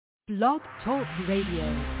Blog Talk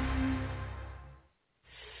Radio.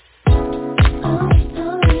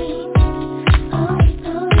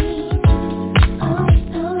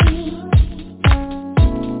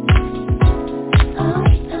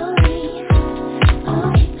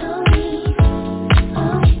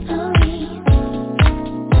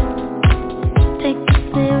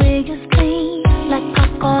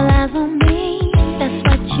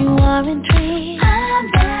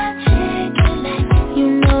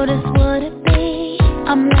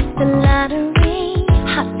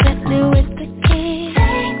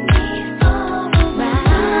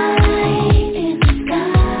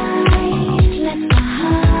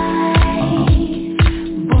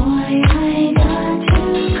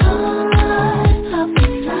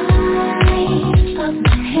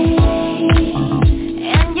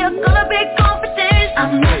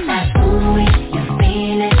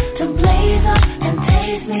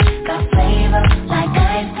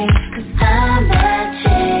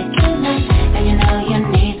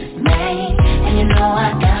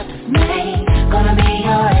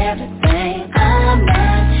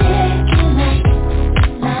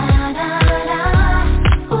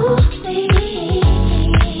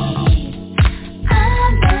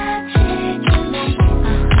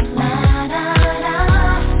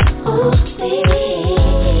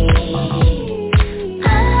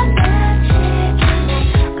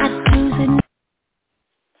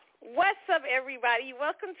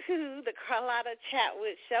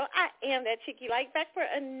 Back for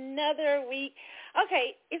another week.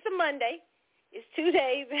 Okay, it's a Monday. It's 2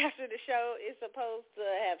 days after the show is supposed to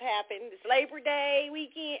have happened. It's Labor Day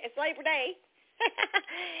weekend. It's Labor Day.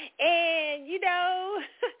 And, you know,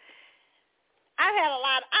 I've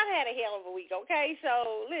had a hell of a week, okay?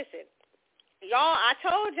 So, listen, y'all, I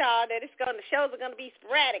told y'all that the shows are going to be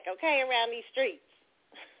sporadic, okay, around these streets.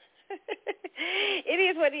 It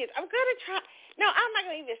is what it is. I'm going to try. No, I'm not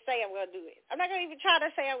going to even say I'm going to do it. I'm not going to even try to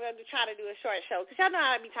say I'm going to try to do a short show because y'all know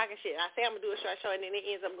I be talking shit. I say I'm going to do a short show and then it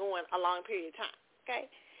ends up going a long period of time, okay?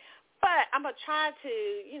 But I'm going to try to,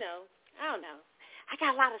 you know, I don't know. I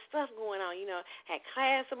got a lot of stuff going on, you know. I had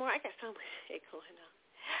class tomorrow. I got so much shit going on.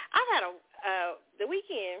 I've had the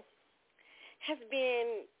weekend has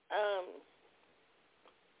been,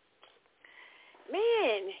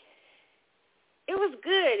 man, it was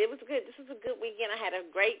good. It was good. This was a good weekend. I had a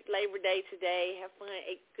great Labor Day today. Had fun,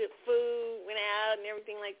 ate good food, went out and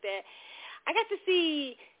everything like that. I got to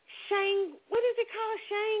see what is it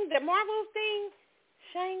called? The Marvel thing?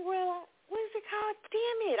 Shangri-La? What is it called?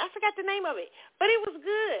 Damn it. I forgot the name of it. But it was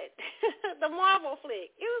good. The Marvel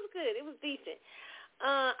flick. It was good. It was decent.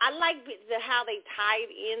 I liked how they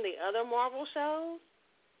tied in the other Marvel shows.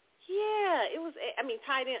 Yeah,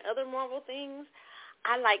 tied in other Marvel things.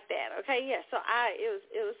 I like that. Okay, yeah. So it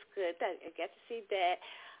was good. I got to see that.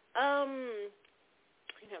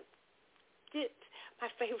 You know, did my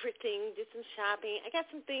favorite thing. Did some shopping. I got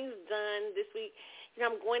some things done this week. You know,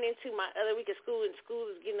 I'm going into my other week of school, and school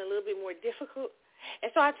is getting a little bit more difficult. And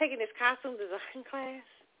so I'm taking this costume design class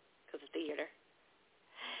because of theater.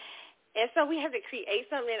 And so we have to create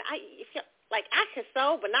something. And I can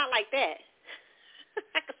sew, but not like that.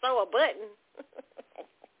 I can sew a button.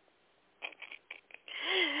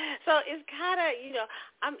 So it's kind of, you know,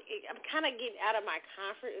 I'm kind of getting out of my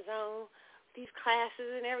comfort zone, these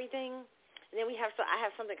classes and everything. And then I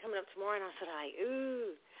have something coming up tomorrow, and I'm sort of like,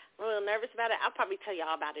 ooh, I'm a little nervous about it. I'll probably tell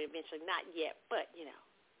y'all about it eventually. Not yet, but, you know,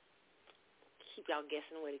 keep y'all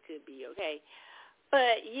guessing what it could be, okay?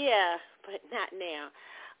 But, yeah, but not now.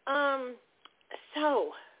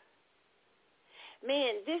 So,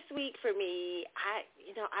 man, this week for me, I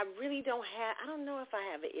really don't have, I don't know if I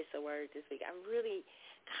have an it's a word this week. I really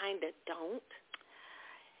kind of don't.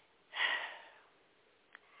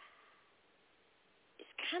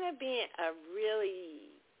 It's kind of been a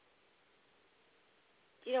really,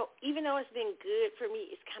 you know, even though it's been good for me,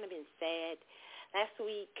 it's kind of been sad. Last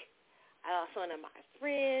week, I lost one of my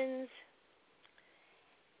friends,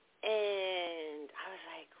 and I was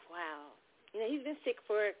like, wow. You know, he's been sick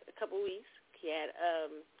for a couple weeks. He had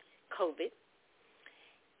COVID.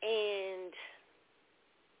 And,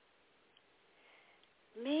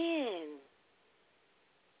 man,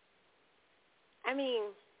 I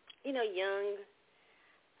mean, you know, young,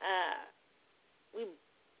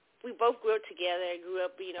 we both grew up together. Grew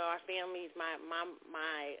up, you know, our families. My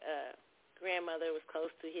grandmother was close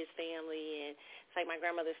to his family, and it's like my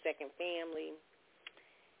grandmother's second family.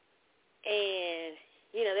 And,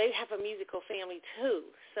 you know, they have a musical family too.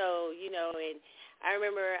 So, you know, and I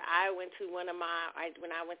remember I went to when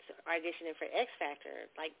I went to auditioning for X Factor,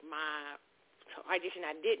 like my audition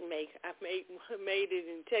I didn't make. I made it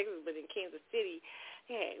in Texas, but in Kansas City,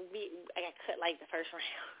 I got cut like the first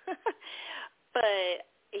round. But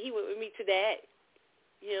he went with me to that,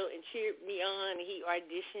 and cheered me on. He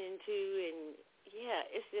auditioned too, and yeah,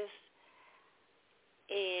 it's just,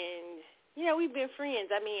 and we've been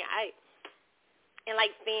friends. I mean, and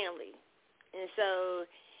like family, and so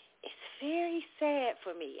it's very sad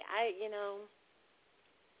for me.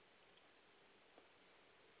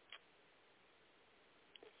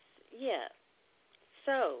 Yeah.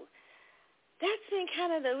 So that's been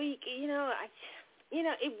kind of the week. We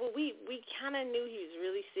kind of knew he was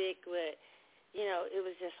really sick, but it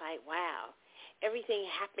was just like, wow, everything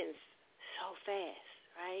happens so fast,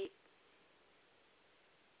 right?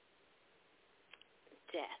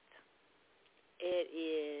 Death. It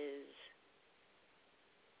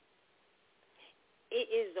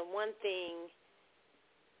is the one thing.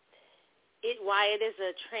 Why it is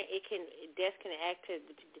death can act to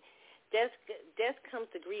death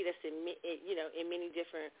comes to greet us in many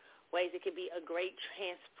different ways. It could be a great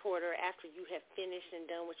transporter after you have finished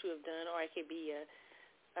and done what you have done, or it could be a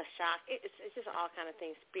shock. It's just all kind of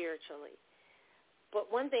things spiritually.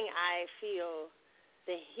 But one thing I feel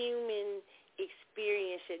the human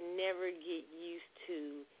experience should never get used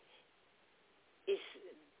to is,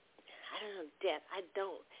 I don't know, death. I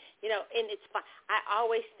don't. And it's fine. I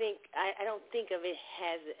always think, I don't think of it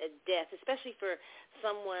as a death, especially for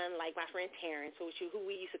someone like my friend Terrence, who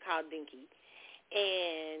we used to call Dinky.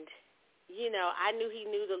 And, I knew he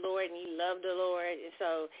knew the Lord and he loved the Lord. And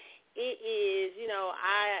so it is,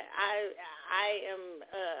 I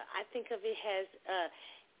think of it as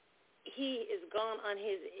he is gone on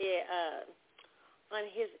his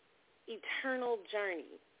eternal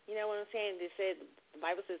journey. You know what I'm saying? The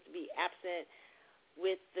Bible says to be absent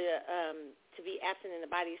to be absent in the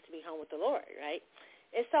body is to be home with the Lord, right?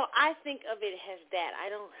 And so I think of it as that. I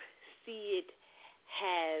don't see it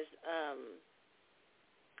as,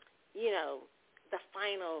 the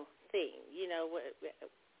final thing.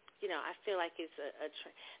 I feel like it's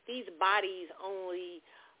these bodies only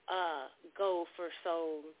go for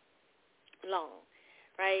so long,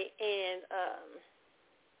 right? And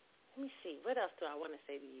let me see. What else do I want to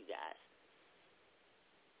say to you guys?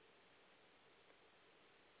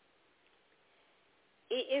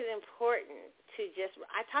 It is important to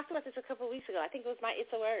I talked about this a couple of weeks ago. I think it was my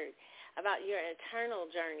It's a Word, about your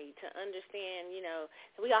eternal journey, to understand,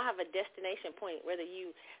 we all have a destination point, whether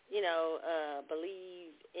you,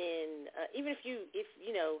 believe in, even if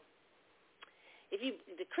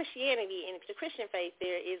the Christianity and the Christian faith,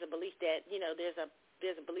 there is a belief that,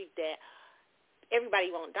 there's a belief that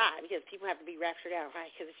everybody won't die because people have to be raptured out,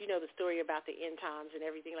 right? Because if you know the story about the end times and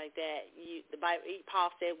everything like that, the Bible,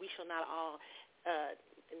 Paul said, we shall not all,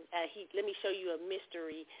 let me show you a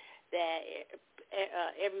mystery that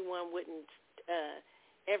every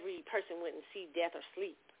person wouldn't see death or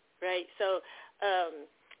sleep, right? So,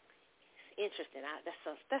 interesting.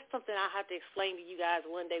 That's something I'll have to explain to you guys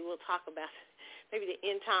one day. We'll talk about maybe the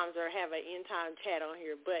end times or have an end time chat on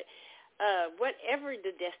here. But whatever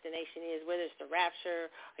the destination is, whether it's the rapture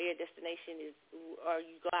or your destination is, or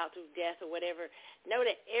you go out through death or whatever, know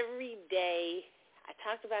that every day, I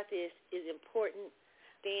talked about this, is important,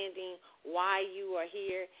 understanding why you are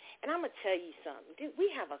here. And I'm going to tell you something. Dude,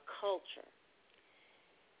 we have a culture.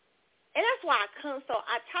 And that's why I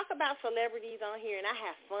talk about celebrities on here, and I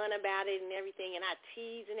have fun about it and everything, and I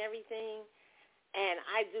tease and everything. And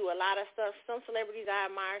I do a lot of stuff. Some celebrities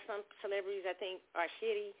I admire, some celebrities I think are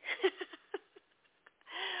shitty.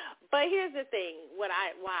 But here's the thing, why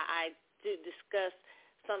I do discuss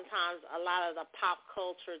sometimes a lot of the pop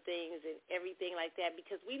culture things and everything like that,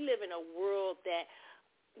 because we live in a world that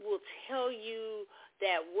will tell you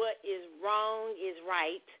that what is wrong is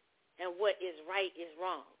right and what is right is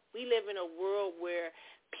wrong. We live in a world where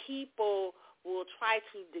people will try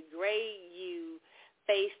to degrade you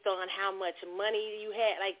based on how much money you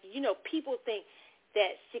had. Like, people think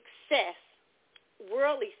that success,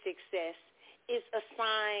 worldly success, is a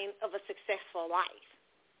sign of a successful life.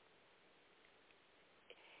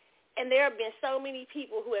 And there have been so many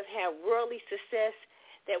people who have had worldly success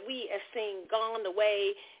that we have seen gone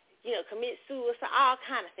away, commit suicide, all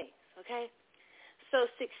kind of things, okay? So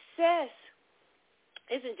success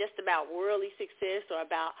isn't just about worldly success or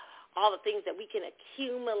about all the things that we can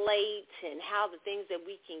accumulate and how the things that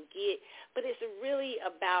we can get, but it's really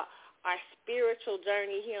about our spiritual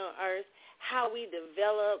journey here on earth, how we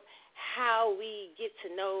develop, how we get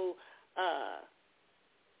to know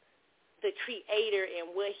the Creator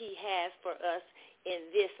and what He has for us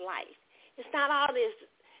in this life. It's not all this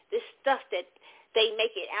stuff that they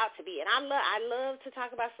make it out to be. And I love to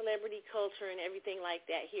talk about celebrity culture and everything like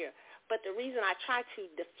that here. But the reason I try to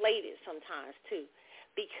deflate it sometimes too,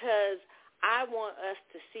 because I want us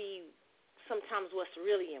to see sometimes what's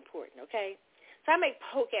really important, okay? So I may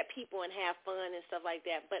poke at people and have fun and stuff like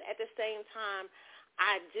that, but at the same time,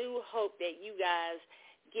 I do hope that you guys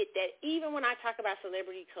get that even when I talk about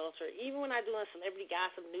celebrity culture, even when I do a celebrity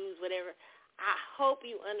gossip news, whatever, I hope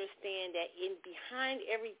you understand that in behind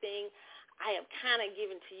everything, I have kind of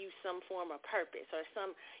given to you some form of purpose or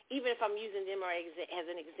some, even if I'm using them as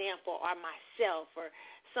an example or myself or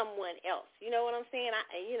someone else. You know what I'm saying? I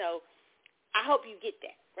hope you get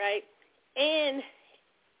that, right? And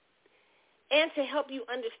to help you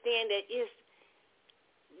understand that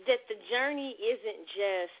the journey isn't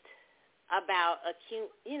just about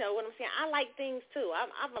you know what I'm saying? I like things too. I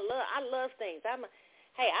love things. I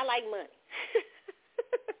like money.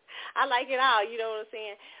 I like it all, you know what I'm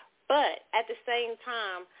saying? But at the same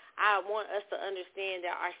time, I want us to understand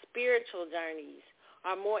that our spiritual journeys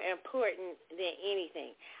are more important than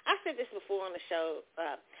anything. I've said this before on the show.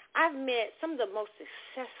 I've met some of the most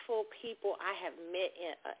successful people I have met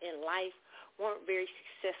in life weren't very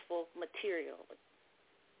successful materially.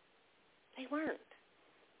 They weren't.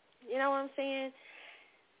 You know what I'm saying?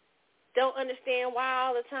 Don't understand why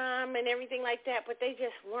all the time and everything like that, but they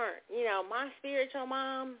just weren't. You know, my spiritual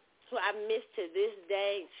mom, who I miss to this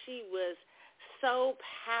day, she was so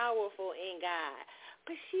powerful in God,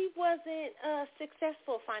 but she wasn't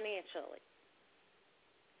successful financially.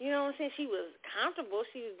 You know what I'm saying? She was comfortable,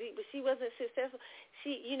 but she wasn't successful.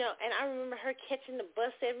 And I remember her catching the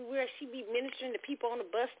bus everywhere. She'd be ministering to people on the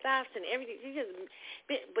bus stops and everything.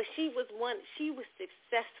 But she was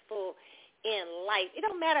successful in life. It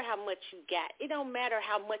don't matter how much you got. It don't matter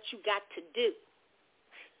how much you got to do.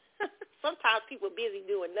 Sometimes people are busy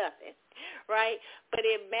doing nothing, right? But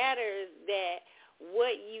it matters that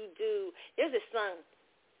what you do. There's a song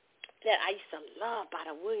that I used to love by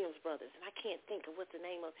the Williams Brothers, and I can't think of what the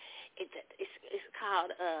name of it. It's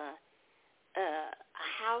called a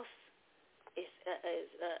house. It's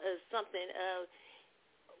something.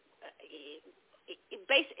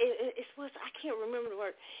 I can't remember the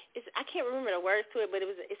word. I can't remember the words to it, but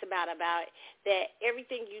it's about that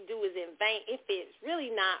everything you do is in vain if it's really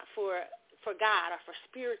not for God or for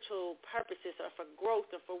spiritual purposes or for growth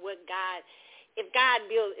or for what God. If God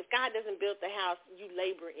doesn't build the house, you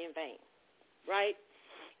labor in vain, right?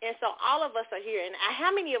 And so all of us are here, and how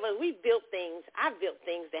many of us, we built things, I've built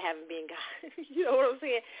things that haven't been God. You know what I'm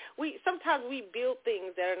saying? Sometimes we build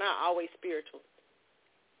things that are not always spiritual.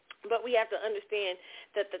 But we have to understand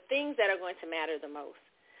that the things that are going to matter the most,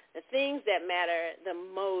 the things that matter the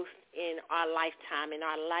most in our lifetime, in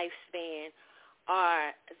our lifespan,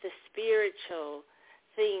 are the spiritual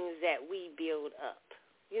things that we build up.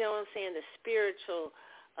 You know what I'm saying? The spiritual,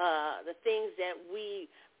 the things that we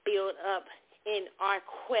build up in our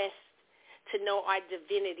quest to know our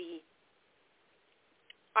divinity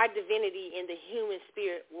in the human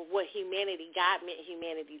spirit, what God meant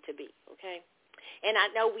humanity to be, okay? And I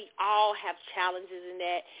know we all have challenges in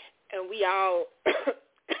that, and we all,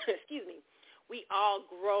 excuse me, we all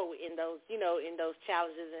grow in those, in those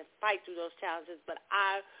challenges and fight through those challenges. But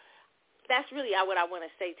that's really what I want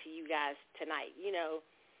to say to you guys tonight,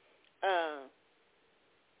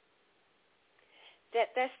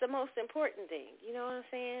 that's the most important thing. You know what I'm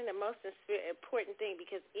saying? The most important thing,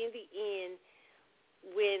 because in the end,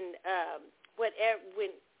 when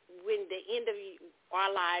the end of our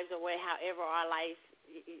lives or however our life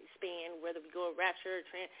span, whether we go rapture,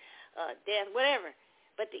 death, whatever,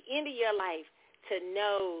 but the end of your life, to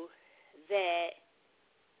know that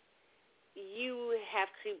you have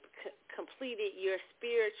completed your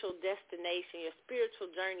spiritual destination, your spiritual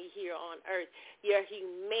journey here on earth, your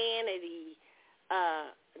humanity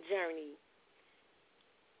journey,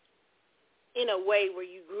 in a way where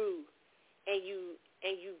you grew and you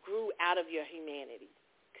grew out of your humanity.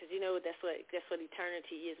 Because that's what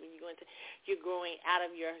eternity is, when you're growing out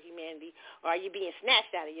of your humanity, or you're being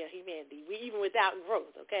snatched out of your humanity, even without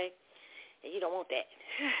growth, okay? And you don't want that.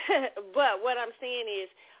 But what I'm saying is,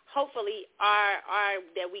 hopefully,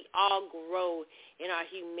 that we all grow in our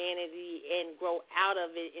humanity and grow out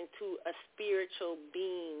of it into a spiritual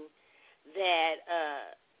being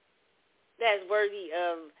that's worthy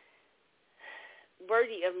of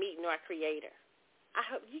meeting our Creator. I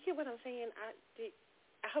hope you get what I'm saying.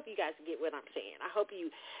 I hope you guys get what I'm saying. I hope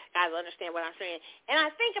you guys understand what I'm saying. And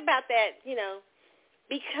I think about that,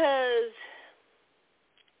 because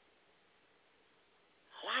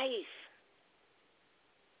life,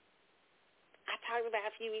 I talked about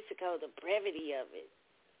a few weeks ago, the brevity of it,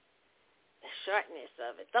 the shortness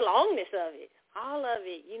of it, the longness of it, all of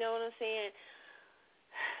it, you know what I'm saying?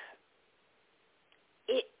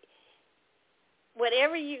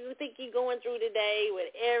 whatever you think you're going through today,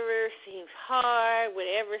 whatever seems hard,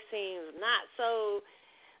 whatever seems not so,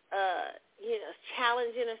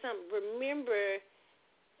 challenging or something, remember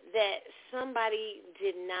that somebody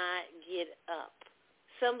did not get up.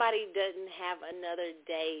 Somebody doesn't have another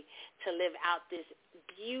day to live out this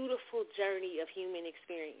beautiful journey of human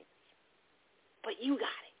experience. But you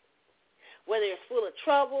got it. Whether it's full of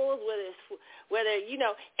troubles, I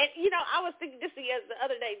was thinking this the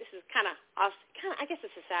other day. This is kind of, I guess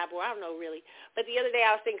it's a sidebar. I don't know really, but the other day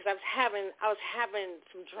I was thinking, because I was having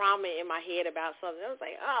some drama in my head about something. I was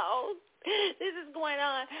like, oh, this is going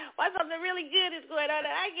on. Why something really good is going on,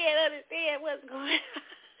 and I can't understand what's going on.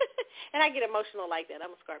 And I get emotional like that.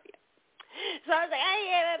 I'm a Scorpio, so I was like, I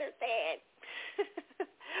can't understand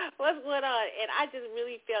what's going on, and I just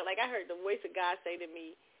really felt like I heard the voice of God say to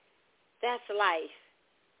me, that's life.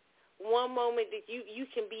 One moment that you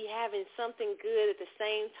can be having something good at the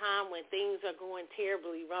same time when things are going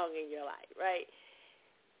terribly wrong in your life, right?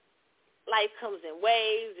 Life comes in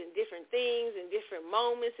waves and different things and different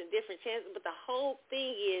moments and different chances, but the whole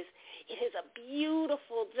thing is, it is a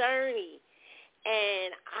beautiful journey.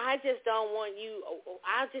 And I just don't want you,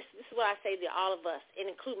 this is what I say to all of us, and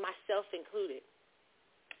include myself included,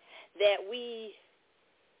 that we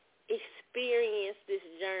experience this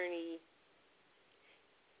journey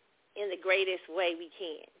in the greatest way we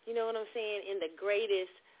can. You know what I'm saying? In the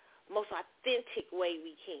greatest, most authentic way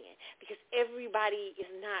we can. Because everybody is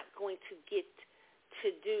not going to get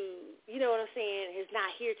to do, you know what I'm saying, is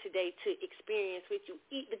not here today to experience with you.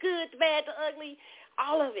 Eat the good, the bad, the ugly,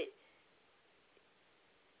 all of it.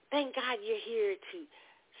 Thank God you're here to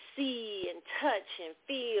see and touch and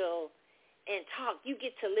feel and talk. You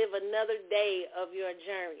get to live another day of your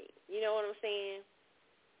journey. You know what I'm saying?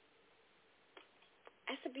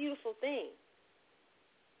 That's a beautiful thing.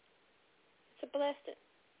 It's a blessing.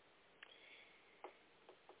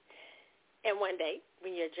 And one day,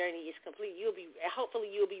 when your journey is complete,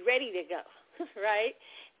 hopefully you'll be ready to go, right?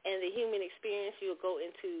 And the human experience, you'll go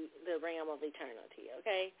into the realm of eternity,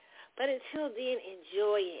 okay? But until then,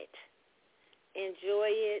 enjoy it.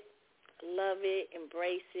 Enjoy it, love it,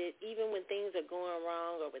 embrace it, even when things are going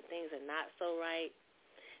wrong or when things are not so right,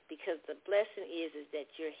 because the blessing is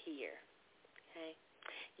that you're here, okay?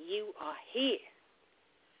 You are here.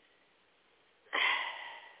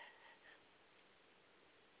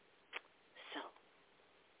 So,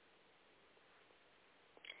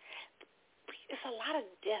 it's a lot of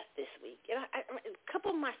death this week. And a couple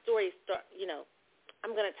of my stories start,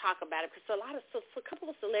 I'm going to talk about it because a couple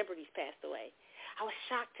of celebrities passed away. I was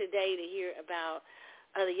shocked today to hear about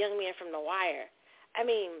the young man from The Wire. I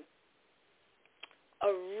mean, a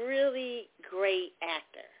really great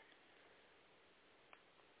actor.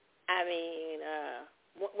 I mean,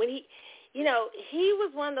 when he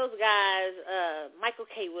was one of those guys, Michael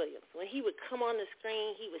K. Williams. When he would come on the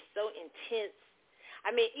screen, he was so intense.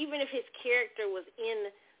 I mean, even if his character was in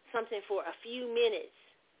something for a few minutes,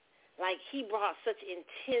 like he brought such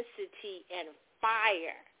intensity and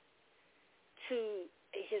fire to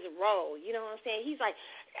his role. You know what I'm saying? He's like,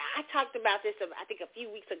 I talked about this, I think, a few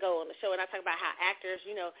weeks ago on the show, and I talked about how actors,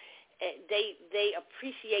 they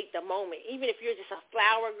appreciate the moment. Even if you're just a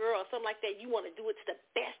flower girl or something like that, you want to do it to the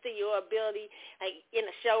best of your ability, like in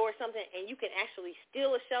a show or something, and you can actually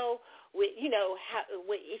steal a show with,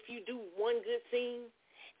 if you do one good scene.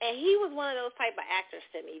 And he was one of those type of actors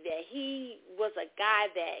to me that he was a guy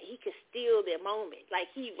that he could steal their moment. Like,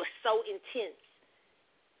 he was so intense.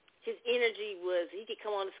 His energy was, he could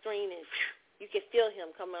come on the screen and you could feel him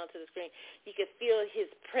come onto the screen. You could feel his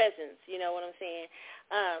presence, you know what I'm saying?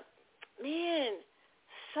 Man,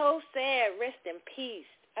 so sad. Rest in peace.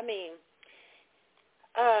 I mean,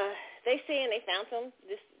 they saying they found him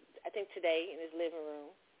I think today in his living room.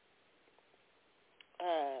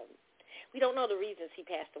 We don't know the reasons he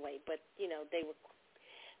passed away, but they were.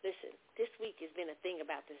 Listen, this week has been a thing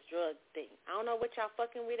about this drug thing. I don't know what y'all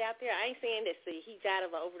fucking with out there. I ain't saying that he died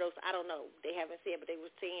of an overdose. I don't know. They haven't said, but they were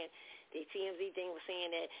saying, the TMZ thing was saying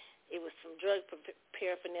that it was some drug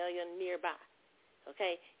paraphernalia nearby.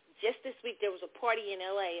 Okay? Just this week there was a party in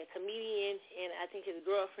L.A., a comedian and I think his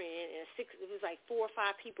girlfriend, and it was like 4 or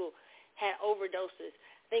 5 people had overdoses.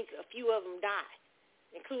 I think a few of them died,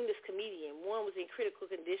 including this comedian. One was in critical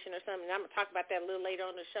condition or something. I'm going to talk about that a little later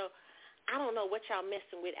on the show. I don't know what y'all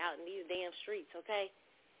messing with out in these damn streets, okay?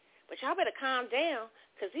 But y'all better calm down,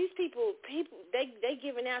 because these people, they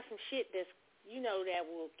giving out some shit that's, that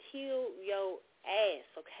will kill your ass,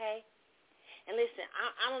 okay? And listen,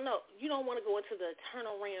 I don't know. You don't want to go into the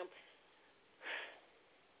eternal realm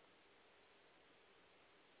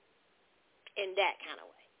in that kind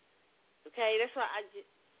of way, okay? That's why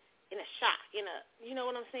in a shock, you know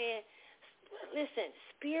what I'm saying? Listen,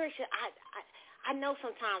 spiritual, I know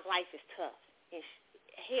sometimes life is tough. And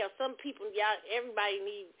hell, some people, everybody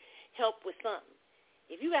needs help with something.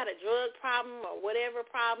 If you got a drug problem or whatever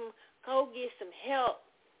problem, go get some help.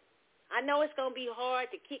 I know it's going to be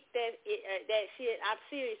hard to kick that shit. I'm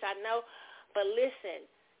serious, I know. But listen,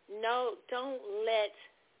 no, don't let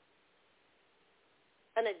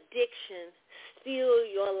an addiction steal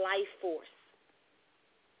your life force.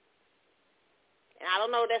 And I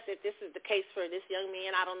don't know if this is the case for this young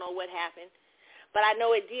man. I don't know what happened. But I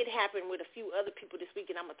know it did happen with a few other people this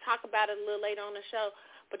week, and I'm going to talk about it a little later on the show.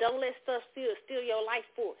 But don't let stuff steal your life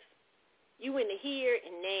force. You in the here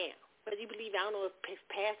and now. Whether you believe, I don't know if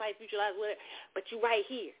past life, future life, whatever, but you right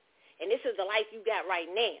here. And this is the life you got right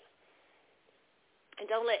now. And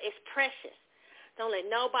it's precious. Don't let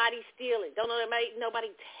nobody steal it. Don't let nobody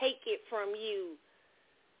take it from you.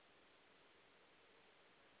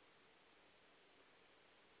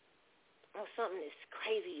 Oh, something as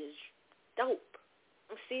crazy as dope.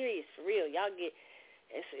 I'm serious, for real.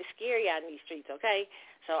 It's scary out in these streets, okay?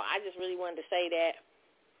 So I just really wanted to say that.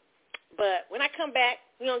 But when I come back,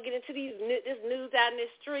 we're going to get into this news out in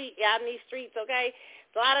these streets, okay?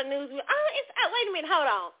 It's a lot of news. Wait a minute,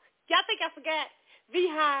 hold on. Y'all think I forgot?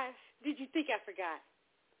 Beehive, did you think I forgot?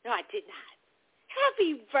 No, I did not.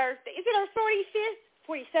 Happy birthday. Is it her 45th?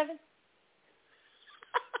 47?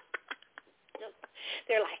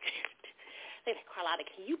 They're like, Carlotta,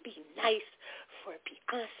 can you be nice for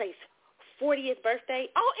Beyonce's 40th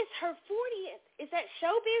birthday? Oh, it's her 40th. Is that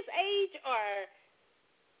showbiz age or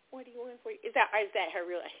 41, 40? Is that her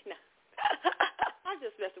real age? No. I'm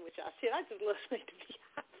just messing with y'all shit. I just love listening to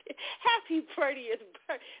Beyonce. Happy 40th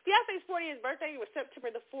birthday. Beyonce's 40th birthday was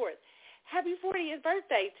September the 4th. Happy 40th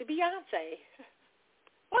birthday to Beyonce.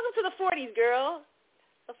 Welcome to the 40s, girl.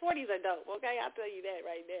 The 40s are dope, okay? I'll tell you that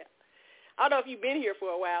right now. I don't know if you've been here for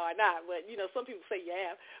a while or not, but, some people say you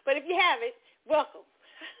have. But if you haven't, welcome.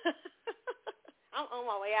 I'm on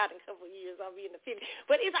my way out in a couple of years. I'll be in the 50s.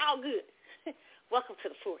 But it's all good. Welcome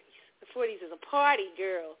to the 40s. The 40s is a party,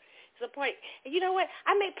 girl. It's a party. And you know what?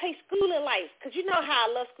 I may play Schooling Life because you know how I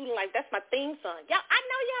love Schooling Life. That's my theme song. I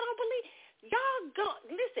know y'all don't believe.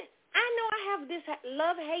 Listen, I know I have this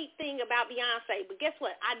love-hate thing about Beyonce, but guess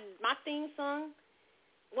what? My theme song,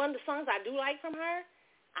 one of the songs I do like from her,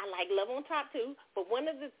 I like Love on Top too, but one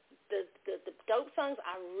of the dope songs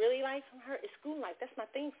I really like from her is Schooling Life. That's my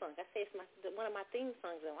theme song. I say it's one of my theme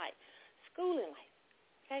songs in life. Schooling Life.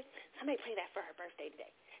 Okay? So I may play that for her birthday today.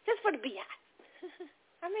 Just for the Beehive.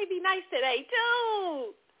 I may be nice today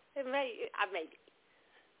too. I may be.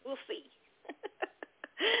 We'll see.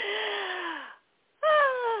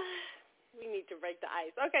 We need to break the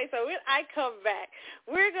ice. Okay, so when I come back,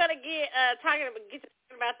 we're gonna get talking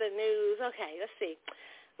about the news. Okay, let's see.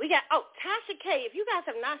 We got Tasha K. If you guys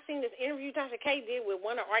have not seen this interview Tasha K did with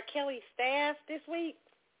one of R. Kelly's staff this week,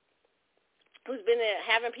 who's been there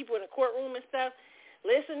having people in the courtroom and stuff,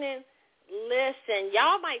 listen,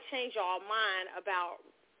 y'all might change y'all mind about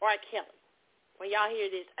R. Kelly when y'all hear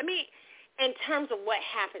this. I mean, in terms of what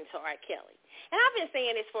happened to R. Kelly. And I've been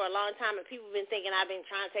saying this for a long time, and people have been thinking I've been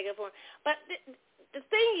trying to take it for him. But the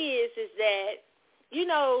thing is that,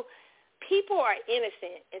 people are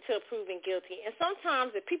innocent until proven guilty. And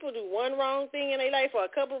sometimes if people do one wrong thing in their life or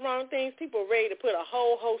a couple of wrong things, people are ready to put a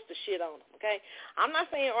whole host of shit on them, okay? I'm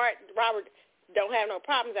not saying Robert don't have no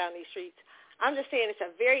problems out in these streets. I'm just saying it's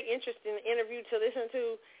a very interesting interview to listen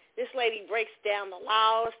to. This lady breaks down the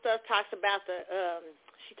law and stuff, talks about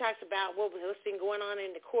she talks about what's been going on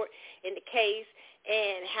in the court, in the case,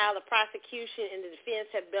 and how the prosecution and the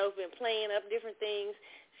defense have both been playing up different things.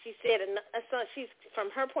 She said, she's from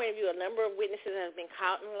her point of view, a number of witnesses have been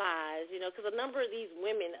caught in lies, because a number of these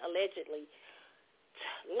women allegedly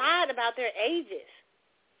lied about their ages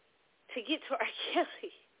to get to R.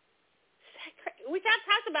 Kelly. Which I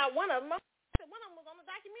talked about one of them. One of them was on the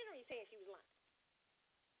documentary saying she was lying.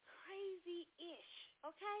 Crazy-ish,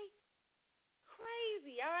 okay?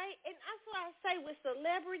 Crazy, all right? And that's what I say with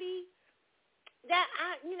celebrity.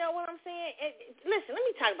 You know what I'm saying? Listen, let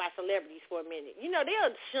me talk about celebrities for a minute.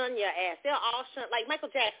 They'll shun your ass. They'll all shun, like Michael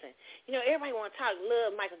Jackson. Everybody want to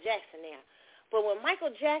love Michael Jackson now. But when Michael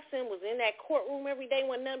Jackson was in that courtroom every day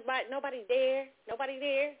when nobody there,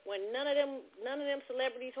 when none of them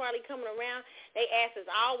celebrities hardly coming around, they asses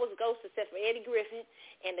all was ghosts except for Eddie Griffin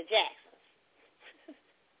and the Jacksons.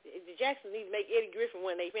 The Jacksons need to make Eddie Griffin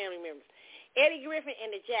one of their family members. Eddie Griffin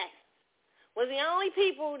and the Jacksons was the only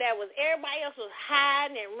people that everybody else was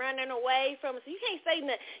hiding and running away from us. So you can't say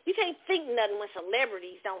nothing. You can't think nothing when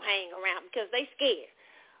celebrities don't hang around because they scared.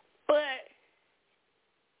 But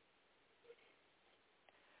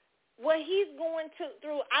what he's going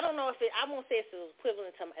through, I don't know if I won't say it's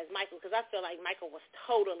equivalent to as Michael, because I feel like Michael was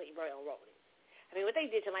totally railroaded. I mean, what they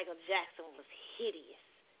did to Michael Jackson was hideous.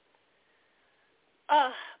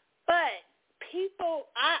 But people,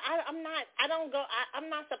 I'm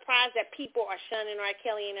not surprised that people are shunning R.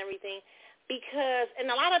 Kelly and everything, because, and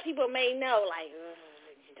a lot of people may know, like,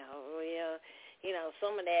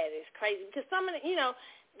 some of that is crazy, because some of the,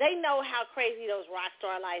 they know how crazy those rock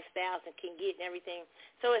star lifestyles can get and everything.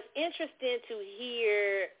 So it's interesting to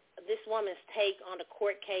hear this woman's take on the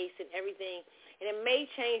court case and everything, and it may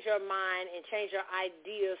change your mind and change your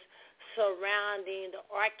ideas surrounding the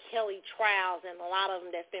R. Kelly trials and a lot of them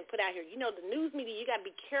that's been put out here. The news media, you got to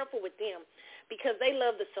be careful with them, because they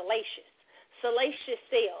love the salacious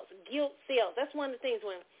sales, guilt sales. That's one of the things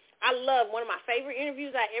when I love, one of my favorite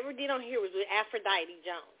interviews I ever did on here was with Aphrodite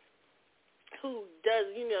Jones, who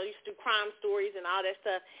does, used to do crime stories and all that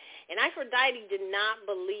stuff. And Aphrodite did not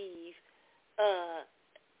believe,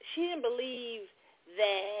 she didn't believe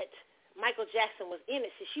that Michael Jackson was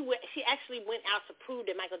innocent. She actually went out to prove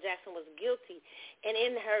that Michael Jackson was guilty. And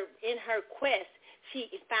in her quest, she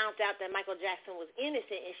found out that Michael Jackson was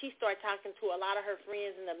innocent, and she started talking to a lot of her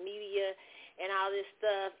friends in the media and all this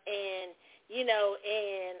stuff. And, and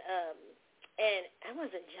it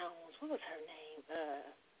wasn't Jones. What was her name?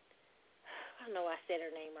 I know I said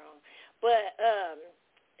her name wrong, but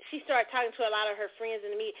she started talking to a lot of her friends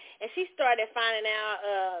in the media, and she started finding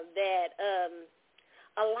out that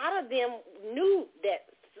a lot of them knew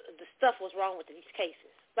that the stuff was wrong with these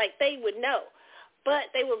cases. Like, they would know,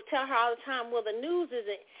 but they would tell her all the time, well, the news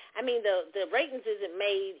isn't, the ratings isn't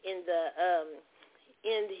made in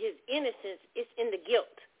his innocence, it's in the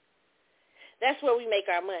guilt. That's where we make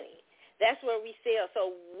our money. That's where we sell.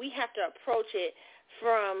 So we have to approach it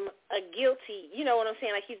from a guilty, you know what I'm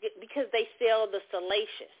saying? Like, because they sell the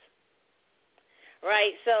salacious,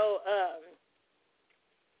 right? So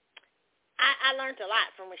I learned a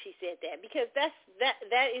lot from when she said that, because that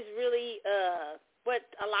is really what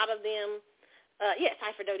a lot of them. Yes,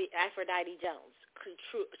 Aphrodite Jones,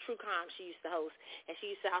 True Crime. She used to host, and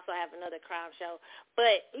she used to also have another crime show.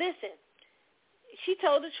 But listen. She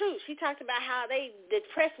told the truth. She talked about how the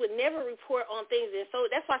press would never report on things, and so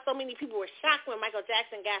that's why so many people were shocked when Michael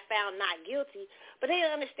Jackson got found not guilty. But they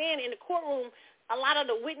didn't understand, in the courtroom, a lot of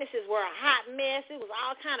the witnesses were a hot mess. It was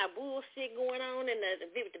all kind of bullshit going on, and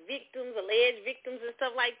the victims, alleged victims and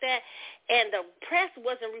stuff like that. And the press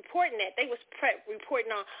wasn't reporting that. They was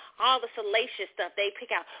reporting on all the salacious stuff. They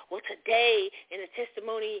pick out, well, today in the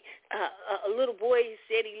testimony, a little boy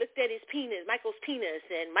said he looked at his penis, Michael's penis,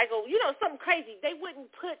 and Michael, something crazy. They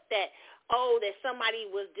wouldn't put that, that somebody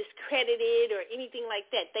was discredited or anything like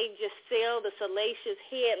that. They just sell the salacious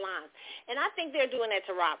headlines. And I think they're doing that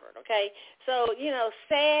to Robert, okay? So,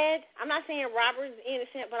 sad. I'm not saying Robert's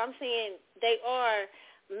innocent, but I'm saying they are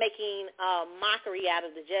making a mockery out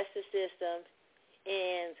of the justice system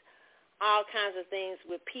and all kinds of things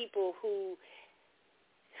with people who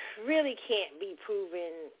really can't be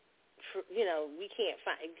proven, we can't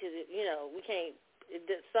find, because, we can't,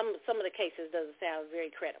 some of the cases doesn't sound very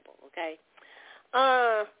credible, okay?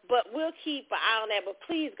 But we'll keep an eye on that. But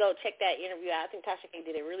please go check that interview out. I think Tasha K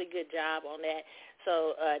did a really good job on that.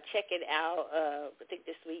 So check it out, I think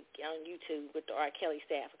this week on YouTube with the R. Kelly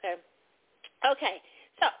staff, okay? Okay,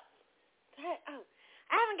 so,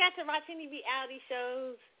 I haven't got to watch any reality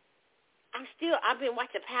shows. I've been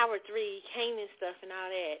watching Power 3, Kane and stuff and all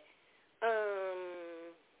that.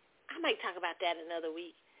 I might talk about that another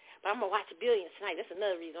week. But I'm going to watch Billions tonight. That's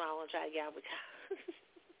another reason why I want to try to get out with y'all.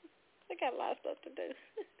 I got a lot of stuff to do.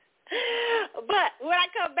 But when I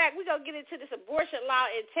come back, we're going to get into this abortion law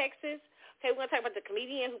in Texas. Okay, we're going to talk about the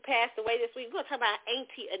comedian who passed away this week. We're going to talk about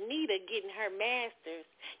Auntie Anita getting her master's.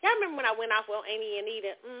 Y'all remember when I went off on Auntie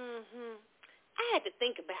Anita? I had to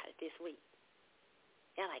think about it this week.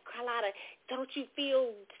 They're like, Carlotta, don't you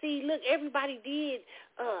feel, look, everybody did,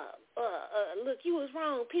 look, you was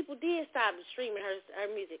wrong. People did stop streaming her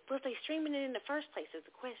music. But they streaming it in the first place is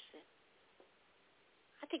the question.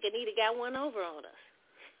 I think Anita got one over on us.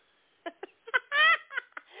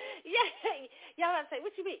 Yeah, y'all have to say,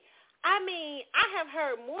 what you mean? I have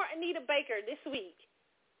heard more Anita Baker this week.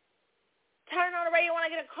 Turn on the radio when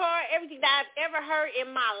I get a car, everything that I've ever heard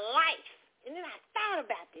in my life. And then I thought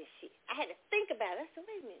about this shit. I had to think about it. I said,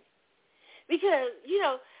 wait a minute. Because,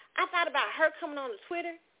 I thought about her coming on the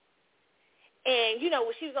Twitter And,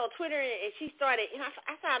 when she was on Twitter and she started,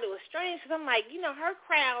 I thought it was strange because I'm like, her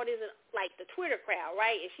crowd isn't like the Twitter crowd,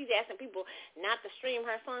 right? And she's asking people not to stream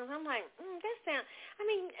her songs. I'm like, that sounds,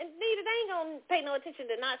 Nita, they ain't going to pay no attention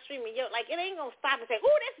to not streaming it ain't going to stop and say,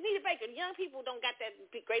 oh, that's Nita Baker. Young people don't got that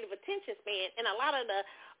big great of attention span. And a lot of the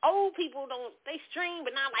old people they stream,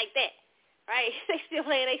 but not like that, right? They still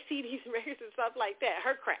playing their CDs and records and stuff like that,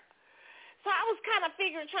 her crowd. So I was kind of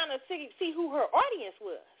trying to see who her audience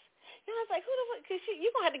was. I was like, who the fuck? Because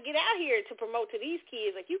you're going to have to get out here to promote to these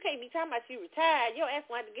kids. Like, you can't be talking about you retired. Your ass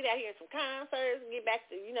going to have to get out here in some concerts and get back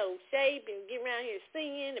to, shape and get around here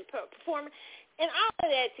singing and performing and all of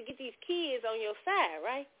that to get these kids on your side,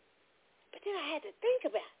 right? But then I had to think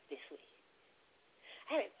about it this week.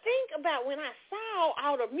 I had to think about when I saw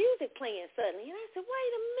all the music playing suddenly. And I said,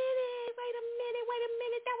 wait a minute.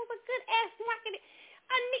 That was a good-ass marketing.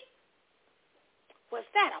 Was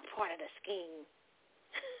that a part of the scheme?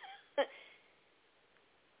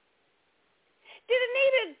 Did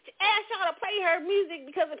Anita ask y'all to play her music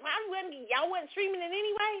because y'all wasn't streaming it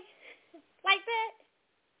anyway? Like that?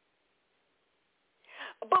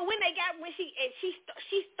 But when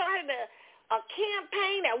she started a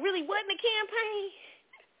campaign that really wasn't a campaign,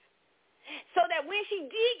 so that when she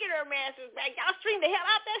did get her masters back, y'all streamed the hell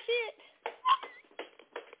out that shit?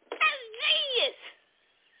 That's genius.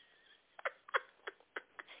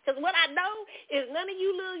 Because what I know is none of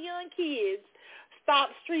you little young kids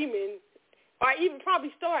stopped streaming or even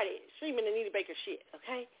probably started streaming Anita Baker shit,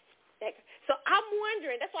 okay? So I'm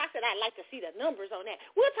wondering, that's why I said I'd like to see the numbers on that.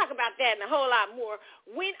 We'll talk about that and a whole lot more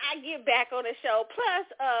when I get back on the show. Plus,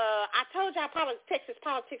 I told y'all Texas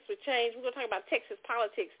politics would change. We're going to talk about Texas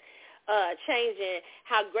politics changing,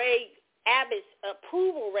 how Greg Abbott's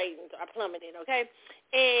approval ratings are plummeting, okay?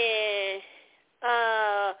 And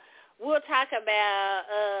we'll talk about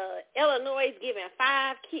Illinois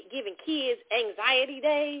giving kids anxiety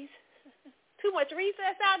days. Too much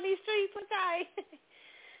recess out in these streets. What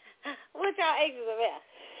y'all anxious about?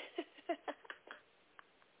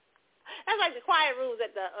 That's like the quiet rooms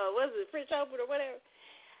at the French Open or whatever.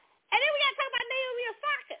 And then we got to talk about Naomi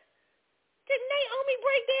Osaka. Did Naomi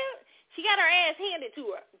break down? She got her ass handed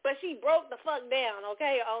to her, but she broke the fuck down.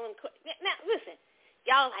 Okay, now listen,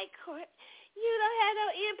 y'all like, Court, you don't have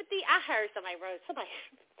no empathy. I heard somebody.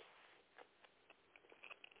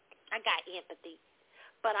 I got empathy.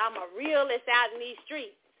 But I'm a realist out in these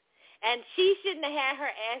streets. And she shouldn't have had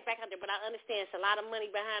her ass back out there, but I understand it's a lot of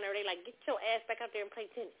money behind her. They like, get your ass back out there and play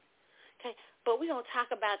tennis. Okay? But we're going to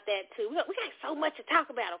talk about that, too. We got so much to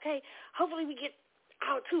talk about, okay? Hopefully we get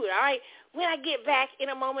out to it, all right? When I get back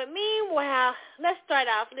in a moment. Meanwhile, let's start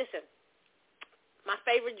off. Listen, one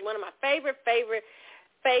of my favorite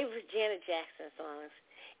Janet Jackson songs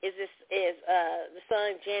is the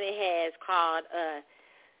song Janet has called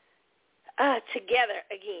Together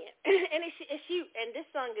Again. And this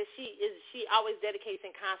song that she always dedicates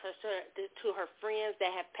in concerts to her friends that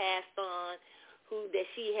have passed on, that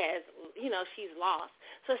she has, she's lost.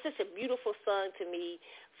 So it's such a beautiful song to me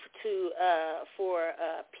for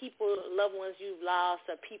people, loved ones you've lost,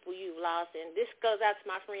 or people you've lost. And this goes out to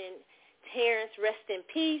my friend Terrence. Rest in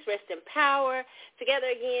peace, rest in power. Together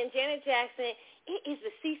Again, Janet Jackson. It is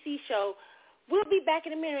the CC Show. We'll be back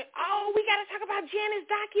in a minute. Oh, we got to talk about Janet's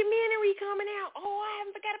documentary coming out. Oh, I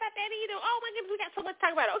haven't forgot about that either. Oh, my goodness, we got so much to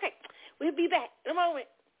talk about. Okay, we'll be back in a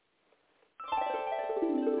moment.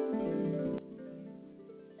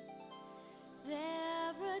 There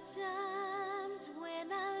are times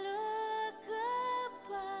when I look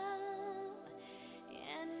above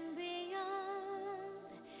and beyond.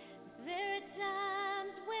 There are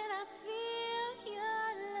times when I feel your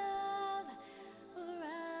love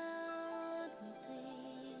around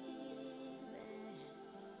me, baby.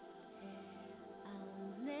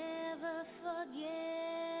 I'll never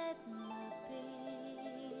forget my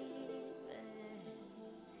baby.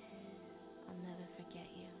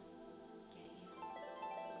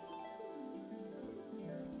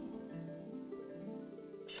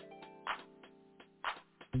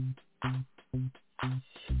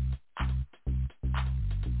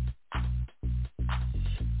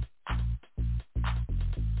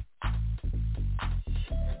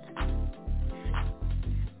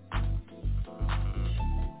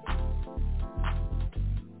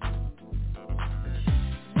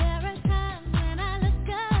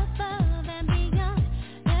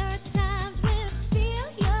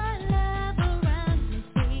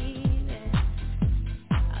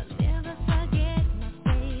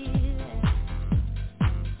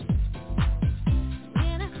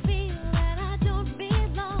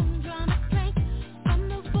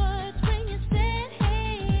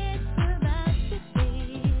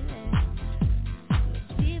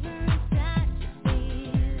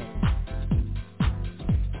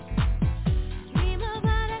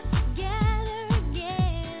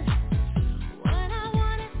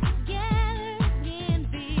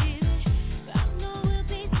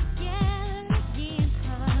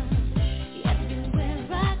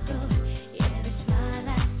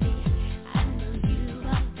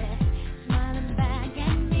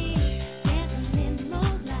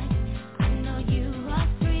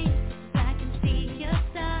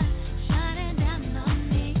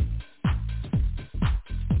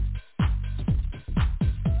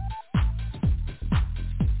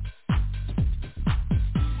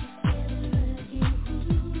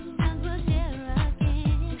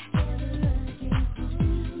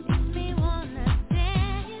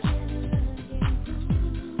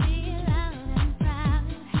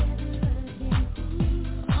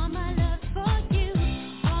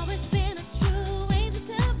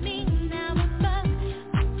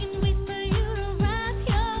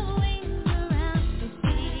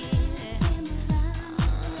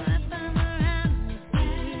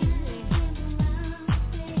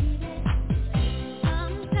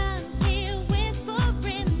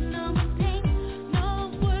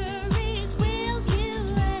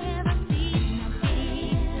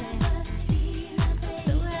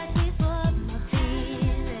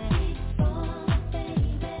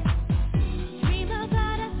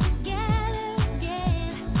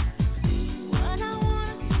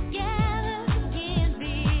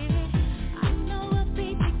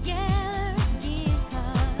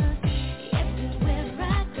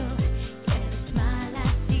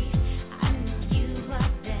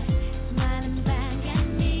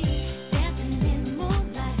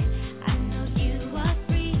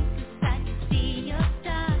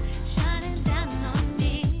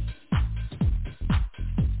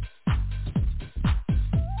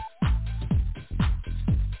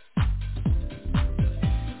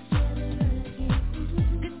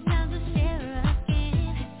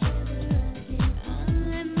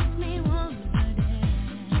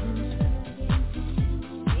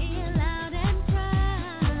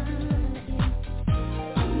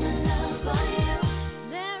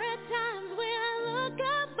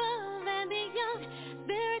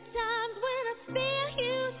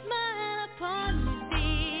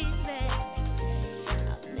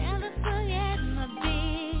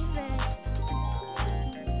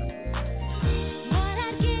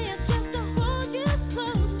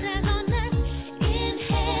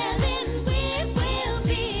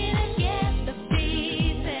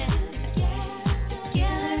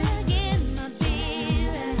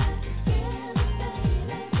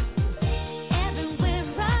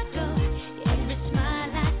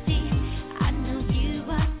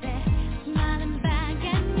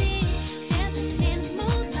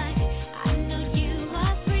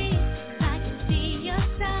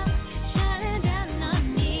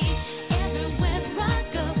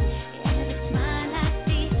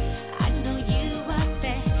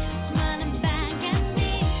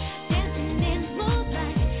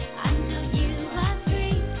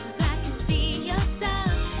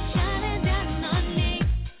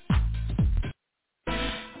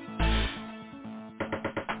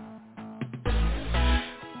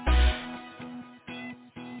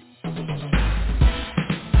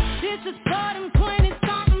 This is for them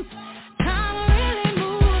 20-somethings. Time really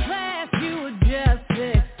moves fast. You were just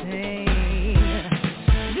 16.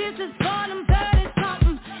 This is for them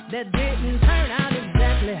 30-somethings that didn't turn out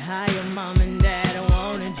exactly how your mom and dad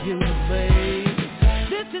wanted you to be.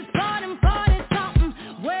 This is for them 40-somethings.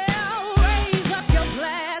 Well, raise up your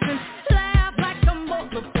glass and laugh like a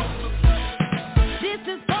motherfucker. This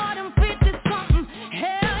is for them 50-somethings.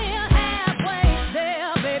 Hell, you're halfway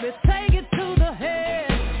there, baby. Take it to the head.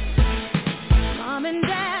 Mom and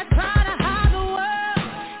dad try to hide the world.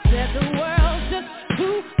 Said the world's just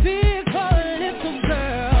too big for a little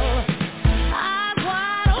girl. Eyes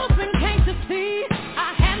wide open, can't you see?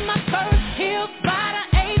 I had my first kill by the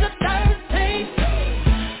age of 13.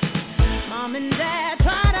 Mom and dad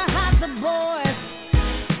try to hide the boys.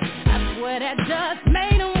 I swear that just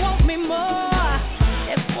made them want me more.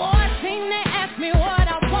 At 14 they asked me what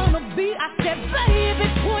I wanna be. I said, baby,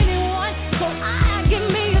 21, so I give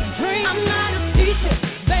me a dream. I'm not a teacher,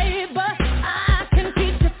 baby, but I can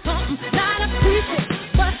teach you something. Not a preacher,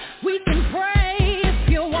 but we can pray if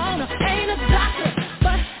you wanna. Ain't a doctor,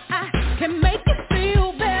 but I can make you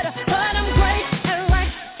feel better. But I'm great at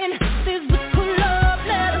writing physical love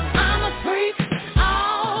letters. I'm a freak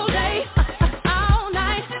all day, all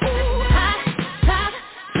night. Ooh, high, top,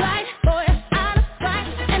 flight, boy, out of sight.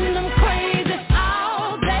 And I'm crazy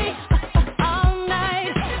all day, all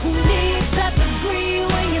night. Who needs that degree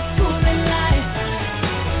when you're schooling life?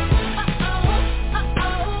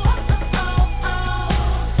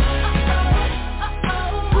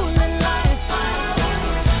 Schooling life.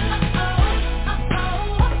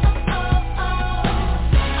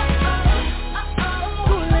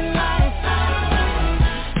 Schooling life.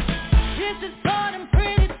 This is for them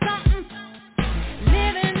pretty somethings.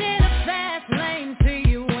 Living in a fast lane to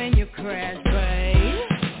you when you crash, babe.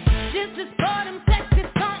 This is for them sexy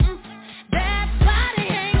somethings. That body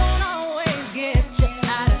ain't gonna always get you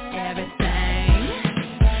out of everything.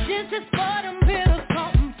 This is for them bitter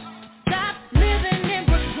somethings. Stop living in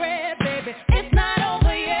regret, baby. It's not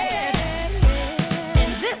over yet.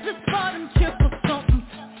 And this is for them triple somethings.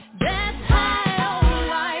 That's high on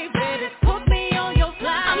life, baby. Put me on your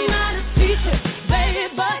flight. I'm not a teacher, baby,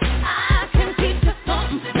 but I can teach you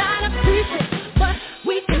something. Not a preacher, but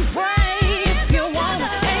we can pray if you wanna.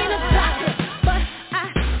 Ain't a doctor, but I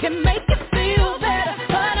can make you feel better.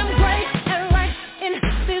 But I'm great at writing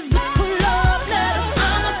physical love letters.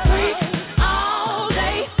 I'm a freak all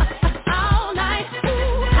day, all night.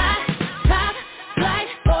 Ooh, high, top, flight,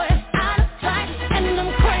 boy, out of sight. And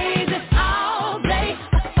I'm crazy all day,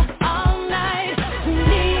 all night. Who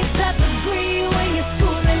needs that degree when you're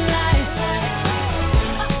schooling life?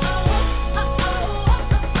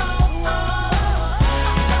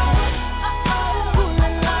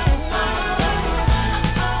 Schooling life.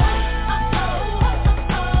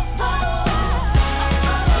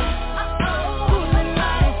 Schooling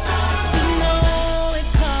life. You know it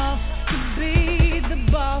costs to be the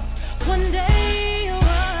boss. One day you'll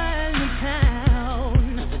run the town.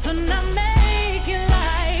 So now make your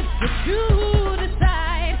life what you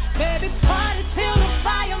decide. Baby, party till the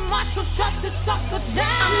fire marshal shut this sucker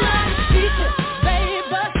down. I'm not a teacher, baby,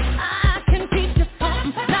 but I can teach you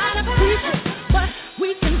something. Not a preacher, but we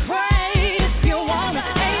can pray if you wanna.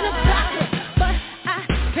 Ain't a doctor, but I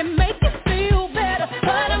can make you feel better.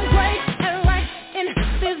 But I'm great at writing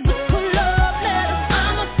physical love letters.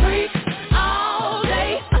 I'm a freak all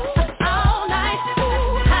day, all night.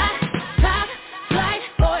 Ooh, high, top, flight,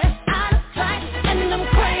 boy, out of sight. And I'm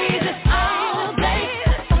crazy all day,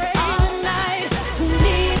 all night. Who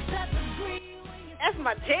needs that degree when you That's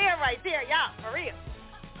my jam right there, y'all, for real.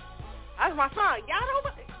 That's my song. Y'all know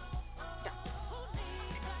what?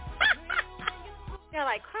 They're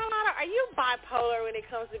like, Carlotta, are you bipolar when it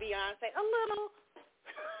comes to Beyonce? A little.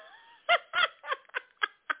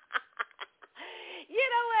 You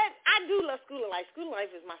know what? I do love School of Life. School of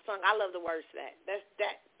Life is my song. I love the words to that.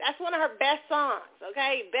 That's one of her best songs,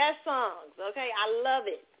 okay? Best songs, okay? I love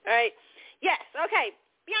it, all right? Yes, okay.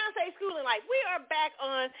 Beyonce, School of Life. We are back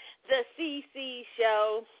on the CC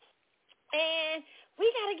show, and we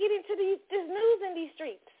got to get into this news in these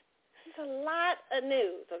streets. It's a lot of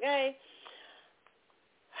news, okay?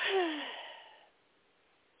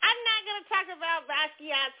 I'm not going to talk about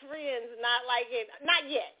Basquiat's friends not liking, not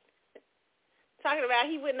yet. Talking about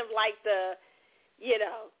he wouldn't have liked the, he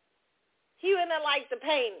wouldn't have liked the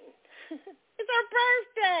painting. It's her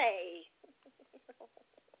birthday.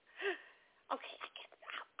 Okay,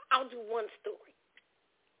 I'll do one story,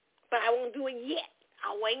 but I won't do it yet.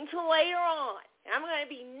 I'll wait until later on. I'm going to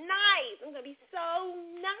be nice. I'm going to be so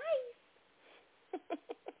nice.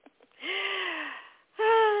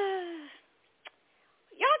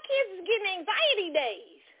 Y'all kids is getting anxiety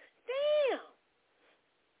days. Damn.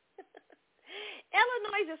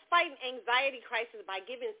 Illinois is fighting anxiety crisis by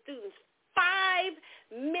giving students 5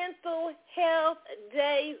 mental health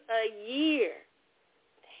days a year.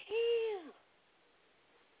 Damn.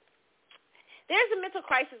 There's a mental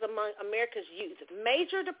crisis among America's youth.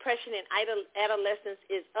 Major depression in adolescents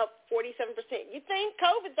is up 47%. You think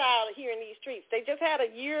COVID's out here in these streets. They just had a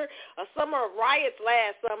summer of riots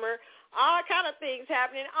last summer, all kind of things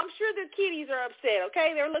happening. I'm sure the kiddies are upset,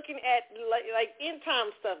 okay? They're looking at, like end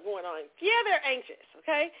time stuff going on. Yeah, they're anxious,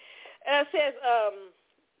 okay? It says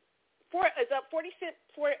it's up 47%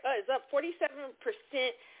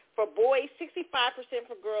 for boys, 65%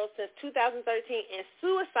 for girls since 2013, and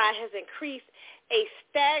suicide has increased a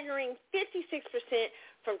staggering 56%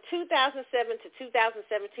 from 2007 to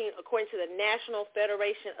 2017, according to the National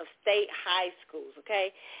Federation of State High Schools,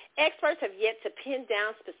 okay? Experts have yet to pin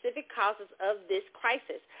down specific causes of this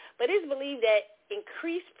crisis, but it is believed that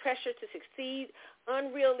increased pressure to succeed,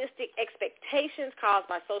 unrealistic expectations caused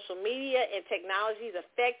by social media, and technology's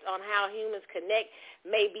effect on how humans connect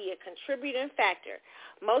may be a contributing factor.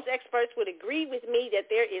 Most experts would agree with me that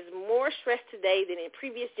there is more stress today than in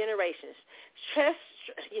previous generations. Stress,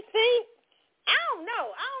 you think? I don't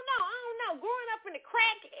know. Growing up in the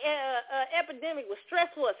crack epidemic was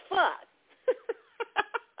stressful as fuck.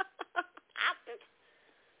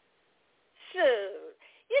 Shoot.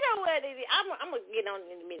 You know what? I'm going to get on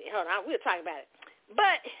in a minute. Hold on. We'll talk about it.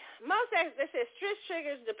 But most experts say stress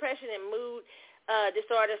triggers depression and mood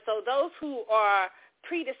disorders. So those who are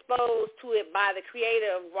predisposed to it by the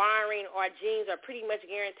creative wiring or genes are pretty much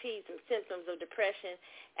guaranteed some symptoms of depression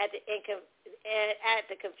at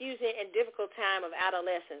the confusing and difficult time of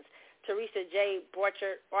adolescence. Teresa J.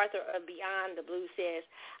 Borchert, author of Beyond the Blue, says,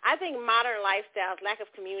 I think modern lifestyles, lack of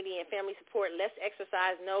community and family support, less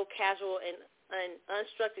exercise, no casual and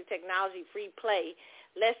unstructured technology-free play,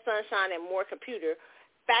 less sunshine, and more computer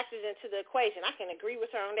factors into the equation. I can agree with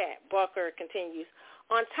her on that, Barker continues.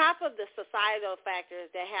 On top of the societal factors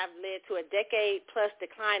that have led to a decade-plus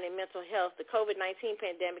decline in mental health, the COVID-19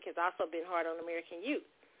 pandemic has also been hard on American youth.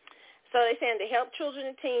 So they're saying to help children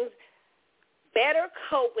and teens better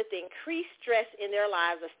cope with the increased stress in their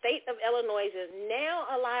lives, the state of Illinois is now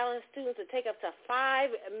allowing students to take up to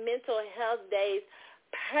 5 mental health days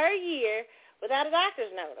per year without a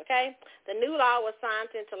doctor's note, okay? The new law was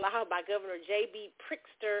signed into law by Governor J.B.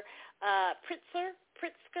 Pritzker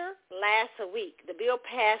last week. The bill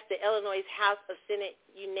passed the Illinois House of Senate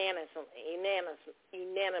unanimously.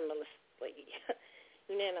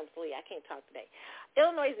 I can't talk today.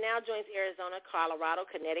 Illinois now joins Arizona, Colorado,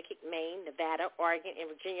 Connecticut, Maine, Nevada, Oregon, and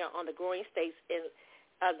Virginia on the growing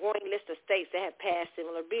list of states that have passed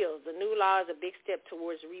similar bills. The new law is a big step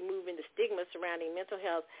towards removing the stigma surrounding mental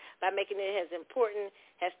health by making it as important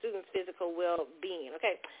as students' physical well-being.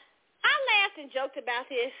 Okay, I laughed and joked about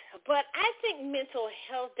this, but I think mental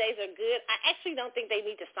health days are good. I actually don't think they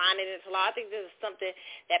need to sign it into law. I think this is something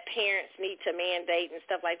that parents need to mandate and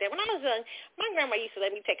stuff like that. When I was young, my grandma used to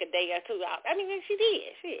let me take a day or two out. I mean, she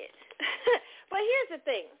did. But here's the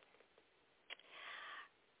thing.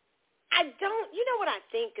 You know what I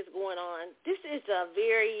think is going on? This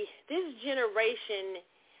generation,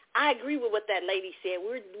 I agree with what that lady said.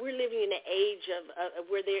 We're living in an age of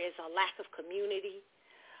where there is a lack of community.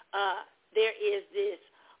 There is this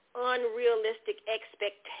unrealistic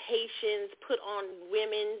expectations put on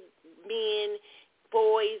women, men,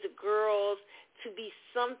 boys, girls to be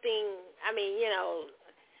something. I mean, even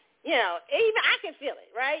I can feel it,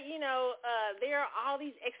 right? There are all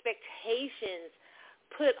these expectations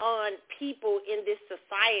put on people in this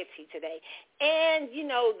society today. And,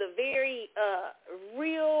 the very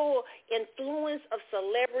real influence of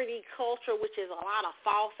celebrity culture, which is a lot of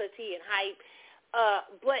falsity and hype,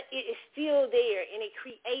 but it is still there, and it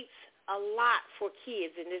creates a lot for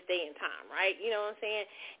kids in this day and time, right? You know what I'm saying?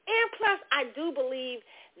 And plus, I do believe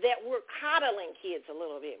that we're coddling kids a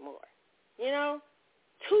little bit more,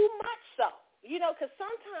 too much so. Because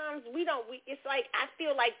sometimes it's like I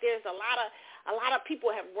feel like there's a lot of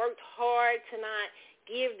people have worked hard to not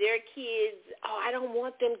give their kids, I don't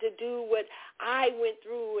want them to do what I went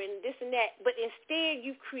through and this and that. But instead,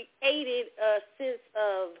 you've created a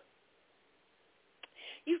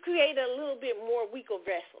little bit more weaker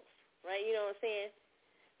vessels, right? You know what I'm saying?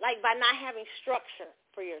 Like by not having structure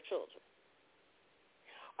for your children,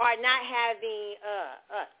 or not having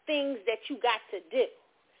things that you got to do.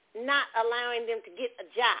 Not allowing them to get a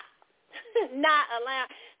job, not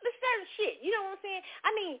allowing the certain shit. You know what I'm saying?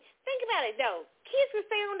 I mean, think about it though. Kids can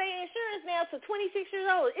stay on their insurance now to 26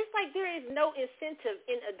 years old. It's like there is no incentive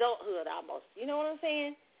in adulthood almost. You know what I'm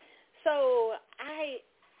saying? So I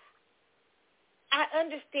I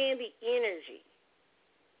understand the energy,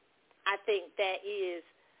 I think, that is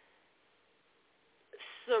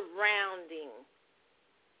surrounding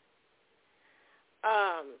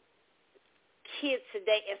kids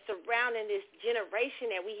today and surrounding this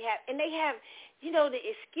generation that we have. And they have, the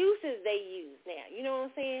excuses they use now. You know what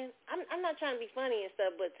I'm saying? I'm not trying to be funny and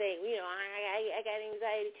stuff, but saying, I got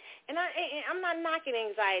anxiety. And I'm not knocking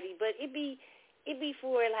anxiety, but it be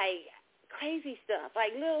for, like, crazy stuff,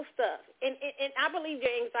 like little stuff. And I believe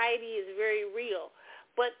their anxiety is very real.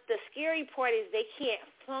 But the scary part is they can't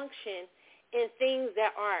function in things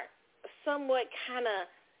that are somewhat kind of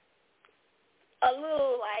a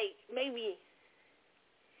little, like, maybe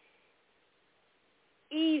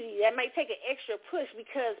easy. That might take an extra push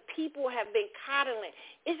because people have been coddling.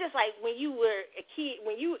 It's just like when you were a kid,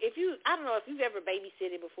 I don't know if you've ever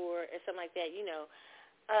babysitted before or something like that,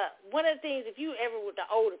 one of the things, if you ever with the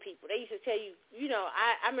older people, they used to tell you,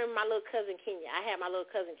 I remember my little cousin Kenya. I had my little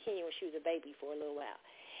cousin Kenya when she was a baby for a little while.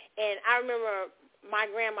 And I remember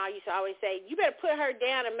my grandma used to always say, you better put her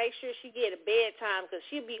down and make sure she get a bedtime because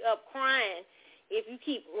she'll be up crying. If you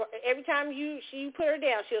every time you put her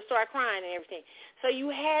down, she'll start crying and everything. So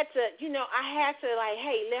you had to, I had to, like,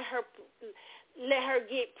 hey, let her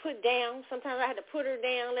get put down. Sometimes I had to put her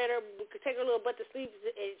down, let her take her little butt to sleep.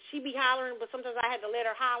 She'd be hollering, but sometimes I had to let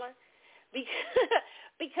her holler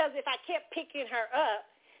because if I kept picking her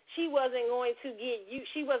up, she wasn't going to get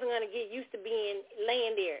used to being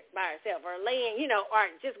laying there by herself or laying,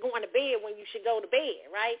 or just going to bed when you should go to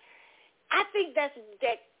bed, right? I think that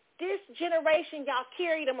this generation, y'all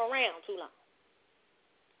carry them around too long.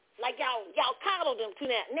 Like y'all coddle them too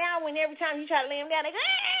now. Now when every time you try to lay them down, they go,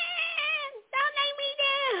 don't lay me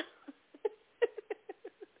down.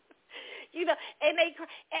 And they.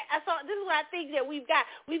 So this is what I think that we've got.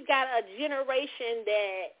 We've got a generation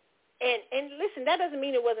that, and listen, that doesn't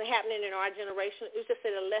mean it wasn't happening in our generation. It was just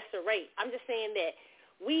at a lesser rate. I'm just saying that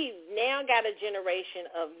we've now got a generation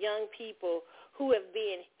of young people who have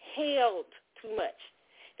been held too much.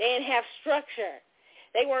 They didn't have structure.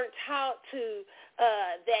 They weren't taught to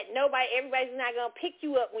that everybody's not going to pick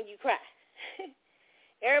you up when you cry.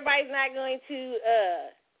 Everybody's not going to,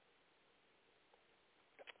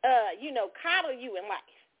 coddle you in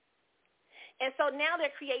life. And so now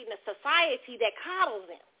they're creating a society that coddles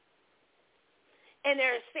them. And the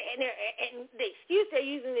excuse they're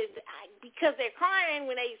using is because they're crying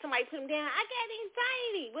when somebody put them down. I got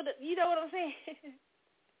anxiety. You know what I'm saying?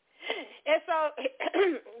 And so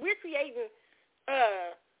we're creating,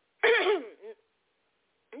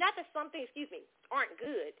 not that some things, aren't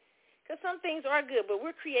good, because some things are good, but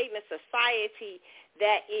we're creating a society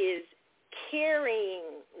that is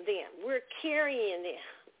carrying them. We're carrying them.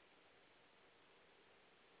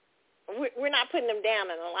 We're not putting them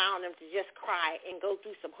down and allowing them to just cry and go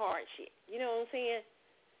through some hard shit. You know what I'm saying?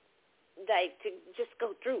 Like, to just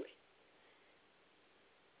go through it.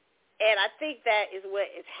 And I think that is what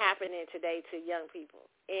is happening today to young people.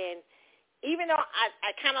 And even though I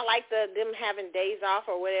kind of like them having days off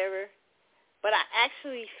or whatever, but I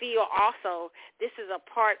actually feel also this is a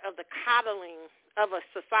part of the coddling of a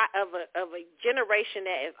society, of a generation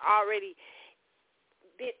that has already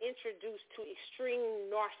been introduced to extreme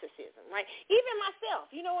narcissism, right? Even myself,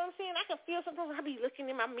 you know what I'm saying? I can feel sometimes I be looking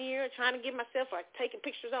in my mirror trying to give myself, or taking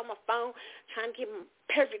pictures on my phone, trying to get a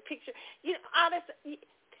perfect picture. All this.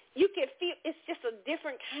 You can feel it's just a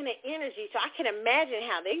different kind of energy. So I can imagine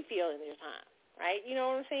how they feel in their time, right? You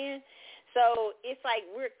know what I'm saying? So it's like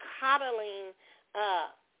we're coddling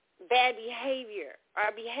bad behavior,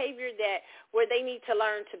 or behavior where they need to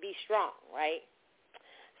learn to be strong, right?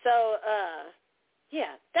 So,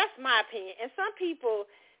 yeah, that's my opinion. And some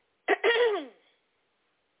people,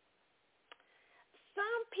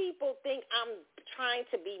 think I'm trying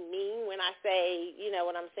to be mean when I say,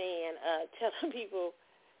 what I'm saying, telling people,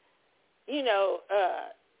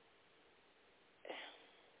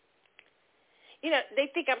 they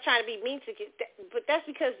think I'm trying to be mean to get, but that's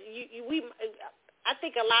because I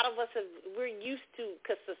think a lot of us we're used to,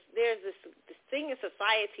 because there's this thing in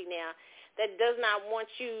society now that does not want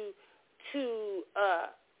you to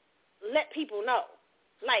let people know,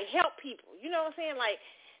 like help people. You know what I'm saying? Like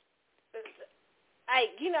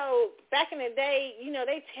back in the day,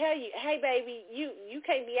 they tell you, hey, baby, you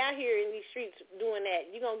can't be out here in these streets doing that.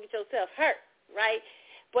 You're going to get yourself hurt, right?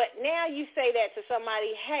 But now you say that to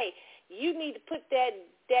somebody, hey, you need to put that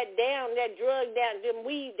down, that drug down, that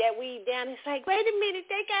weed down. It's like, wait a minute,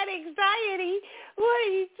 they got anxiety. What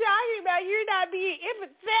are you talking about? You're not being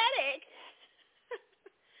empathetic.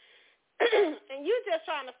 And you just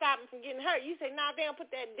trying to stop them from getting hurt. You say, nah, they don't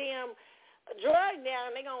put that damn drug now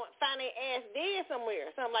and they're going to find their ass dead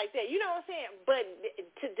somewhere, something like that. You know what I'm saying? But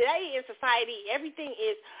today in society, everything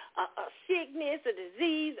is a sickness, a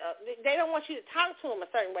disease. They don't want you to talk to them a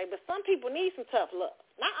certain way, but some people need some tough love.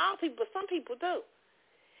 Not all people, but some people do.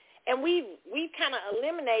 And we've kind of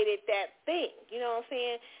eliminated that thing, you know what I'm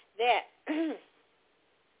saying, that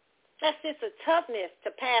that's just a toughness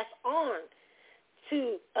to pass on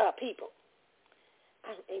to people.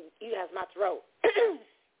 You guys, my throat.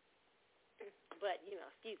 But,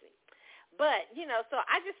 excuse me. But, so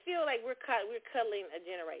I just feel like we're cuddling a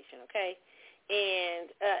generation, okay? And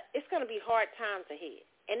it's going to be hard times ahead.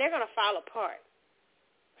 And they're going to fall apart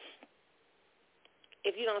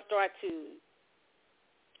if you don't start to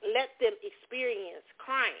let them experience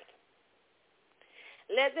crying.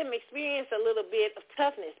 Let them experience a little bit of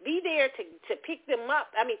toughness. Be there to pick them up,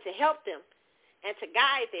 to help them and to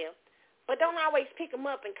guide them. But don't always pick them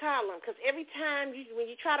up and coddle them, because every time when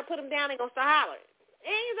you try to put them down, they're going to start hollering.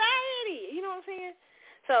 Anxiety, you know what I'm saying?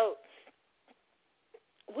 So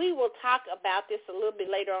we will talk about this a little bit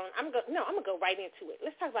later on. I'm going to go right into it.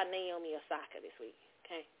 Let's talk about Naomi Osaka this week,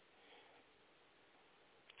 okay?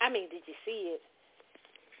 Did you see it?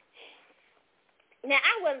 Now,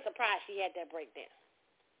 I wasn't surprised she had that breakdown,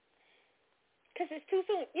 because it's too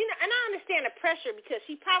soon. And I understand the pressure, because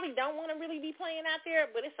she probably don't want to really be playing out there,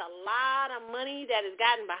 but it's a lot of money that has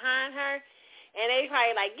gotten behind her, and they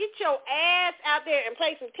probably like, get your ass out there and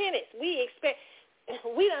play some tennis. We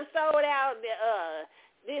done sold out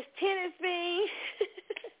this tennis thing.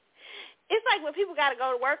 It's like when people got to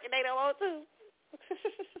go to work and they don't want to.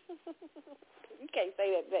 You can't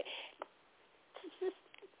say that, but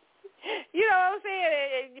you know what I'm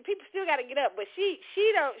saying? People still got to get up, but she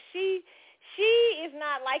is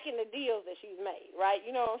not liking the deals that she's made, right?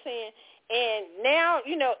 You know what I'm saying? And now,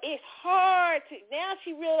 it's hard to, now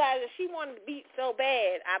she realizes she wanted to beat so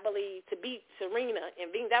bad, I believe, to beat Serena, and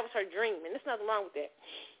that was her dream, and there's nothing wrong with that.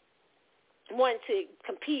 Wanting to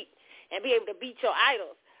compete and be able to beat your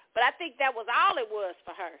idols. But I think that was all it was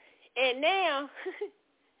for her. And now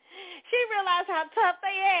she realized how tough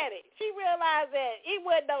they had it. She realized that it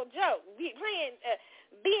wasn't no joke.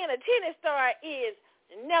 Being a tennis star is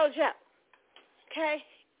no joke. Okay?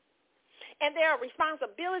 And there are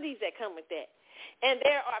responsibilities that come with that. And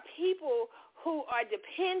there are people who are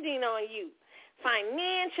depending on you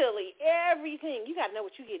financially, everything. You got to know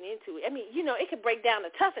what you're getting into. It could break down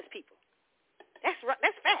the toughest people. That's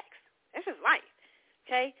facts. That's just life.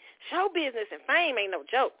 Okay? Show business and fame ain't no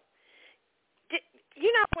joke.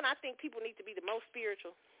 When I think people need to be the most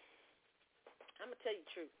spiritual, I'm going to tell you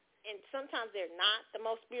the truth. And sometimes they're not the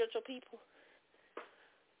most spiritual people.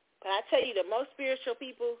 But I tell you, the most spiritual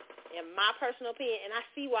people, in my personal opinion, and I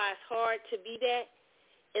see why it's hard to be that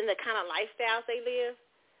in the kind of lifestyles they live,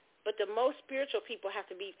 but the most spiritual people have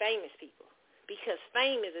to be famous people, because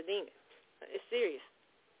fame is a demon. It's serious.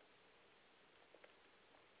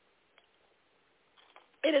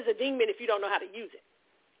 It is a demon if you don't know how to use it.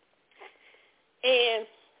 And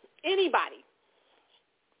anybody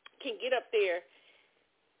can get up there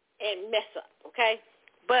and mess up, okay?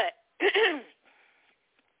 But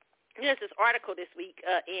there's this article this week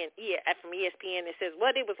from ESPN that says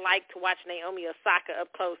what it was like to watch Naomi Osaka up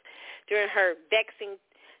close during her vexing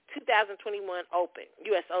 2021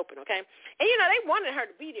 U.S. Open, okay? And, they wanted her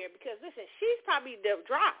to be there because, listen, she's probably the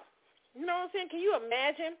draw. You know what I'm saying? Can you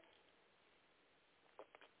imagine?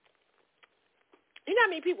 You know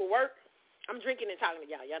how many people work? I'm drinking and talking to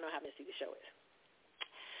y'all. Y'all know how messy the show is.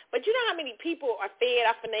 But you know how many people are fed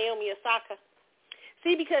off of Naomi Osaka?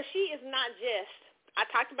 See, because she is not just, I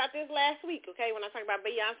talked about this last week, okay, when I talked about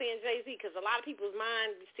Beyonce and Jay-Z, because a lot of people's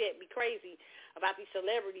mind be crazy about these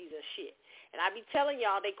celebrities and shit. And I be telling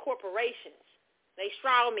y'all, they corporations. They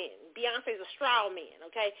straw men. Beyonce's a straw man,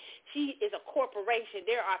 okay? She is a corporation.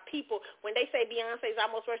 There are people, when they say Beyonce's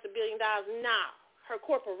almost worth $1 billion, no, her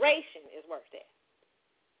corporation is worth that.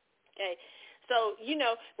 Okay, so,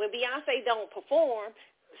 when Beyonce don't perform,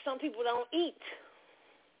 some people don't eat.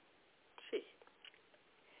 Shit.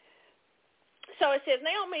 So it says,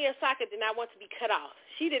 Naomi Osaka did not want to be cut off.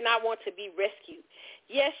 She did not want to be rescued.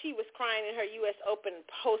 Yes, she was crying in her U.S. Open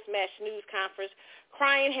post-match news conference,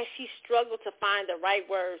 crying as she struggled to find the right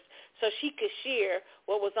words so she could share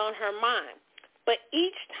what was on her mind. But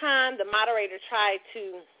each time the moderator tried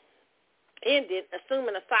to ended,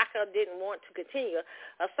 assuming Osaka didn't want to continue,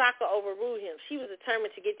 Osaka overruled him. She was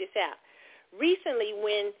determined to get this out. Recently,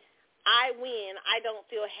 when I win, I don't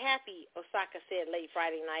feel happy, Osaka said late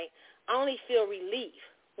Friday night. I only feel relief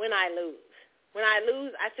when I lose. When I lose,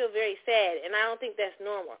 I feel very sad, and I don't think that's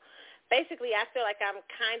normal. Basically, I feel like I'm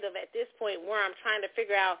kind of at this point where I'm trying to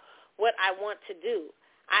figure out what I want to do.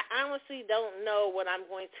 I honestly don't know what I'm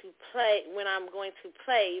going to play when I'm going to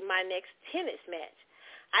play my next tennis match.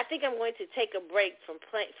 I think I'm going to take a break from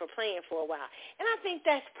playing for a while. And I think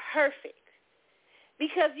that's perfect.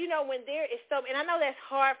 Because, when there is so, and I know that's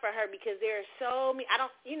hard for her because there are so many,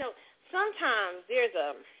 sometimes there's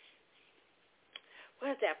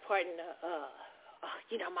what is that part in the,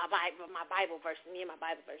 my Bible verse, me and my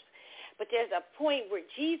Bible verse. But there's a point where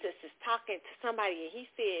Jesus is talking to somebody and he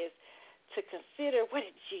says to consider, what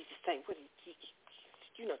did Jesus say? What did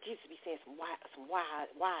Jesus be saying some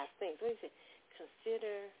wise things. What did he say?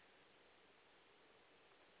 Consider,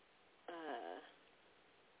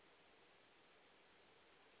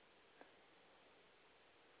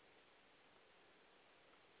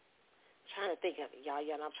 trying to think of it, y'all,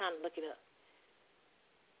 and I'm trying to look it up.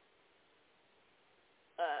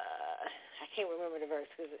 I can't remember the verse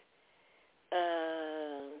because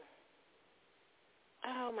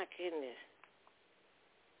oh my goodness.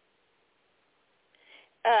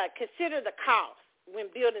 Consider the cost when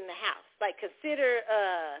building the house. Like consider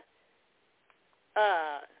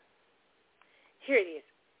here it is.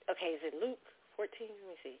 Okay, is it Luke 14? Let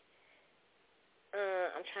me see.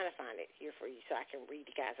 I'm trying to find it here for you so I can read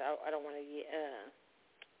you guys. I don't want to get,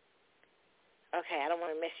 I don't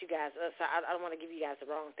want to mess you guys up, so I don't want to give you guys the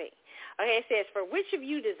wrong thing. Okay, it says, for which of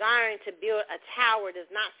you desiring to build a tower does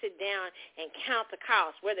not sit down and count the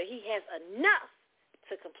cost, whether he has enough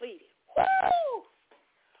to complete it? Woo!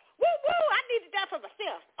 Woo, woo! I needed that for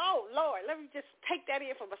myself. Oh, Lord, let me just take that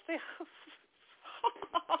in for myself.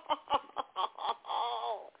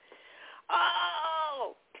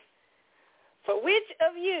 Oh! For which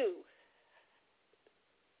of you,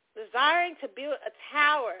 desiring to build a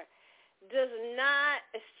tower, does not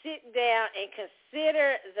sit down and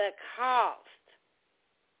consider the cost?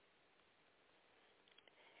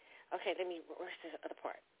 Okay, where's the other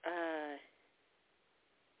part?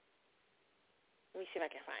 Let me see if I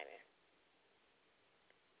can find it.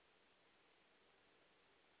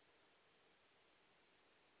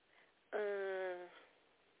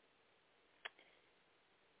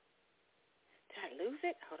 Did I lose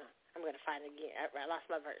it? Hold on. I'm going to find it again. I lost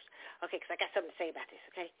my verse. Okay, because I got something to say about this,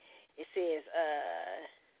 okay? It says,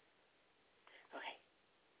 okay.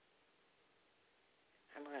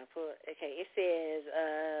 I'm going to pull, okay, it says,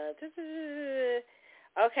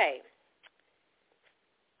 okay.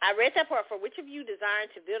 I read that part. For which of you desiring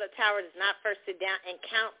to build a tower does not first sit down and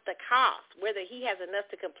count the cost, whether he has enough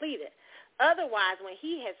to complete it? Otherwise, when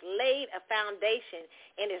he has laid a foundation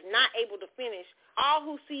and is not able to finish, all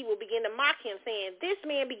who see will begin to mock him, saying, this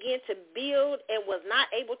man began to build and was not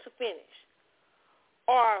able to finish.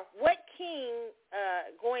 Or what king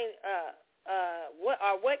going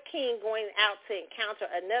out to encounter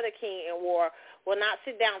another king in war will not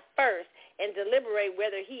sit down first and deliberate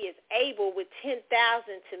whether he is able with 10,000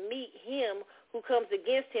 to meet him who comes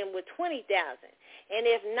against him with 20,000? And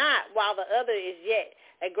if not, while the other is yet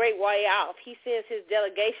a great way off, he sends his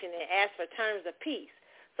delegation and asks for terms of peace.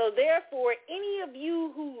 So therefore, any of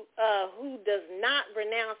you who does not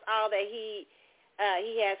renounce all that he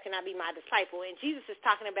has cannot be my disciple. And Jesus is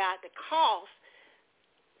talking about the cost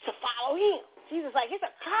to follow him. Jesus is like, it's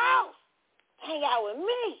a cost to hang out with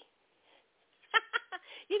me.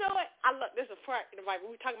 You know what? There's a part in the Bible.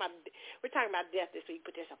 We're talking about death this week,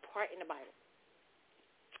 but there's a part in the Bible.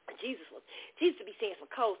 Jesus would be saying some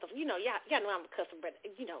cold stuff. Y'all know I'm a customer, but I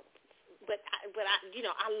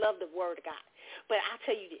love the Word of God. But I'll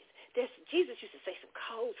tell you this: Jesus used to say some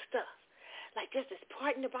cold stuff. Like there's this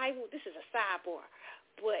part in the Bible. This is a sidebar,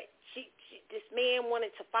 but this man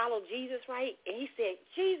wanted to follow Jesus, right? And he said,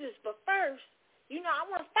 Jesus, but first, I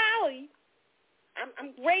want to follow you.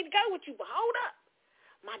 I'm ready to go with you, but hold up.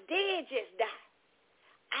 My dad just died.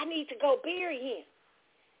 I need to go bury him.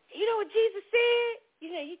 You know what Jesus said? You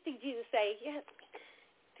think Jesus say, yeah,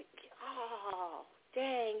 oh,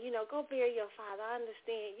 dang, go bury your father. I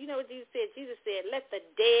understand. You know what Jesus said? Jesus said, let the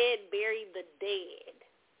dead bury the dead.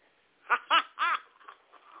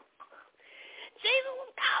 Jesus was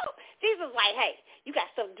gone. Jesus was like, hey, you got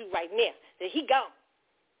something to do right now. That he gone.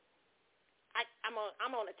 I'm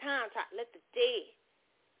on a time top. Let the dead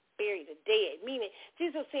bury the dead. Meaning,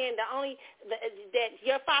 Jesus was saying that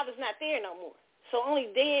your father's not there no more. So only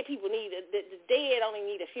dead people need the dead only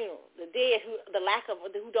need a funeral. The dead who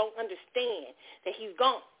don't understand that he's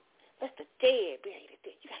gone. Let the dead bury the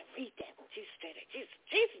dead. You gotta read that when Jesus said that. Jesus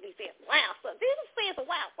be saying some wild stuff. Jesus saying some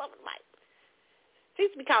wild stuff in the Bible.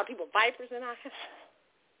 Jesus be calling people vipers and all.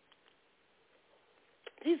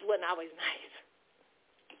 Jesus wasn't always nice.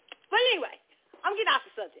 But anyway, I'm getting off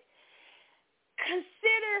the subject.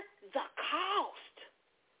 Consider the cost.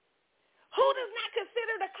 Who does not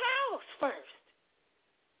consider the cost first?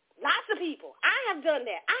 people. I have done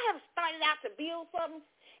that. I have started out to build something,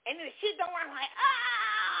 and then the shit don't work. I'm like,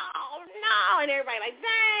 oh, no. And everybody like,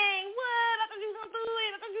 dang, what? I thought you was going to do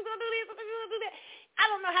it. I thought you was going to do this. I thought you were going to do that. I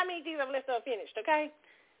don't know how many things I've left unfinished, okay?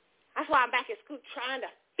 That's why I'm back at school trying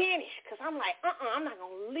to finish, because I'm like, I'm not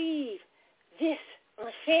going to leave this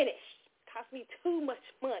unfinished. It cost me too much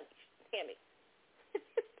money. Damn it.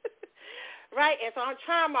 Right? And so I'm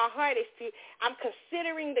trying my hardest I'm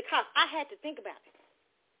considering the cost. I had to think about it.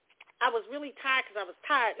 I was really tired because I was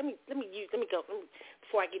tired. Let me go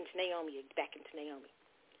before I get into Naomi, back into Naomi.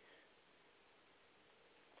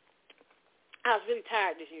 I was really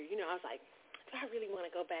tired this year. I was like, do I really want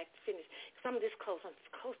to go back to finish? Because I'm this close. I'm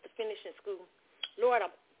close to finishing school. Lord,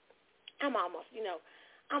 I'm almost,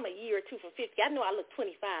 I'm a year or two from 50. I know I look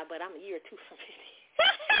 25, but I'm a year or two from 50.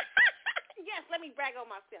 Yes, let me brag on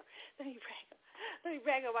myself. Let me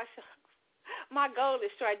brag on myself. My goal is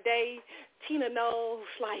Sade, Tina Knowles.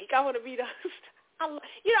 Like, I want to be those. I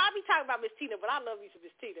be talking about Miss Tina, but I love me some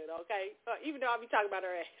Miss Tina, okay? Even though I be talking about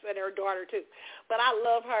her ex and her daughter, too. But I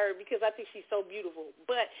love her because I think she's so beautiful.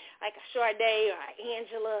 But like a Sade or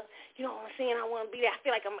Angela, you know what I'm saying? I want to be there. I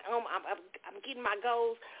feel like I'm getting my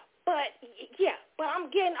goals. But, yeah, I'm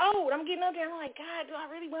getting old. I'm getting up there. I'm like, God, do I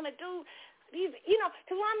really want to do these,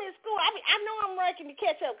 because when I'm in school, I know I'm working to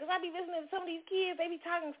catch up because I be listening to some of these kids. They be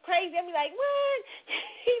talking crazy. They be like, what?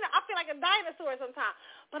 I feel like a dinosaur sometimes.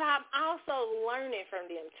 But I'm also learning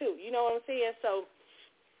from them, too. You know what I'm saying? So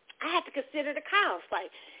I have to consider the cost.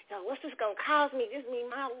 Like, what's this going to cost me? This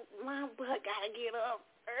means my butt got to get up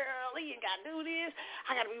early and got to do this.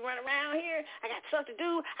 I got to be running around here. I got stuff to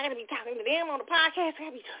do. I got to be talking to them on the podcast.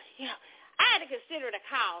 I had to consider the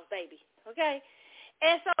cost, baby, okay?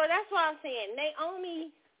 And so that's why I'm saying Naomi,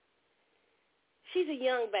 she's a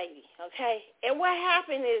young baby, okay? And what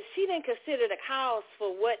happened is she didn't consider the cost for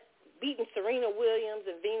what beating Serena Williams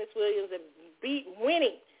and Venus Williams and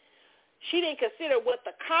winning. She didn't consider what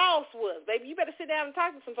the cost was. Baby, you better sit down and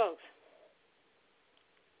talk to some folks.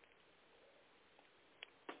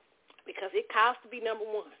 Because it costs to be number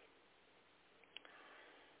one.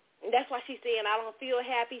 And that's why she's saying, I don't feel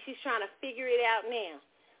happy. She's trying to figure it out now.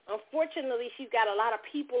 Unfortunately, she's got a lot of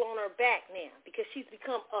people on her back now because she's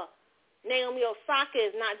become Naomi Osaka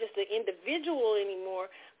is not just an individual anymore,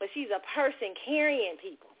 but she's a person carrying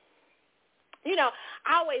people.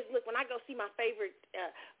 I always look, when I go see my favorite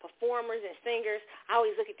performers and singers, I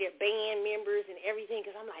always look at their band members and everything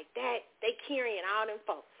because I'm like, they carrying all them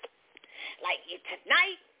folks. Like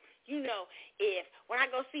tonight, if when I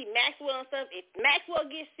go see Maxwell and stuff, if Maxwell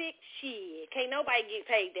gets sick, shit, can't nobody get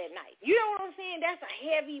paid that night. You know what I'm saying? That's a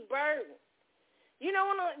heavy burden.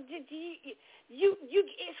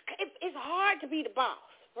 It's hard to be the boss,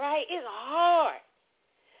 right? It's hard.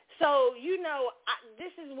 So,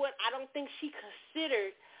 this is what I don't think she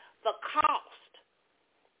considered the cost.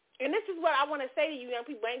 And this is what I want to say to you young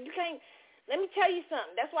people. Let me tell you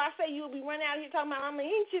something. That's why I say you'll be running out here talking about, I'm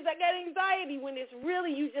anxious, I got anxiety, when it's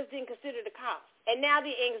really you just didn't consider the cost. And now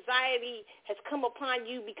the anxiety has come upon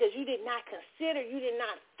you because you did not consider, you did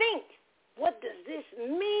not think, what does this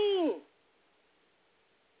mean?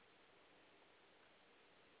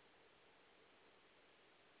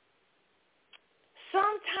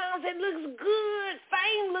 Sometimes it looks good.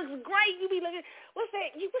 Fame looks great. You be looking, what's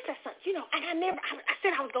that song? I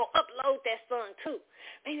said I was going to upload that song too.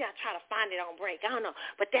 Maybe I'll try to find it on break. I don't know.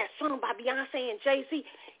 But that song by Beyonce and Jay-Z,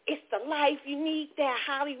 it's the life you need, that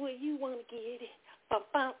Hollywood, you want to get it. Bum,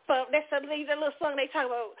 bum, bum. That's that little song they talk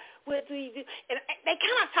about, what do you do? And they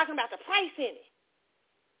kind of talking about the price in it.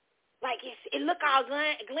 Like it look all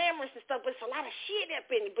glamorous and stuff, but it's a lot of shit up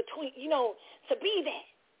in between, to be that.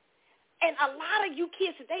 And a lot of you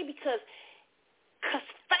kids today, because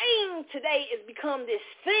fame today has become this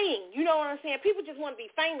thing. You know what I'm saying? People just want to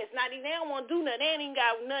be famous. They don't want to do nothing. They ain't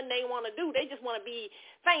got nothing they want to do. They just want to be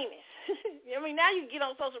famous. Now you get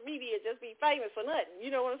on social media and just be famous for nothing.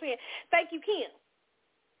 You know what I'm saying? Thank you, Kim.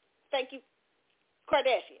 Thank you,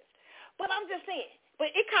 Kardashians. But I'm just saying.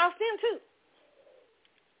 But it costs them, too.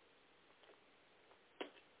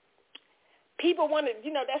 People want to,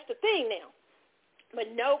 that's the thing now. But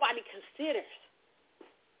nobody considers.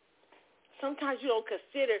 Sometimes you don't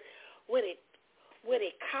consider what it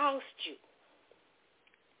cost you.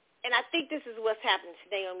 And I think this is what's happening to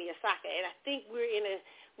Naomi Osaka. And I think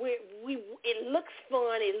it looks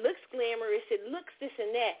fun, it looks glamorous, it looks this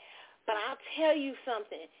and that. But I'll tell you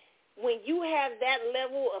something. When you have that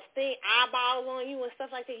level of eyeballs on you and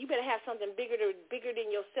stuff like that, you better have something bigger than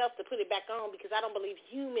yourself to put it back on, because I don't believe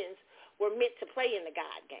humans were meant to play in the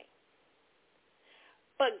God game.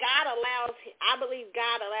 But I believe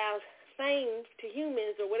God allows fame to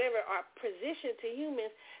humans or whatever, or position to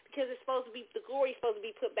humans, because it's supposed to be, the glory is supposed to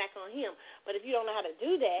be put back on him. But if you don't know how to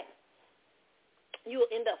do that,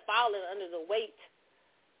 you'll end up falling under the weight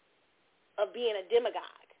of being a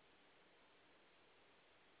demagogue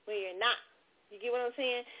when you're not. You get what I'm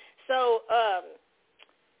saying? So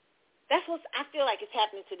that's what I feel like is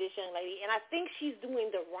happening to this young lady, and I think she's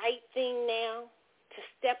doing the right thing now to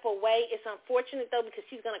step away. It's unfortunate, though, because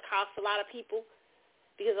she's going to cost a lot of people,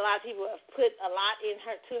 because a lot of people have put a lot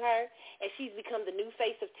to her, and she's become the new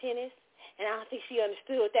face of tennis, and I don't think she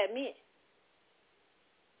understood what that meant.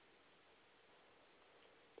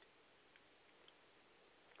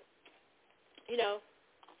 You know,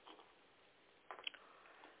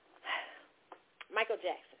 Michael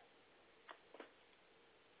Jackson.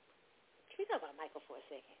 Can we talk about Michael for a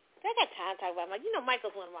second? I got time to talk about Michael. You know,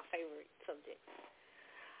 Michael's one of my favorite subjects.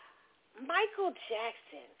 Michael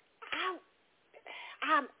Jackson,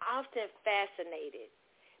 I'm often fascinated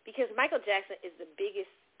because Michael Jackson is the biggest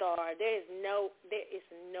star. There is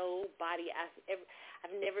nobody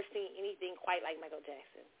I've never seen anything quite like Michael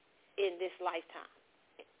Jackson in this lifetime.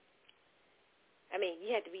 I mean,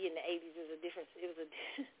 you had to be in the 80s. It was a difference.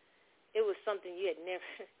 It was something you had never.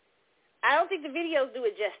 I don't think the videos do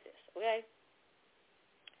it justice. Okay.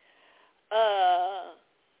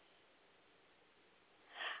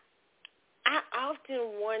 I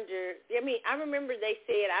often wonder, I remember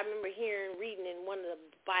reading in one of the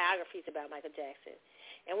biographies about Michael Jackson,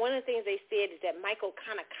 and one of the things they said is that Michael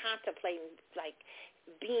kind of contemplating, like,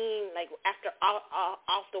 being, like, after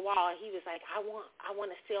Off the Wall, he was like, I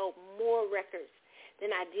want to sell more records than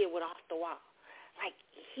I did with Off the Wall. Like,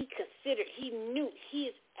 he knew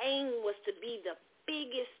his aim was to be the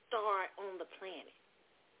biggest star on the planet.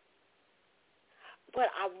 But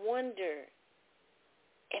I wonder,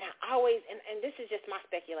 and I always, and this is just my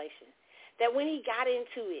speculation, that when he got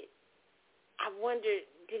into it, I wondered,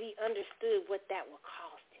 did he understood what that would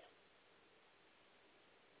cost him?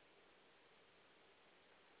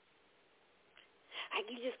 Like,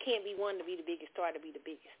 you just can't be one to be the biggest star to be the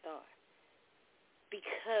biggest star.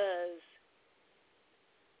 Because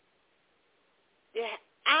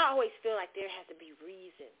I always feel like there has to be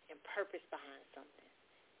reason and purpose behind something.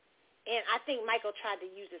 And I think Michael tried to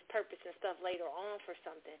use his purpose and stuff later on for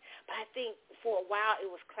something. But I think for a while it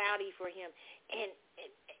was cloudy for him. And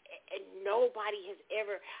nobody has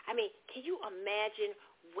ever, can you imagine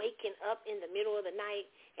waking up in the middle of the night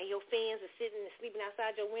and your fans are sitting and sleeping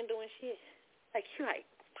outside your window and shit? Like, you're like,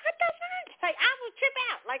 what the fuck? Like, I would trip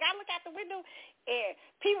out. Like, I look out the window and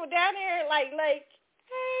people down there like,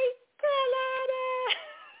 hey, Carlotta.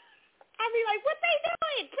 I be like, what they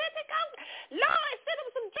doing? Lord, send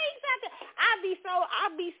them some drinks out there. I'd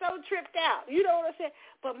be so tripped out. You know what I'm saying?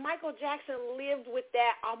 But Michael Jackson lived with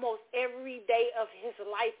that almost every day of his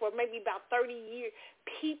life for maybe about 30 years.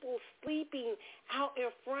 People sleeping out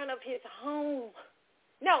in front of his home.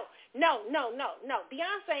 No.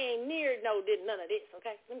 Beyonce ain't did none of this,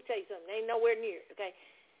 okay? Let me tell you something. They ain't nowhere near, okay?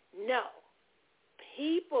 No.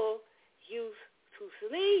 People used to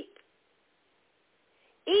sleep,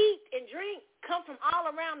 eat, and drink, come from all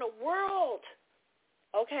around the world,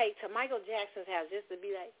 okay, to Michael Jackson's house just to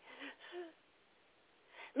be like,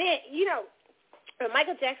 man, when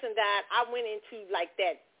Michael Jackson died, I went into, like,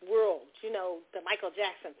 that world, the Michael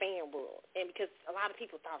Jackson fan world, and because a lot of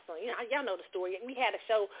people thought so, y'all know the story. We had a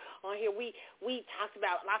show on here. We talked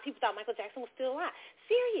about, a lot of people thought Michael Jackson was still alive.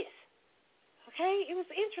 Serious. Okay? It was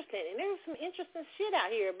interesting, and there was some interesting shit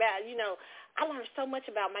out here about, I learned so much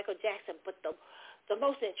about Michael Jackson, but the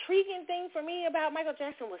most intriguing thing for me about Michael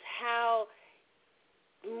Jackson was how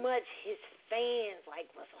much his fans, they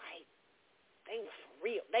was for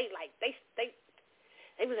real. They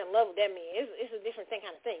was in love with that man. It's a different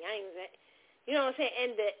kind of thing. You know what I'm saying?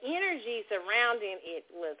 And the energy surrounding it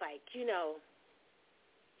was like, because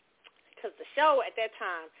the show at that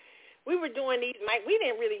time, we were doing these, we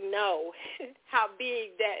didn't really know how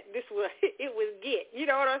big that it would get. You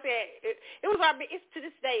know what I'm saying? It was to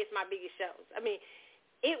this day, it's my biggest shows.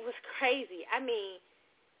 It was crazy.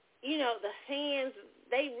 The fans,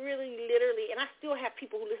 they really literally, and I still have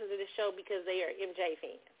people who listen to this show because they are MJ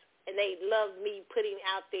fans. And they loved me putting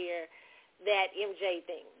out there that MJ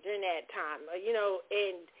thing during that time,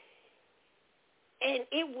 and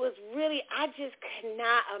it was really, I just could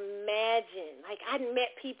not imagine. Like, I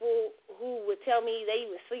met people who would tell me they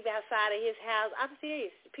would sleep outside of his house. I'm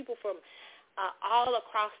serious. People from all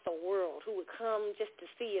across the world who would come just to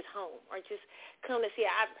see his home or just come to see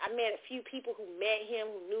it. I met a few people who met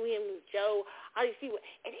him, who knew him, knew Joe, all these people.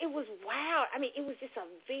 And it was wild. It was just a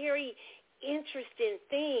very interesting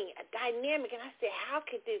thing, a dynamic. And I said, how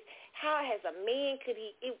has a man,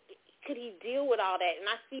 could he deal with all that? And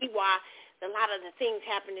I see why a lot of the things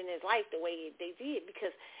happened in his life the way they did,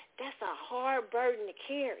 because that's a hard burden to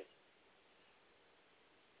carry.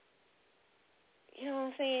 You know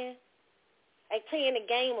what I'm saying? Like playing the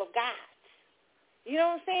game of gods. You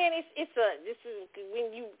know what I'm saying? This is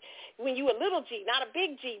when you a little G, not a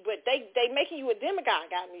big G, but they making you a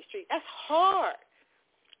demigod out in these streets. That's hard.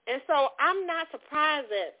 And so I'm not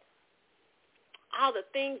surprised at all the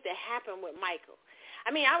things that happened with Michael.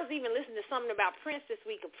 I mean, I was even listening to something about Prince this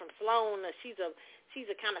week from Sloan. She's a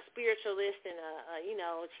kind of spiritualist, and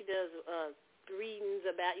she does readings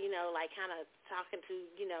about, like kind of talking to,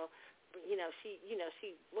 she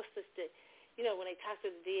what's this? When they talk to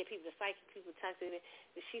the dead people, the psychic people talk to them,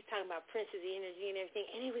 she's talking about Prince's energy and everything,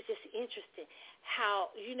 and it was just interesting how,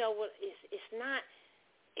 you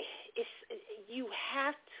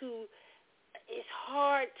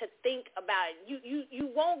hard to think about it. You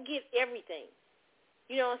won't get everything,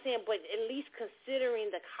 you know what I'm saying, but at least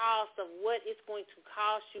considering the cost of what it's going to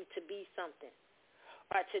cost you to be something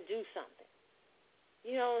or to do something.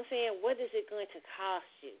 You know what I'm saying? What is it going to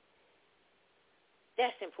cost you?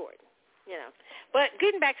 That's important. But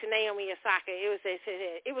getting back to Naomi Osaka, it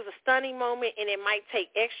was a stunning moment, and it might take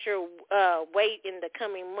extra weight in the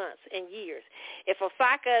coming months and years. If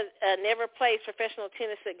Osaka never plays professional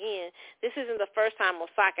tennis again, this isn't the first time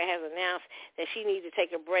Osaka has announced that she needs to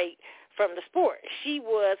take a break from the sport. She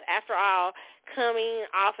was, after all, coming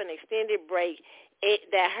off an extended break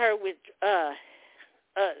that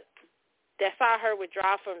saw her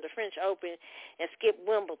withdraw from the French Open and skip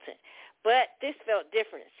Wimbledon. But this felt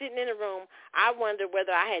different. Sitting in the room, I wondered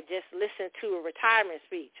whether I had just listened to a retirement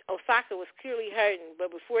speech. Osaka was clearly hurting,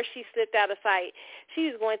 but before she slipped out of sight,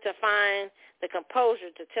 she was going to find the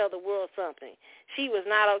composure to tell the world something. She was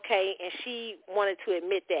not okay, and she wanted to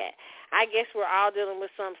admit that. I guess we're all dealing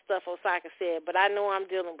with some stuff, Osaka said, but I know I'm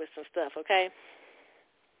dealing with some stuff, okay?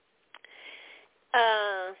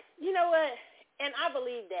 You know what? And I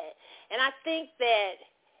believe that. And I think that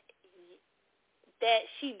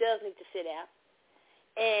she does need to sit out,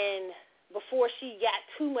 and before she got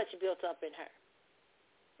too much built up in her.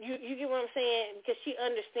 You get what I'm saying? Because she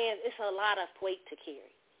understands it's a lot of weight to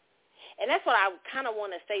carry. And that's what I kind of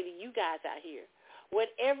want to say to you guys out here.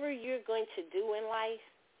 Whatever you're going to do in life,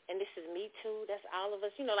 and this is me too, that's all of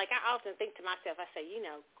us, like I often think to myself, I say,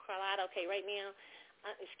 Carlotta, okay, right now,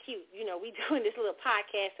 it's cute. We doing this little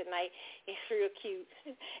podcast at night. It's real cute.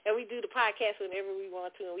 And we do the podcast whenever we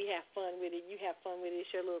want to, and we have fun with it. You have fun with it. It's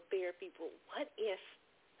your little therapy. But what if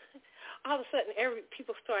all of a sudden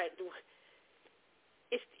people start doing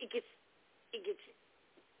it gets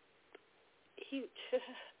huge.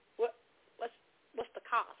 What's the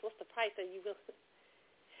cost? What's the price that you will? So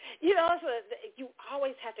you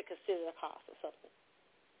always have to consider the cost of something.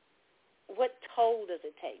 What toll does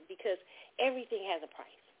it take? Because everything has a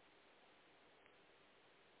price.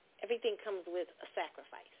 Everything comes with a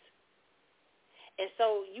sacrifice. And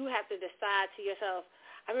so you have to decide to yourself.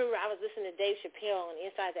 I remember I was listening to Dave Chappelle on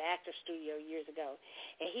Inside the Actors Studio years ago,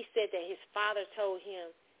 and he said that his father told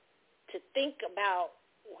him to think about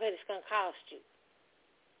what it's going to cost you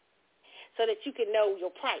so that you can know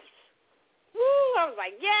your price. Woo! I was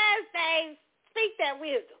like, yes, Dave, speak that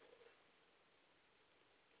wisdom.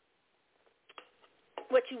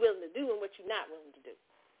 What you're willing to do and what you're not willing to do.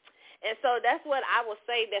 And so that's what I will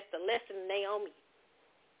say that's the lesson of Naomi.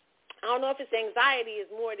 I don't know if it's anxiety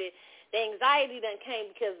is more that the anxiety done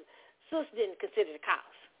came because sis didn't consider the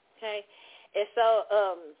cost, okay? And so,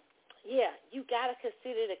 you got to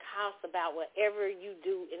consider the cost about whatever you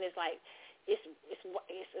do, and it's like it's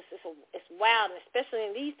wild, and especially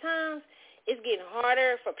in these times, it's getting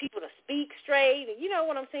harder for people to speak straight. And you know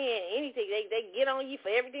what I'm saying? Anything. They get on you for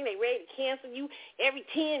everything. They ready to cancel you every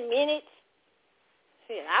 10 minutes.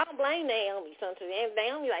 Shit, I don't blame Naomi sometimes.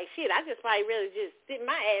 Naomi like, shit, I just probably really just sit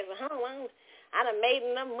my ass at home. I done made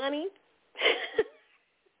enough money.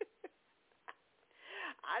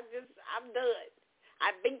 I'm done.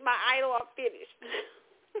 I beat my idol. I'm finished.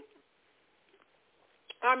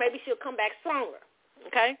 Or maybe she'll come back stronger.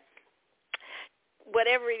 Okay?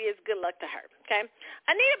 Whatever it is, good luck to her, okay?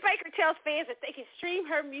 Anita Baker tells fans that they can stream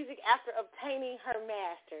her music after obtaining her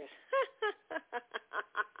masters.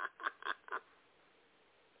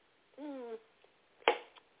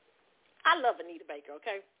 I love Anita Baker,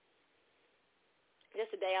 okay?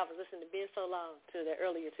 Just today I was listening to Been So Long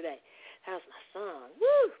earlier today. That was my song.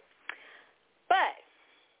 Woo! But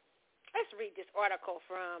let's read this article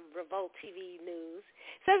from Revolt TV News.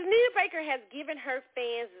 It says Anita Baker has given her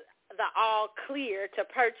fans the all clear to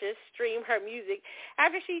purchase, stream her music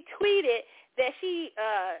after she tweeted that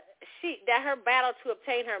that her battle to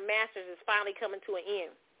obtain her masters is finally coming to an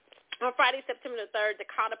end. On Friday, September the 3rd, the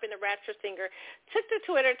Caught Up in the Rapture singer took to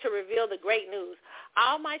Twitter to reveal the great news.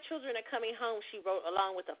 All my children are coming home, she wrote,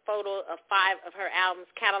 along with a photo of 5 of her albums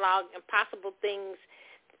catalog. Impossible things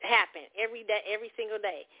happen every day, every single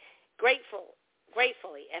day.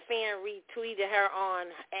 Gratefully, a fan retweeted her and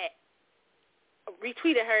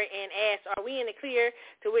asked, "Are we in the clear?"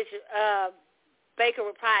 To which Baker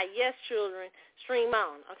replied, "Yes, children, stream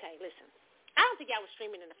on." Okay, listen. I don't think y'all was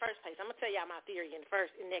streaming in the first place. I'm going to tell y'all my theory in the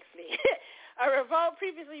next bit. Revolt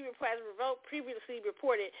previously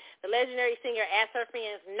reported the legendary singer asked her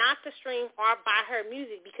fans not to stream or buy her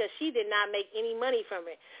music because she did not make any money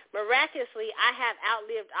from it. Miraculously, I have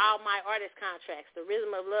outlived all my artist contracts. The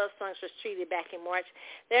Rhythm of Love songs was treated back in March.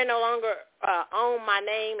 They're no longer own my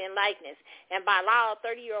name and likeness. And by law,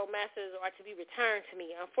 30-year-old masters are to be returned to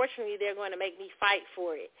me. Unfortunately, they're going to make me fight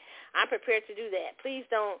for it. I'm prepared to do that. Please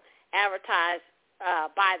don't advertise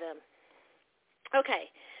by them. Okay,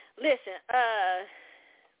 listen, I'm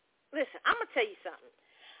going to tell you something.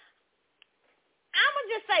 I'm going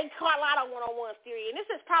to just say Carlotta one-on-one theory, and this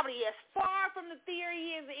is probably as far from the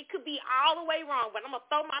theory as it could be all the way wrong, but I'm going to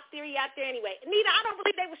throw my theory out there anyway. Anita, I don't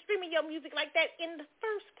believe they were streaming your music like that in the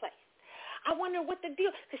first place. I wonder what the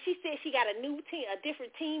deal, because she said she got a new team, a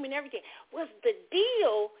different team and everything. Was the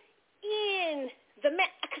deal in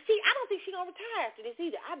see, I don't think she's going to retire after this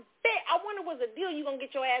either. I wonder what's the deal you going to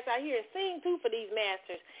get your ass out here and sing, too, for these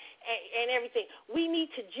masters and everything. We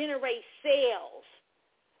need to generate sales.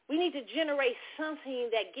 We need to generate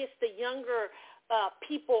something that gets the younger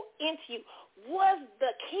people into you. Was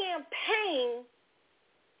the campaign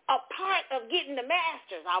a part of getting the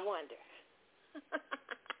masters, I wonder?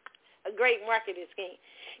 A great marketing scheme.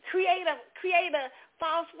 Create a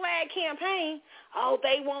false flag campaign. Oh,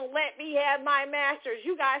 they won't let me have my masters.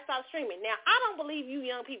 You guys stop streaming. Now, I don't believe you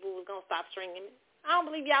young people was going to stop streaming. I don't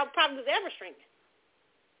believe y'all probably was ever streaming.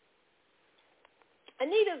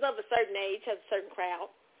 Anita's of a certain age, has a certain crowd.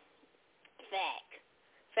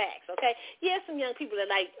 Facts, okay? Yeah, some young people that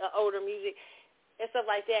like older music and stuff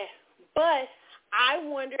like that. But I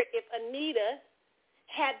wonder if Anita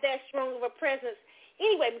had that strong of a presence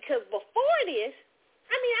anyway, because before this,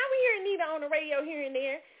 I mean, I would hear Anita on the radio here and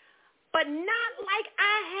there, but not like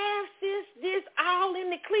I have since this all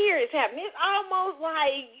in the clear is happening. It's almost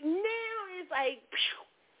like now it's like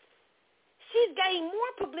she's getting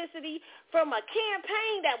more publicity from a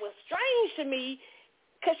campaign that was strange to me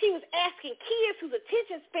because she was asking kids whose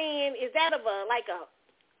attention span is that of a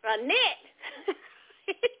net,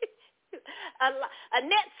 a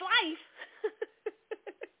net slice.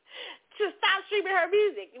 To stop streaming her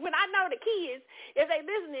music. When I know the kids, if they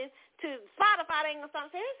listening to Spotify, they ain't going to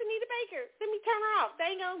stop saying, "It's Anita Baker. Let me turn her off."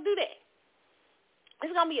 They ain't going to do that.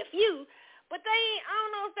 It's going to be a few, but I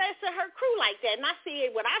don't know if that's her crew like that. And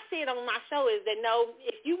what I said on my show is that, no,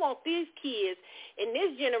 if you want these kids in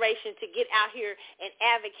this generation to get out here and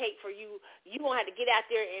advocate for you, you won't have to get out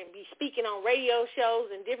there and be speaking on radio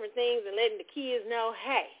shows and different things and letting the kids know,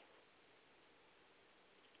 hey,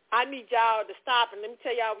 I need y'all to stop, and let me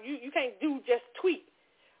tell y'all, you can't do just tweet,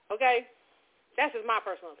 okay? That's just my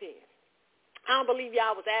personal opinion. I don't believe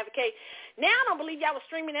y'all was advocating. Now I don't believe y'all was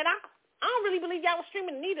streaming at all. I don't really believe y'all was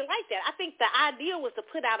streaming neither like that. I think the idea was to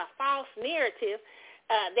put out a false narrative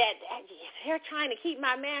that they're trying to keep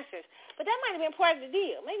my masters. But that might have been part of the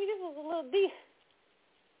deal. Maybe this was a little deal.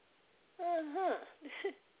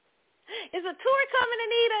 Is a tour coming,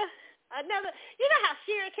 Anita? You know how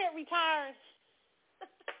Cher kept retiring?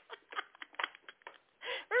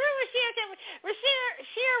 Remember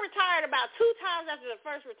Cher retired about 2 times after the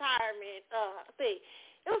first retirement thing.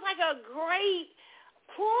 It was like a great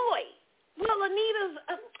ploy. Well, Anita's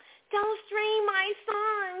 "Don't Stream My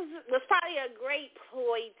Songs" was probably a great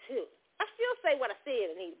ploy, too. I still say what I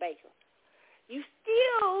said, Anita Baker. You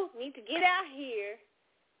still need to get out here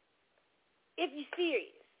if you're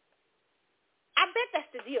serious. I bet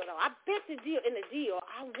that's the deal, though. I bet in the deal,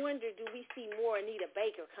 I wonder, do we see more Anita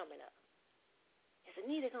Baker coming up? Is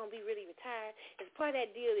Anita going to be really retired? Is part of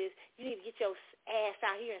that deal is you need to get your ass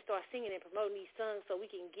out here and start singing and promoting these songs so we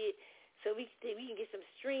can get some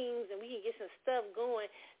streams and we can get some stuff going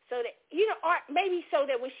so that, or maybe so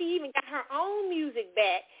that when she even got her own music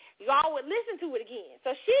back, y'all would listen to it again.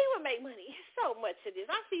 So she would make money. It's so much to this.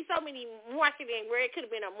 I see so many marketing where it could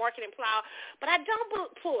have been a marketing plow, but I don't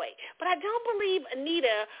believe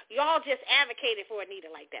Anita, y'all just advocated for Anita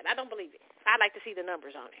like that. I don't believe it. I'd like to see the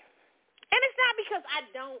numbers on it. And it's not because I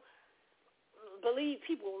don't believe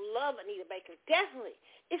people love Anita Baker. Definitely.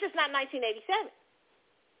 It's just not 1987.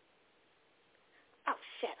 Oh,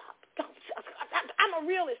 shut up. I'm I'm a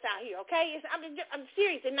realist out here, okay? I'm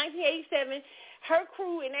serious. In 1987, her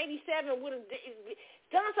crew in 87 would have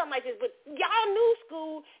done something like this. But y'all new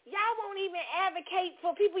school, y'all won't even advocate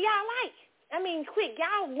for people y'all like. I mean, quick,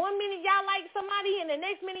 y'all, 1 minute y'all like somebody and the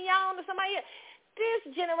next minute y'all on to somebody else.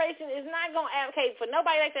 This generation is not going to advocate for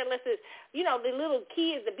nobody like that unless it's, the little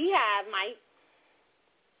kids, the beehive might.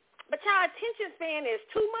 But y'all attention span is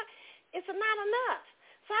too much. It's not enough.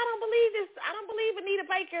 So I don't believe this. I don't believe Anita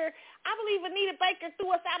Baker. I believe Anita Baker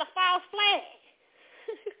threw us out a false flag.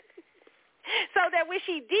 So that when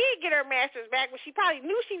she did get her master's back, when she probably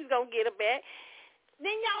knew she was going to get it back,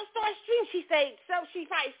 then y'all start streaming. She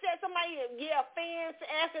probably said somebody, fans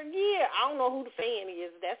asked her, I don't know who the fan is.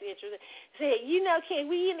 That's interesting. Said, can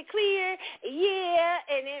we in the clear? Yeah.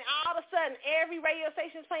 And then all of a sudden, every radio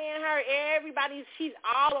station's playing her. She's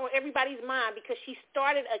all on everybody's mind because she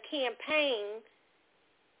started a campaign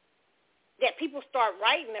that people start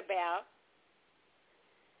writing about.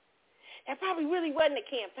 That probably really wasn't a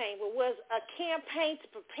campaign, but was a campaign to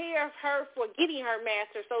prepare her for getting her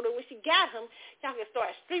master so that when she got him, y'all can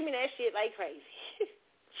start streaming that shit like crazy.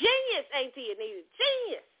 Genius, ain't you, Anita?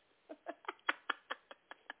 Genius.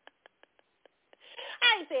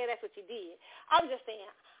 I ain't saying that's what you did. I'm just saying,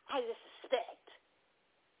 I just suspect.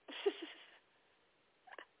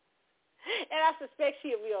 And I suspect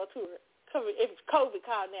she'll be on tour. If COVID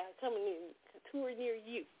called now, coming near tour near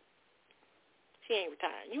you. She ain't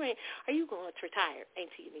retired. Are you going to retire? Ain't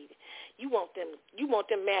you, Anita? You want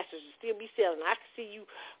them masters to still be selling. I can see you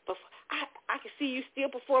I can see you still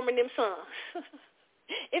performing them songs.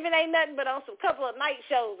 If it ain't nothing but on some couple of night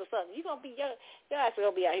shows or something, your ass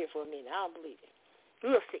gonna be out here for a minute. I don't believe it.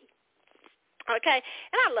 We'll see. Okay?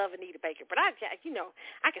 And I love Anita Baker, but I can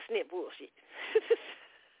snip bullshit.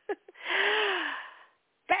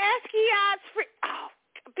 Basquiat's free. Oh,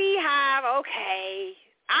 Beehive, okay.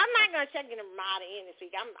 I'm not gonna check in the Ramada in this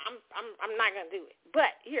week. I'm not gonna do it.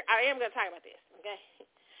 But here I am gonna talk about this. Okay.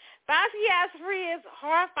 Basquiat's friends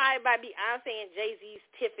horrified by Beyonce and Jay-Z's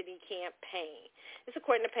Tiffany campaign. This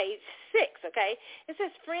according to page 6. Okay. It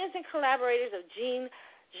says friends and collaborators of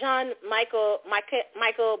Jean-Michel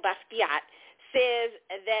Basquiat says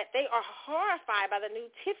that they are horrified by the new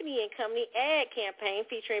Tiffany & Company ad campaign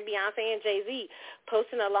featuring Beyonce and Jay-Z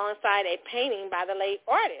posting alongside a painting by the late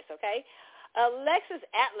artist. Okay. Alexis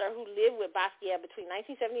Adler, who lived with Basquiat between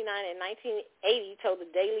 1979 and 1980, told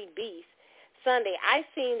the Daily Beast Sunday, I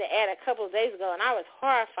seen the ad a couple of days ago, and I was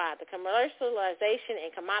horrified. The commercialization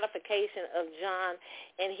and commodification of John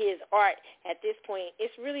and his art at this point,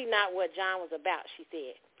 it's really not what John was about, she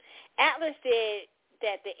said. Adler said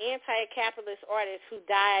that the anti-capitalist artist who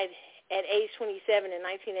died at age 27 in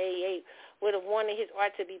 1988 would have wanted his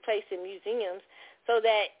art to be placed in museums so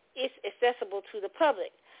that it's accessible to the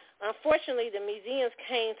public. Unfortunately, the museums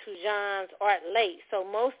came to John's art late, so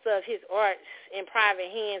most of his art's in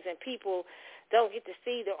private hands, and people don't get to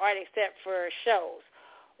see the art except for shows.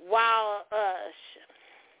 While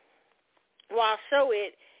show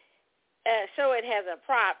it has a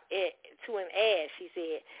prop to an ad, she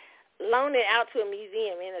said. Loan it out to a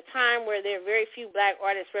museum. In a time where there are very few black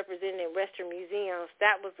artists represented in Western museums,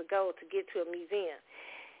 that was the goal, to get to a museum.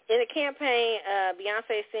 In the campaign,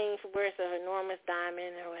 Beyonce sings for words of enormous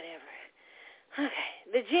diamond or whatever. Okay.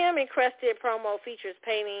 The gem-encrusted promo features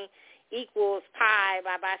painting equals pie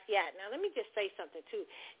by Basquiat. Now, let me just say something, too.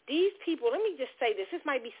 These people, let me just say this. This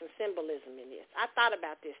might be some symbolism in this. I thought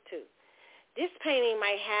about this, too. This painting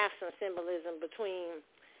might have some symbolism between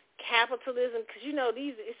capitalism, because, y'all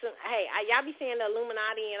be saying the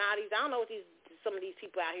Illuminati and all these. I don't know what some of these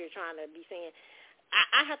people out here trying to be saying.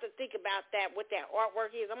 I have to think about that, what that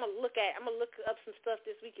artwork is. I'm gonna look up some stuff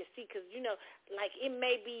this week and see, because like it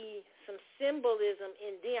may be some symbolism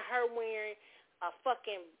in then her wearing a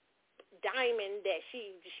fucking diamond that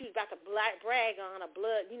she was about to brag on, a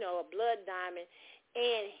blood diamond,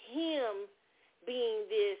 and him being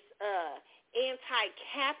this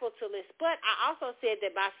anti-capitalist. But I also said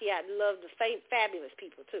that Basquiat loved the fabulous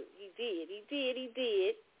people too. He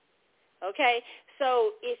did. Okay,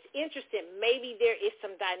 so it's interesting. Maybe there is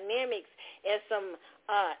some dynamics and some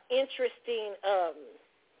interesting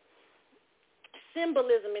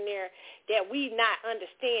symbolism in there that we not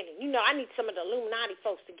understanding. I need some of the Illuminati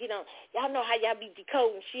folks to get on. Y'all know how y'all be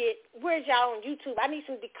decoding shit. Where's y'all on YouTube? I need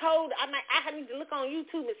some decode. I need to look on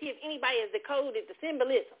YouTube and see if anybody has decoded the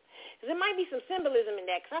symbolism. Because there might be some symbolism in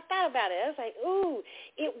that. Because I thought about it. I was like, ooh,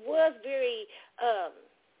 it was very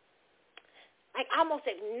almost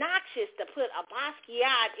obnoxious to put a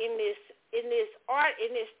Basquiat in this art,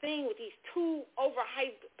 in this thing with these two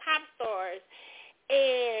overhyped pop stars,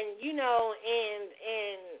 and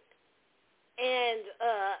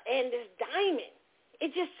and this diamond.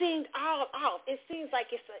 off. It seems like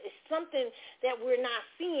it's something that we're not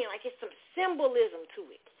seeing, like it's some symbolism to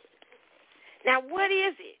it. Now, what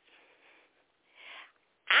is it?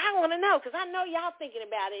 I want to know, because I know y'all thinking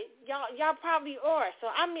about it. Y'all probably are. So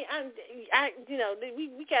I'm gonna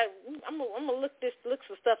look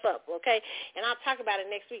some stuff up, okay? And I'll talk about it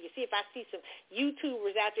next week and see if I see some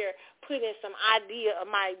YouTubers out there putting some idea of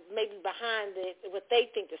maybe behind what they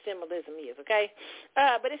think the symbolism is, okay?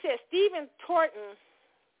 But it says Stephen Torton,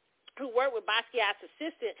 who worked with Basquiat's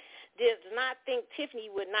assistant, does not think Tiffany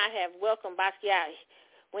would not have welcomed Basquiat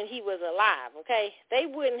when he was alive, okay? They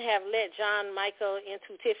wouldn't have let John Michael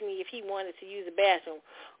into Tiffany if he wanted to use the bathroom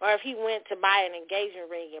or if he went to buy an engagement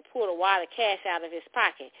ring and pulled a wad of cash out of his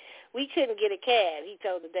pocket. We couldn't get a cab, he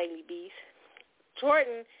told the Daily Beast.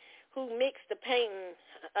 Torton, who mixed the paint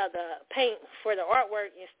for the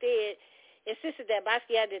artwork, instead insisted that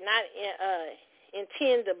Basquiat did not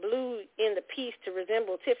intend the blue in the piece to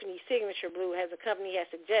resemble Tiffany's signature blue, as the company has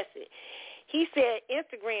suggested. He said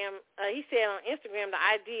on Instagram the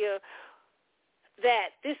idea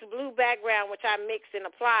that this blue background, which I mixed and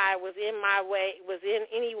applied, was in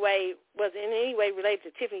any way related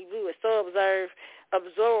to Tiffany blue, is so absurd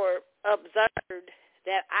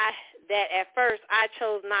that at first I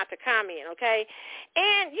chose not to comment, okay?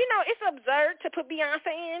 And it's absurd to put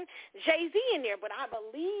Beyonce and Jay-Z in there, but I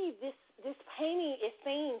believe this painting is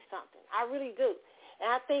saying something. I really do.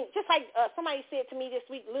 And I think, just like somebody said to me this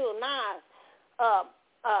week, Lil Nas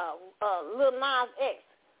X.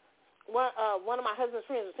 One of my husband's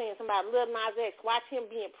friends was saying something about Lil Nas X. Watch him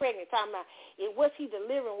being pregnant, talking about what's he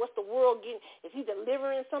delivering? What's the world getting? Is he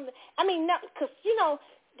delivering something? I mean, no, because y'all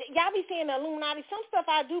be saying the Illuminati. Some stuff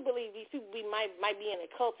I do believe these people might be in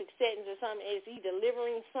occultic settings or something. Is he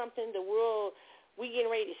delivering something? The world, we getting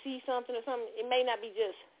ready to see something or something? It may not be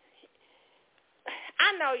just.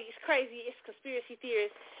 I know it's crazy. It's conspiracy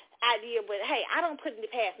theorist idea, but hey, I don't put it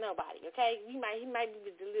past nobody, okay? He might be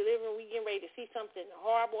delivering, we getting ready to see something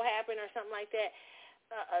horrible happen or something like that.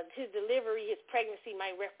 His delivery, his pregnancy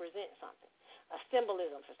might represent something, a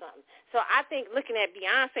symbolism for something. So I think looking at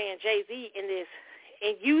Beyonce and Jay-Z in this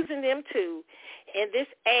and using them too, and this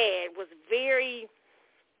ad was very,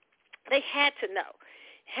 they had to know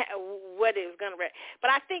what it was going to but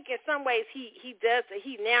I think in some ways he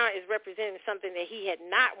now is representing something that he had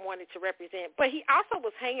not wanted to represent, but he also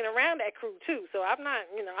was hanging around that crew too, so I'm not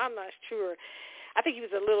sure. I think he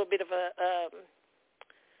was a little bit of a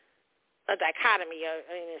dichotomy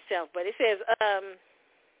in itself, but it says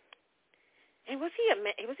and was he a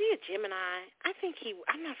Gemini?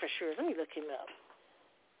 I'm not for sure. Let me look him up.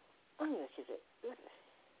 Let me look at it.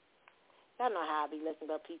 Y'all know how I be looking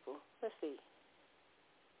up people. Let's see.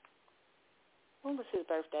 When was his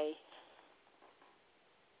birthday?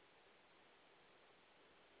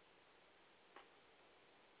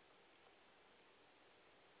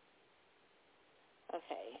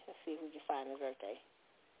 Okay, let's see if we can find his birthday.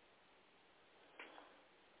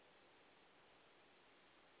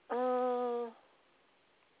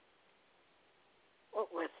 What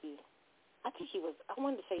was he? I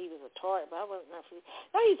wanted to say he was a Taurus, but I wasn't sure.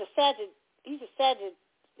 No, he's a Sagittarius.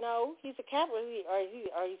 No, he's a Capricorn, or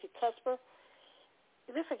he's a Cusper.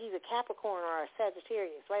 It looks like he's a Capricorn or a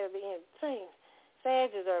Sagittarius right at the end. Same.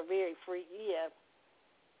 Sagittarius are very free. Yeah.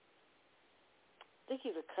 I think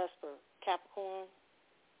he's a Cusper, Capricorn.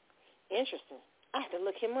 Interesting. I have to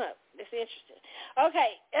look him up. That's interesting.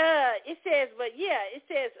 Okay. It says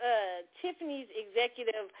Tiffany's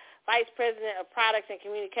executive vice president of products and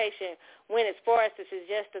communication went as far as to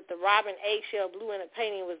suggest that the robin eggshell blue in the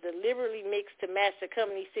painting was deliberately mixed to match the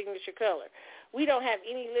company's signature color. We don't have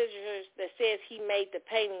any literature that says he made the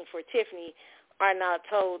painting for Tiffany, Arnaud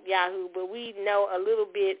told Yahoo, but we know a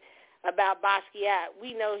little bit about Basquiat.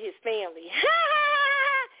 We know his family.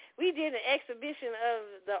 We did an exhibition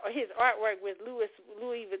of his artwork with Louis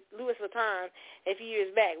Vuitton a few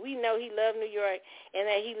years back. We know he loved New York and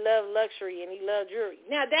that he loved luxury and he loved jewelry.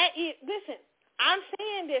 Now, listen, I'm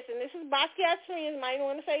saying this, and this is Basquiat's friends might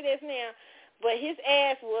want to say this now, but his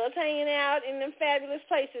ass was hanging out in them fabulous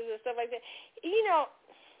places and stuff like that.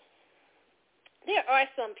 There are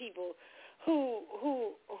some people who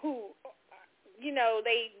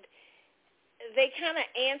they kind of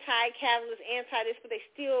anti-capitalist, anti-this, but they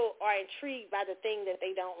still are intrigued by the thing that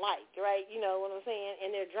they don't like, right? You know what I'm saying?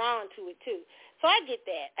 And they're drawn to it, too. So I get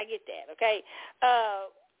that, okay?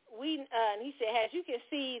 And he said, as you can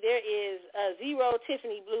see, there is zero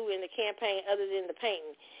Tiffany blue in the campaign other than the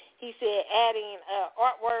painting. He said adding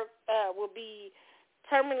artwork will be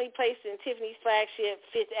permanently placed in Tiffany's flagship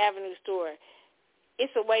Fifth Avenue store.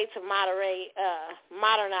 It's a way to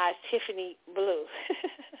modernize Tiffany blue.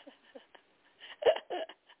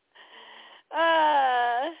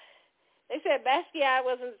 They said Basquiat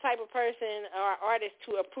wasn't the type of person or artist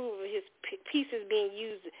to approve of his pieces being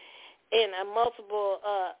used in a multiple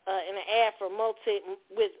in an ad for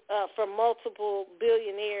multiple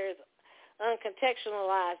billionaires,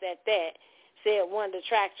 uncontextualized at that, said one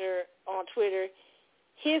detractor on Twitter.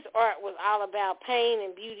 His art was all about pain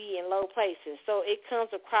and beauty in low places, so it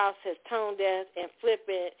comes across as tone deaf and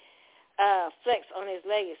flippant flex on his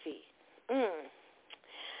legacy.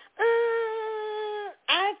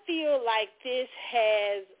 I feel like this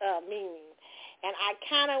has meaning, and I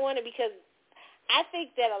kind of want to, because I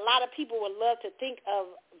think that a lot of people would love to think of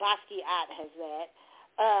Basquiat as that.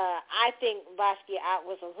 I think Basquiat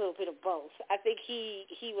was a little bit of both. I think he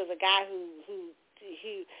was a guy who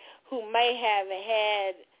may have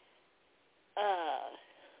had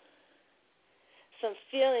some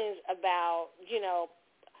feelings about,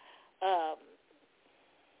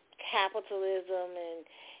 capitalism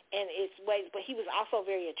and its ways, but he was also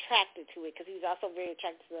very attracted to it because he was also very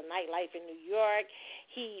attracted to the nightlife in New York.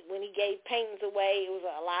 When he gave paintings away, it was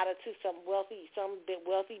a lot to some wealthy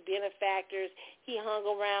benefactors. He hung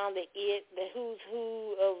around the who's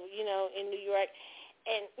who of, in New York.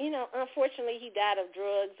 And, unfortunately he died of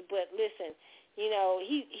drugs, but listen,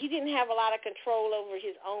 he didn't have a lot of control over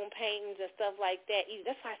his own paintings and stuff like that.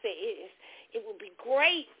 That's why I say it would be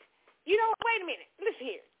great. Wait a minute. Listen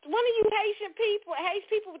here. One of you Haitian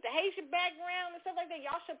people with the Haitian background and stuff like that,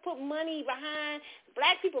 y'all should put money behind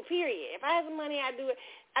black people, period. If I have some money, I do it.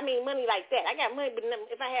 I mean, money like that. I got money, but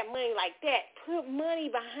if I have money like that, put money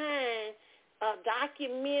behind a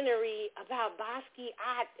documentary about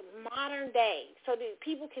Basquiat modern day so that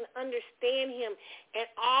people can understand him and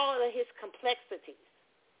all of his complexities.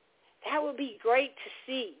 That would be great to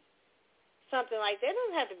see. Something like that. It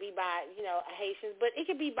doesn't have to be by, a Haitian, but it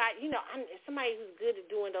could be by, somebody who's good at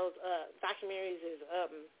doing those documentaries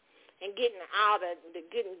and getting all the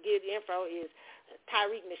good info is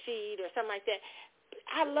Tariq Nasheed or something like that.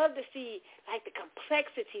 I love to see, like, the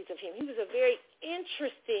complexities of him. He was a very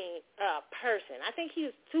interesting person. I think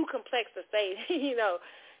he was too complex to say,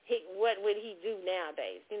 what would he do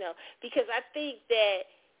nowadays, because I think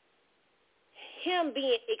that him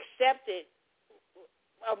being accepted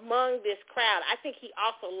among this crowd, I think he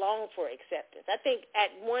also longed for acceptance. I think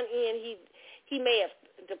at one end he may have,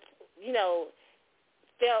 did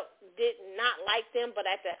not like them, but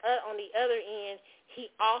on the other end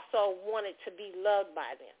he also wanted to be loved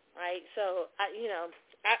by them, right? So I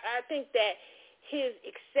think that his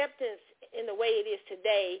acceptance in the way it is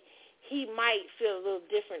today, he might feel a little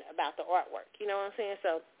different about the artwork. You know what I'm saying?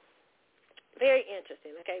 So very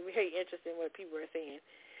interesting. Okay, very interesting what people are saying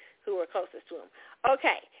who are closest to him.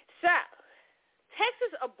 Okay, so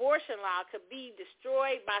Texas abortion law could be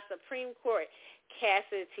destroyed by Supreme Court,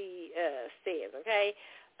 Cassidy says, okay?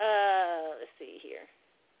 Let's see here.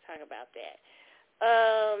 Talk about that.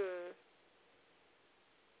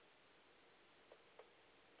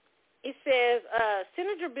 It says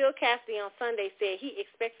Senator Bill Cassidy on Sunday said he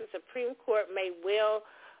expects the Supreme Court may well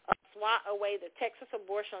swat away the Texas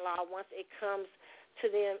abortion law once it comes to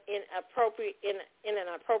them in an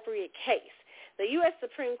appropriate case. The U.S.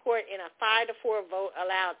 Supreme Court, in a 5-4 vote,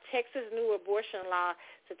 allowed Texas' new abortion law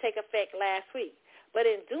to take effect last week. But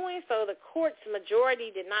in doing so, the court's majority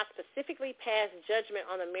did not specifically pass judgment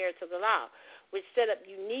on the merits of the law, which set up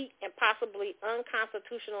unique and possibly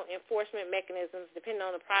unconstitutional enforcement mechanisms depending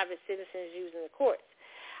on the private citizens using the courts.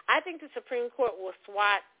 I think the Supreme Court will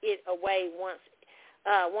swat it away once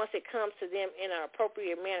it comes to them in an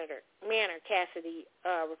appropriate manner, Cassidy,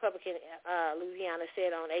 Republican Louisiana,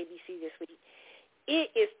 said on ABC this week.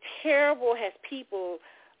 It is terrible as people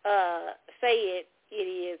say it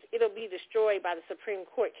is. It'll be destroyed by the Supreme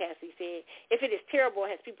Court, Cassidy said. If it is terrible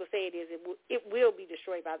as people say it is, it will be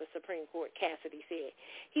destroyed by the Supreme Court, Cassidy said.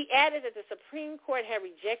 He added that the Supreme Court had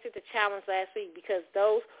rejected the challenge last week because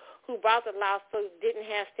those who brought the lawsuit didn't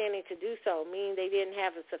have standing to do so, meaning they didn't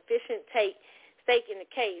have a sufficient stake in the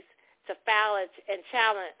case to file a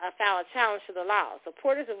challenge to the law.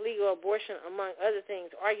 Supporters of legal abortion, among other things,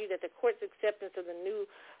 argue that the court's acceptance of the new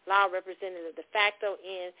law represented a de facto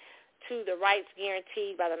end to the rights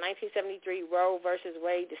guaranteed by the 1973 Roe versus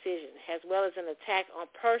Wade decision, as well as an attack on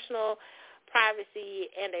personal privacy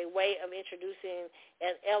and a way of introducing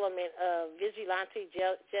an element of vigilante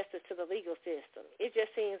justice to the legal system. It just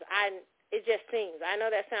seems, I know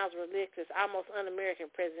that sounds ridiculous, almost un-American,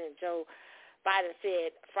 President Joe Biden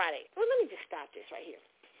said Friday. Well, let me just stop this right here.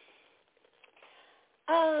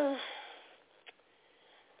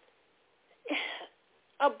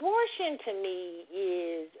 Abortion to me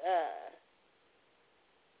is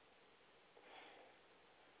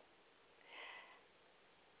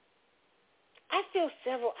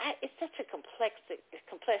feel it's such a complex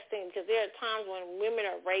thing because there are times when women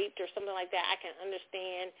are raped or something like that. I can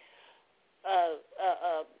understand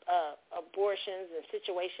abortions and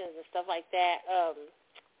situations and stuff like that.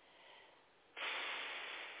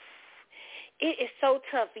 It is so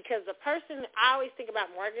tough because the person, I always think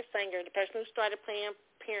about Margaret Sanger, the person who started Planned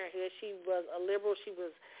Parenthood. She was a liberal. She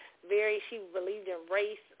believed in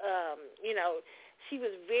race. She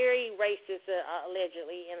was very racist,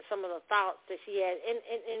 allegedly, in some of the thoughts that she had.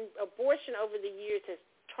 And abortion over the years has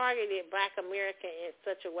targeted Black America in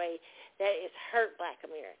such a way that it's hurt Black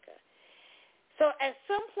America. So at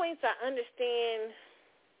some points I understand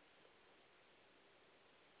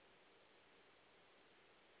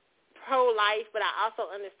pro-life, but I also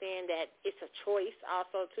understand that it's a choice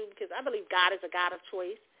also, too, because I believe God is a God of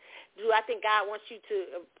choice. Do I think God wants you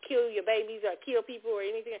to kill your babies or kill people or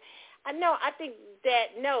anything? I think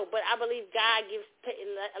that no, but I believe God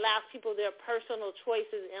allows people their personal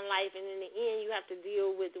choices in life, and in the end you have to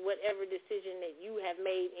deal with whatever decision that you have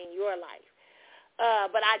made in your life.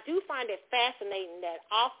 But I do find it fascinating that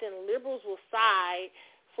often liberals will side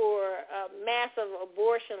for massive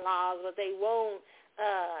abortion laws, but they won't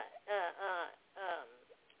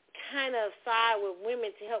kind of side with women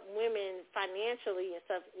to help women financially and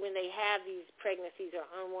stuff when they have these pregnancies or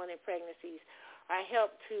unwanted pregnancies, or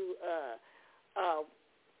help to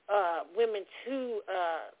women to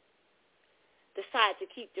decide to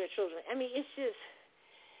keep their children. I mean,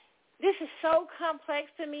 this is so complex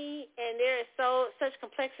to me, and there is such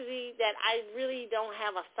complexity that I really don't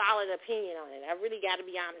have a solid opinion on it. I really got to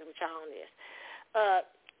be honest with y'all on this.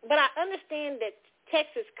 But I understand that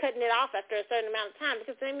Texas cutting it off after a certain amount of time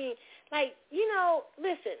because, listen,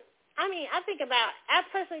 I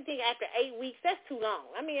personally think after 8 weeks, that's too long.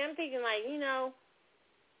 I'm thinking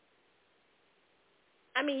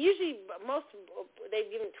usually most, they've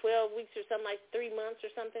given 12 weeks or something, like 3 months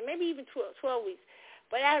or something, maybe even 12 weeks.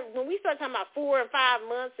 But when we start talking about 4 and 5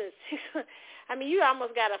 months and 6, you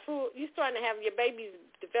almost got you're starting to have your babies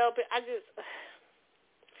developing.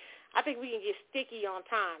 I think we can get sticky on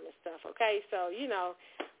time and stuff, okay? So,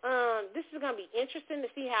 this is going to be interesting to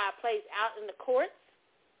see how it plays out in the courts.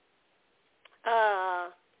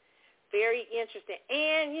 Very interesting.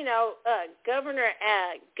 And, Governor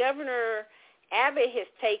Abbott has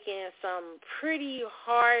taken some pretty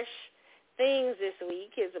harsh things this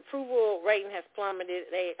week. His approval rating has plummeted,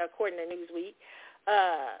 according to Newsweek.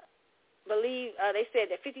 They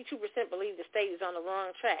said that 52% believe the state is on the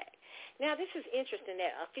wrong track. Now, this is interesting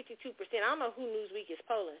that 52%, I don't know who Newsweek is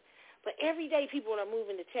polling, but every day people are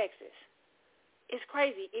moving to Texas. It's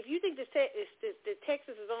crazy. If you think that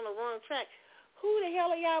Texas is on the wrong track, who the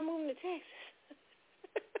hell are y'all moving to Texas?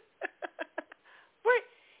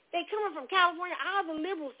 They coming from California, all the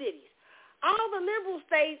liberal cities, all the liberal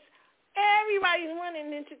states, everybody's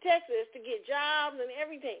running into Texas to get jobs and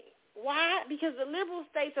everything. Why? Because the liberal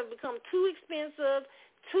states have become too expensive,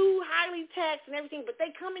 too highly taxed and everything, but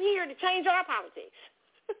they come in here to change our politics.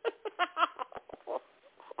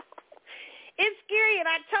 It's scary,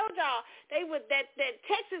 and I told y'all that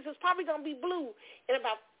Texas is probably going to be blue in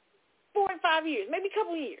about 4 and 5 years, maybe a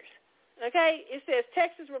couple of years. Okay? It says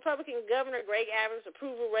Texas Republican Governor Greg Abbott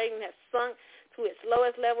approval rating has sunk to its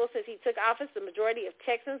lowest level since he took office. The majority of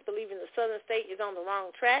Texans believe the southern state is on the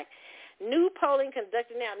wrong track. New polling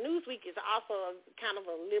conducted now. Newsweek is also kind of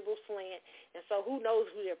a liberal slant, and so who knows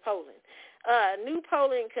who they're polling. New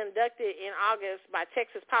polling conducted in August by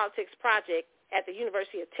Texas Politics Project at the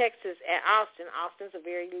University of Texas at Austin. Austin's a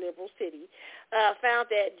very liberal city.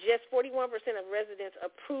 Found that just 41% of residents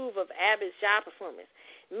approve of Abbott's job performance.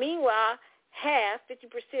 Meanwhile, 50%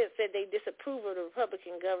 said they disapprove of the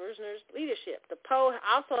Republican governor's leadership. The poll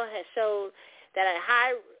also has showed that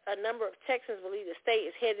a number of Texans believe the state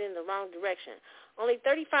is headed in the wrong direction. Only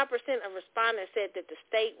 35% of respondents said that the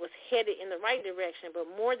state was headed in the right direction, but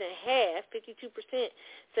more than half, 52%,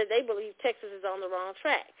 said they believe Texas is on the wrong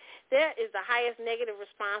track. That is the highest negative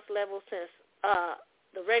response level since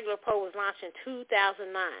the regular poll was launched in 2009.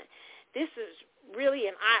 This is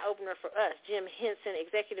really an eye-opener for us. Jim Henson,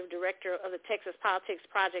 executive director of the Texas Politics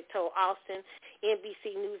Project, told Austin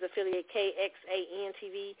NBC News affiliate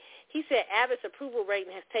KXAN-TV. He said Abbott's approval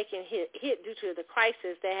rating has taken hit due to the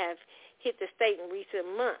crisis that have hit the state in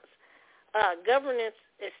recent months. Governance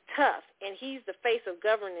is tough, and he's the face of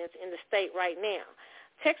governance in the state right now.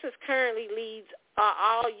 Texas currently leads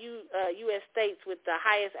all U.S. states with the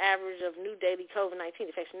highest average of new daily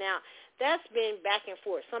COVID-19 infections. Now, that's been back and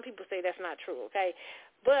forth. Some people say that's not true, okay?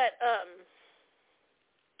 But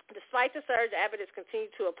the Despite the surge, Abbott has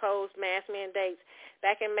continued to oppose mask mandates.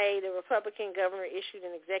 Back in May, the Republican governor issued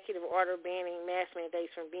an executive order banning mask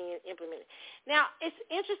mandates from being implemented. Now, it's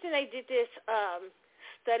interesting they did this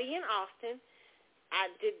study in Austin.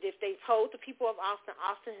 If they polled the people of Austin,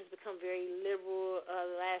 Austin has become very liberal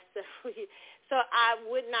the last several years. So I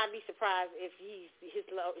would not be surprised if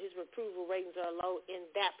his approval ratings are low in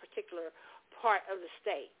that particular part of the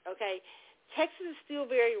state. Okay, Texas is still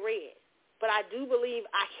very red, but I do believe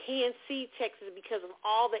I can see Texas because of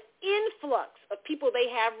all the influx of people they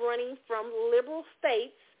have running from liberal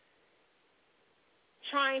states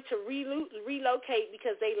trying to relocate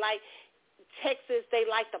because they like Texas, they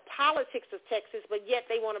like the politics of Texas, but yet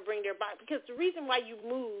they want to bring their body. Because the reason why you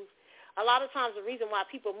move, a lot of times the reason why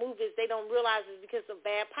people move is they don't realize it's because of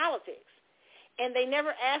bad politics. And they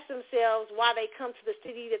never ask themselves why they come to the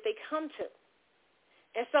city that they come to.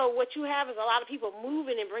 And so what you have is a lot of people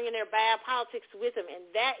moving and bringing their bad politics with them, and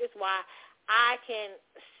that is why I can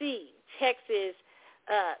see Texas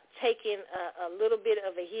taking a little bit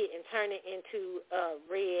of a hit and turning into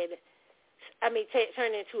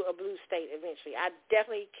turn into a blue state eventually. I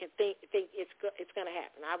definitely can think it's going to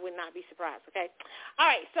happen. I would not be surprised, okay?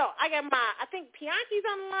 All right, so I think Pianki's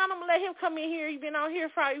on the line. I'm going to let him come in here. He's been on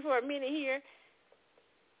here probably for a minute here.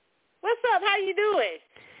 What's up? How you doing?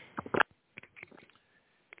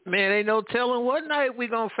 Man, ain't no telling what night we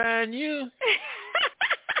going to find you.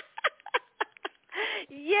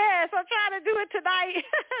 Yes, I'm trying to do it tonight.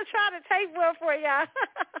 I'm trying to take one for y'all.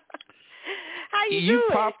 How you doing? You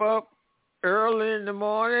pop up early in the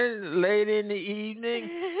morning, late in the evening,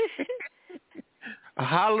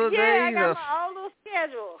 holidays. Yeah, I got my own little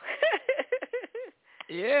schedule.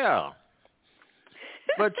 Yeah.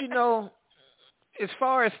 But, as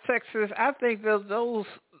far as Texas, I think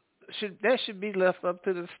that should be left up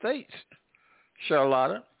to the states,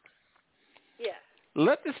 Charlotta. Yeah.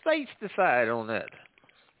 Let the states decide on that.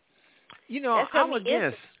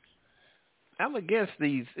 I'm against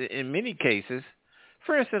these in many cases.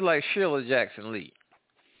 For instance, like Sheila Jackson Lee.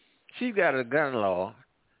 She's got a gun law,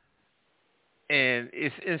 and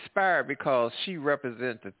it's inspired because she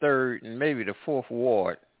represents the 3rd and maybe the 4th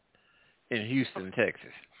ward in Houston,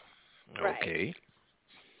 Texas. Right. Okay.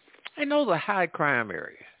 And those are high crime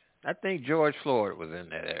areas. I think George Floyd was in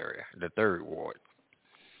that area, the 3rd ward.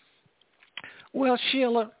 Well,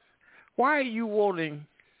 Sheila, why are you wanting,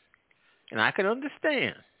 and I can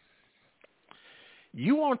understand,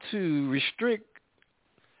 you want to restrict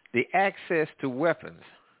the access to weapons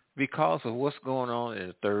because of what's going on in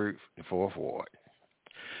the 3rd and 4th ward.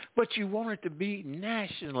 But you want it to be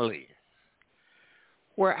nationally.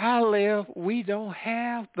 Where I live, we don't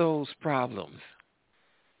have those problems.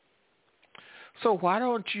 So why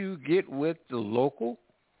don't you get with the local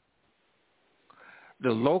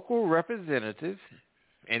representatives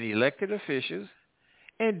and elected officials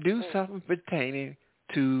and do something pertaining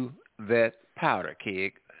to that powder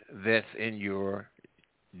keg that's in your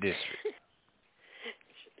district.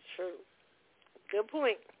 True. Good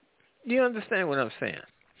point. You understand what I'm saying?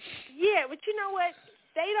 Yeah, but you know what?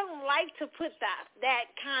 They don't like to put that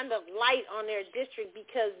kind of light on their district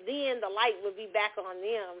because then the light will be back on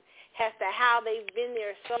them as to how they've been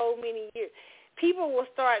there so many years. People will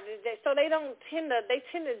start, so they tend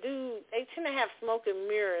to have smoke and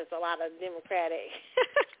mirrors, a lot of Democratic.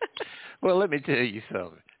 Well, let me tell you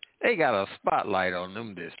something. They got a spotlight on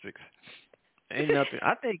them districts. Ain't nothing.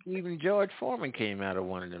 I think even George Foreman came out of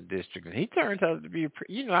one of them districts, and he turns out to be,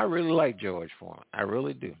 I really like George Foreman. I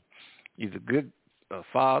really do. He's a good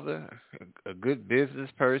father, a good business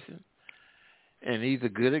person, and he's a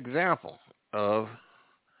good example of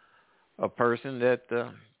a person that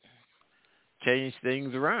changed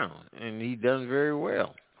things around, and he done very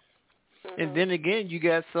well. Mm-hmm. And then again, you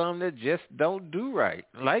got some that just don't do right,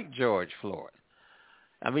 like George Floyd.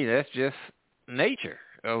 I mean, that's just nature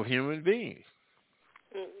of human beings.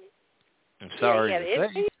 Mm-hmm. I'm sorry to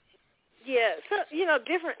say. Yeah, so,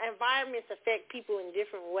 different environments affect people in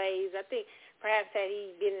different ways. I think perhaps had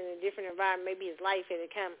he been in a different environment, maybe his life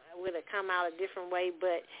would have come out a different way.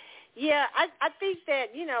 But, yeah, I think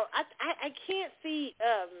that, I can't see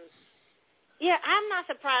I'm not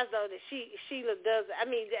surprised, though, that Sheila does. I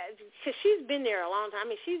mean, because she's been there a long time. I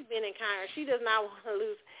mean, she's been in Congress. She does not want to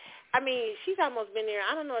lose. I mean, she's almost been there.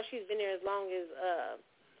 I don't know if she's been there as long as,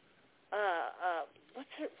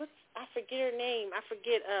 I forget her name. I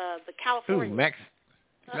forget the California. Who,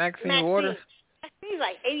 Maxine Waters? Maxine's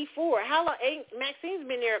like 84. How long? Maxine's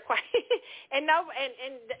been there quite, and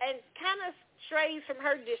kind of strays from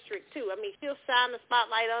her district too. I mean, she'll shine the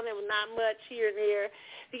spotlight on it with not much here and there,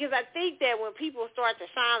 because I think that when people start to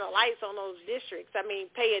shine the lights on those districts, I mean,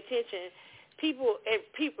 pay attention, people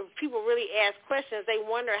really ask questions, they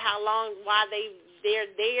wonder why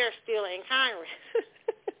they're still in Congress.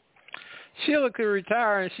 Sheila could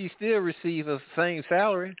retire and she still receive the same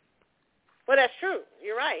salary. Well, that's true.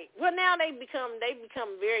 You're right. Well, now they become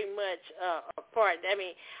very much a part. I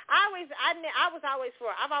mean, I've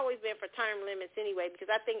always been for term limits anyway, because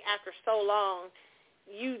I think after so long,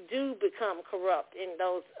 you do become corrupt in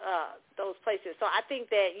those places. So I think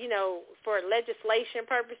that, for legislation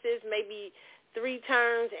purposes, maybe 3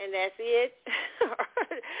 terms and that's it.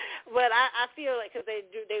 But I feel like, because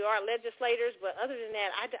they are legislators, but other than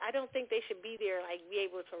that, I don't think they should be there, like, be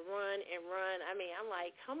able to run and run. I mean, I'm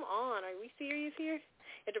like, come on, are we serious here?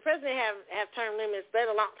 If the president have term limits, let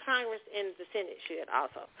alone Congress and the Senate should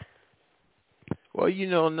also. Well,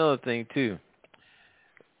 another thing too,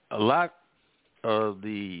 a lot of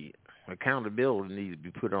the accountability needs to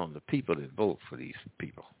be put on the people that vote for these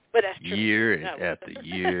people. But that's true. Year after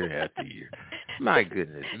year after year. My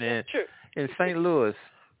goodness, man. True. In St. Louis,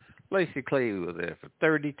 Lacy Clay was there for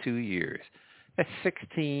 32 years. That's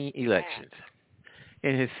 16 elections.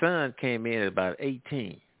 And his son came in at about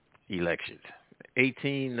 18 elections.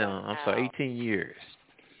 18 years.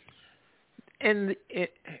 And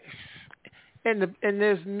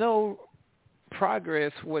there's no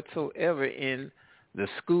progress whatsoever in the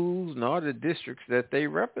schools nor the districts that they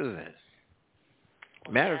represent.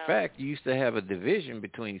 Matter of fact, you used to have a division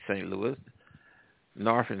between St. Louis,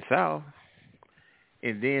 North and South,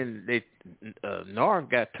 and then North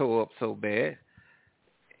got tore up so bad.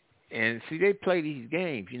 And see, they play these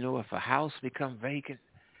games. If a house becomes vacant,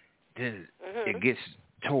 then it gets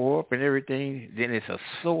tore up and everything. Then it's a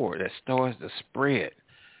sword that starts to spread.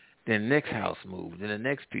 Then the next house moves. Then the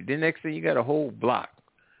next thing, you got a whole block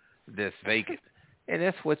that's vacant. And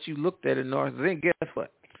that's what you looked at in North. Then guess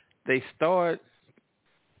what? They start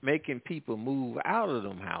making people move out of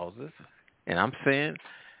them houses. And I'm saying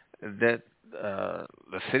that the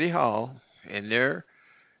city hall and their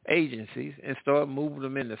agencies, and start moving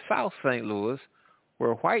them into South St. Louis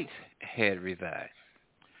where whites had resided.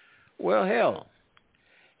 Well, hell,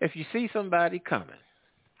 if you see somebody coming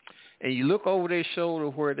and you look over their shoulder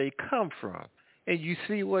where they come from and you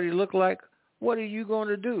see what it look like, what are you going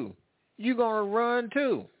to do? You're going to run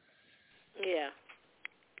too. Yeah.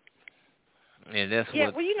 And that's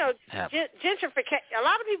what happened. Gentrification, a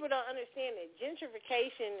lot of people don't understand that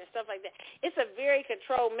gentrification and stuff like that, it's a very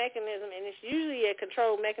controlled mechanism, and it's usually a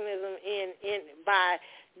controlled mechanism by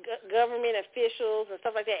government officials and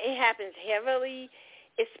stuff like that. It happens heavily,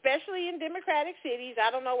 especially in democratic cities.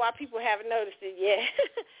 I don't know why people haven't noticed it yet.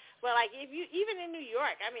 But like even in New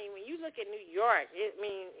York, I mean, when you look at New York, it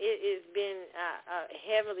has been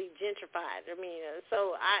heavily gentrified. I mean,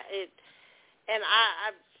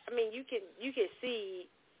 I mean, you can see.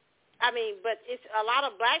 I mean, but it's a lot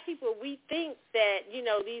of black people. We think that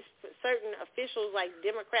these certain officials like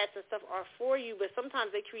Democrats and stuff are for you, but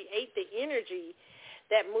sometimes they create the energy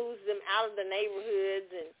that moves them out of the neighborhoods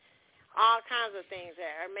and all kinds of things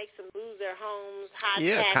that makes them lose their homes, high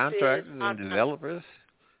taxes. Contractors and developers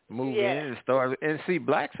move in and start. And see,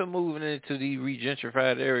 blacks are moving into these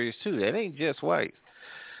re-gentrified areas too. That ain't just whites.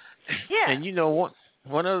 Yeah. And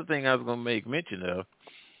one other thing I was going to make mention of.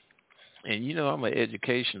 And I'm an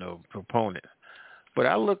educational proponent, but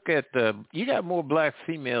I look at you got more black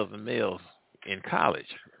females than males in college,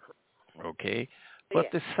 okay?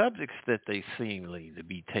 But the subjects that they seemingly to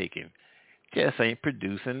be taking just ain't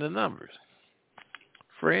producing the numbers.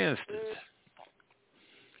 For instance,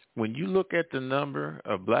 when you look at the number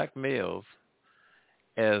of black males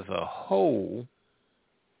as a whole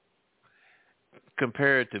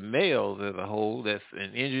compared to males as a whole that's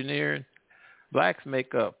in engineering, blacks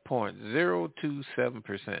make up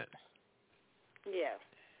 0.027%. Yeah.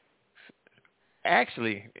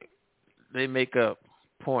 Actually, they make up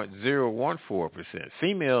 0.014%.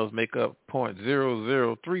 Females make up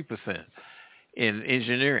 0.003% in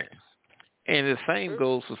engineering. And the same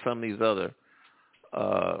goes for some of these other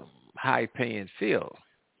high-paying fields.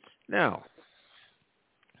 Now,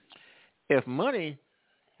 if money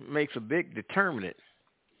makes a big determinant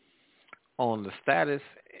on the status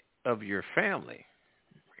of your family,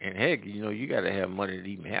 and heck, you got to have money to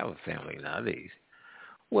even have a family nowadays.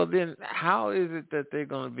 Well, then how is it that they're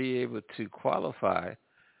going to be able to qualify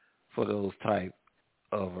for those type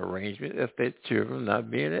of arrangements if their children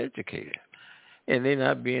not being educated? And they're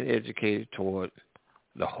not being educated toward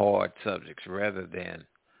the hard subjects rather than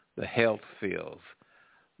the health fields,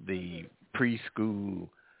 the preschool,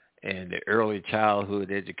 and the early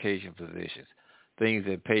childhood education positions, things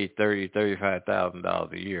that pay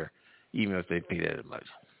 $30,000-$35,000 a year, even if they pay that much.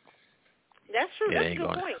 That's true. That's a good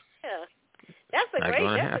point. Yeah, that's a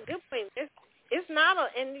good point. not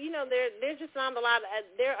there's just not a lot.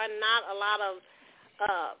 There are not a lot of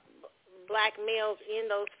black males in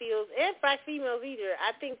those fields and black females either.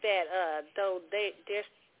 I think that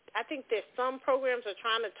I think there's some programs are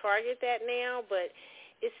trying to target that now, but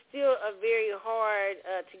it's still a very hard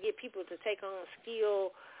to get people to take on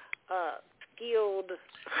skilled.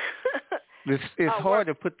 It's hard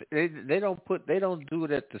to put. They don't do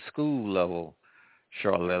it at the school level,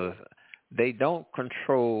 Charlotte. They don't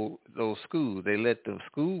control those schools. They let the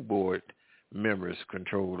school board members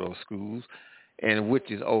control those schools, and which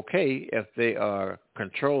is okay if they are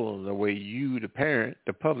controlling the way you, the parent,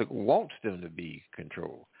 the public wants them to be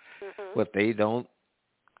controlled. Mm-hmm. But they don't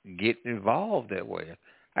get involved that way.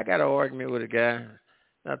 I got an argument with a guy.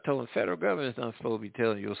 I told him the federal government's not supposed to be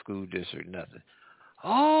telling your school district nothing.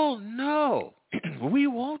 Oh, no. We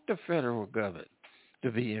want the federal government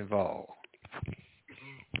to be involved.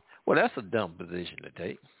 Well, that's a dumb position to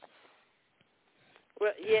take.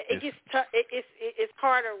 Well, yeah, it gets it's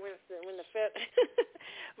harder when the federal.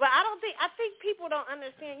 But I think people don't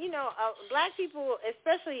understand. Black people,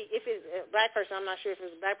 especially if it's a black person. I'm not sure if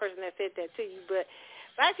it's a black person that said that to you, but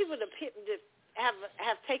black people have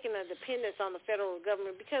taken a dependence on the federal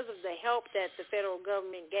government because of the help that the federal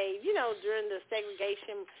government gave, during the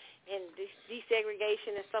segregation and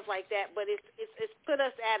desegregation and stuff like that. But it's put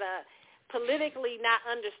us at a politically not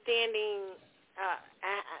understanding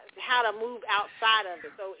how to move outside of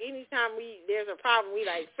it. So anytime there's a problem, we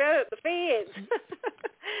like the feds.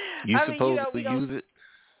 You're supposed to use it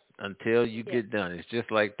until you get done. It's just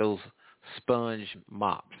like those sponge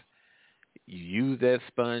mops. You use that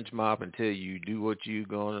sponge mop until you do what you're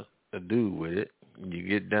going to do with it. You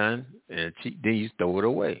get done, and then you throw it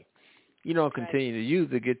away. You don't continue to use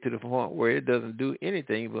it, get to the point where it doesn't do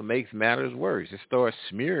anything but makes matters worse. It starts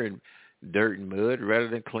smearing dirt and mud rather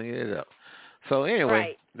than cleaning it up. So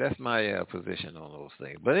anyway, that's my position on those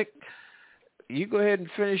things. But you go ahead and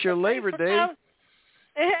finish your Labor Day.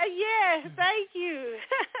 Yeah, thank you.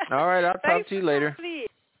 All right, I'll talk to you later. Okay,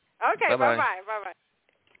 bye-bye.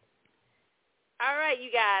 All right, you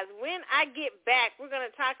guys. When I get back, we're going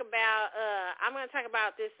to talk about. I'm going to talk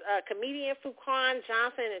about this comedian Fuquan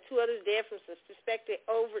Johnson and 2 others dead from suspected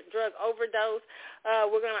drug overdose.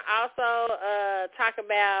 We're going to also talk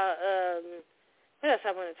about what else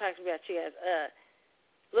I want to talk about, you guys.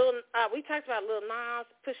 We talked about Lil Nas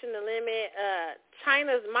pushing the limit.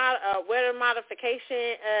 China's weather modification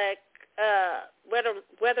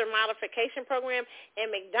program, and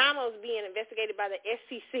McDonald's being investigated by the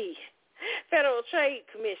FCC. Federal Trade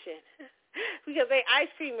Commission, because their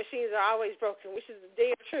ice cream machines are always broken, which is the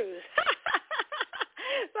damn truth.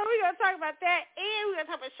 So we're going to talk about that, and we're going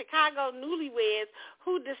to talk about Chicago newlyweds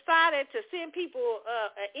who decided to send people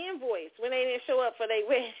an invoice when they didn't show up for their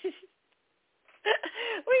wedding.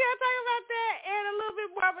 We're going to talk about that and a little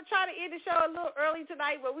bit more. I'm going to try to end the show a little early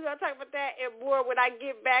tonight, but we're going to talk about that and more when I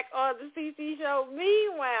get back on the CC Show.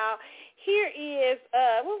 Meanwhile, here is,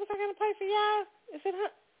 what was I going to play for y'all? Is it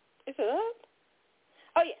up?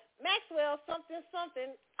 Oh, yeah. Maxwell,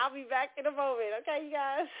 something. I'll be back in a moment. Okay, you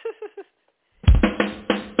guys?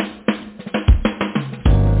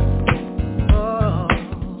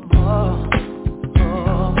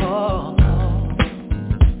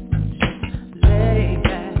 Lay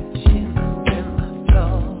back, shivering the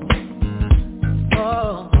floor.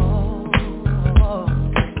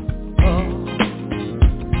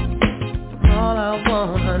 All I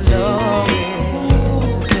wanna know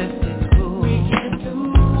is if it's cool. We can do a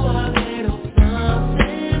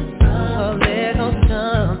little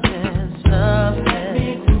something,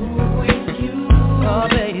 something with you. Oh,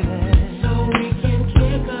 baby. So we can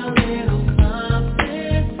kick a little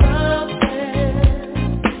something.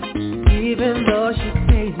 Even though she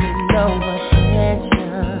pays me no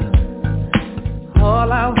attention,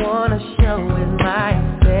 all I wanna show is my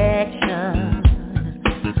affection.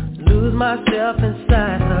 Lose myself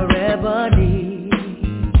inside her ebony,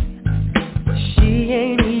 but she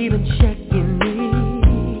ain't even checking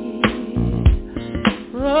me.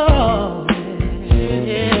 Oh,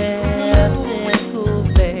 yeah, simple,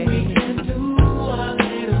 babe. We can do a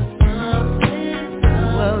little something,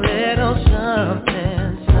 a little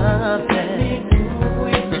something, something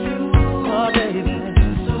with you. Oh, baby.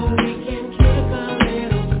 So we can kick a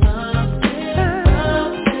little something.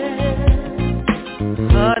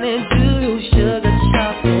 Honeydew, sugar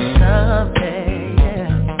chocolate, something, yeah.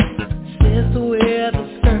 Sister with a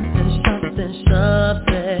certain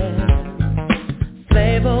something.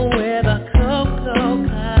 Flavor with a cocoa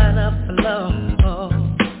kind of flow.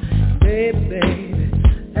 Baby,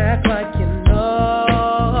 act like you know.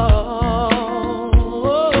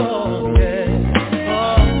 Yeah.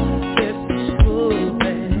 Oh, if it's cool.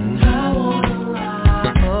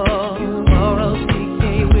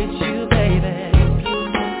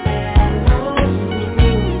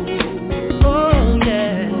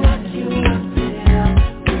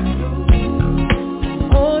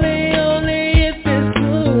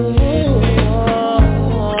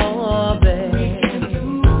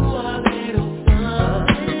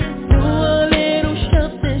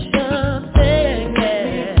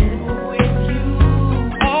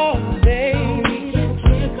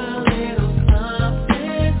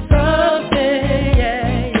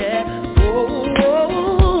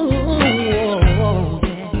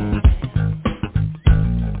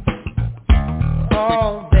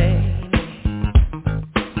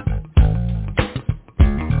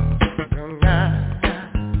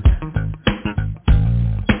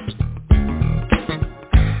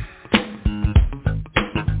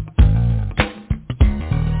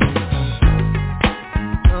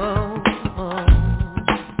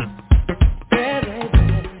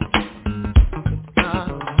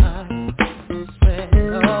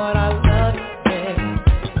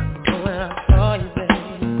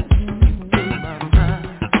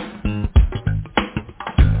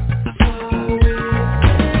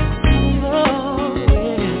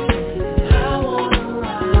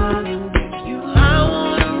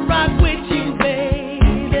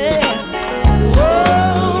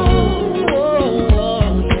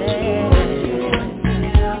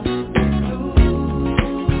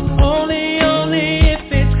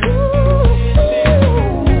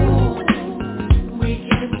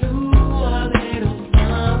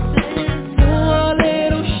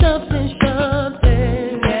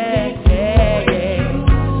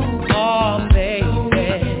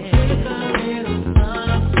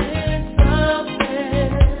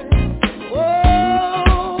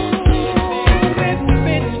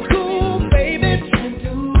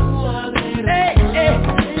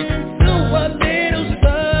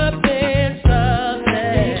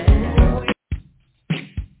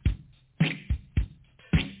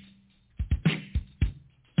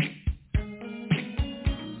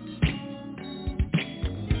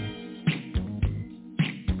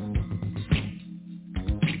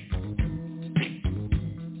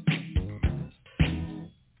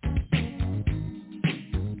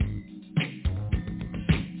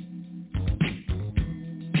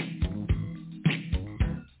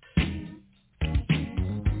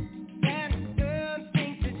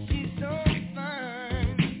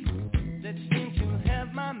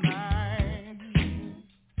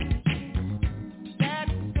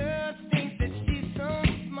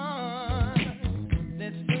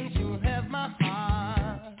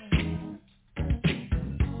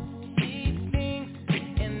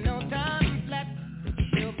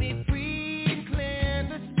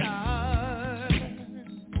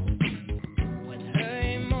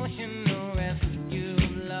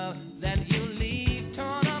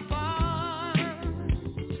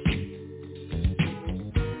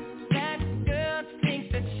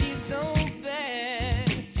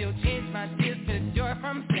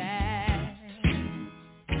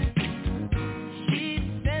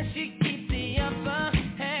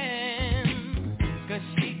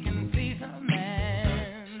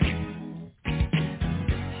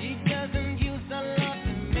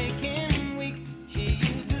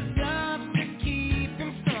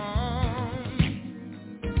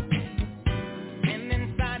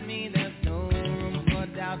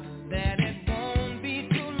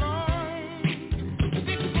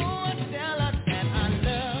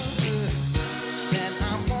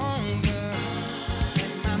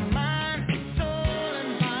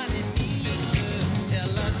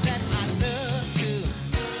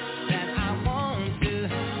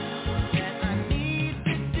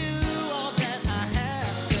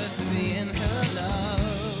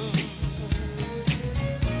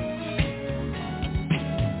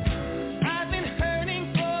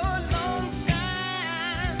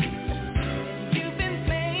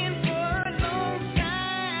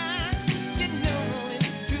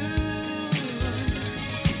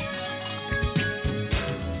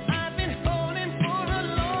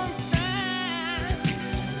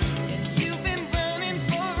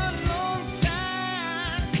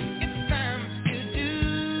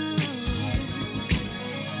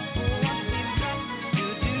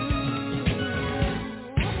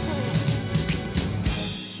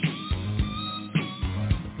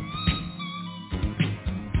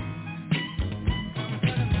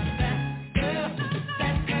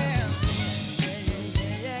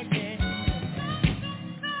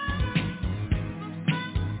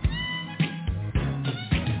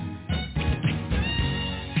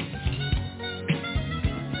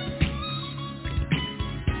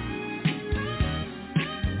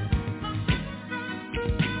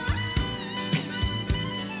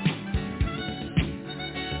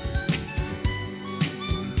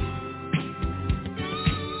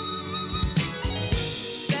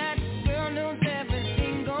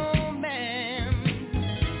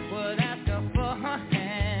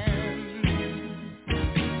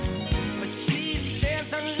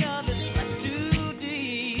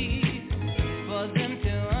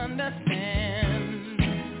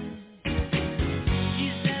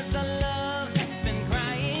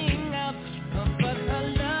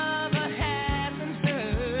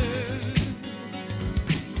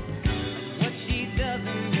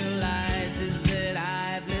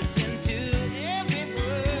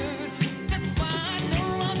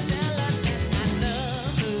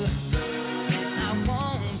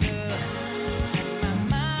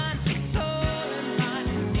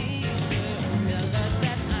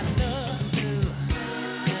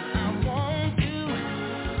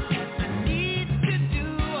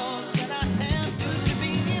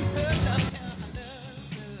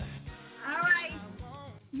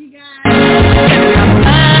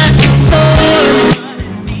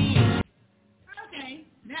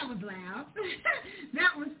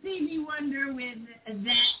 Stevie Wonder with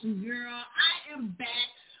That Girl. I am back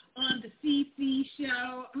on the CC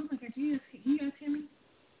show. Oh my God, you guys hear me?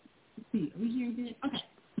 Let's see, are we hearing it? Okay.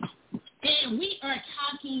 And we are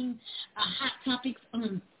talking hot topics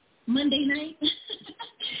on Monday night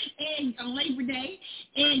and on Labor Day.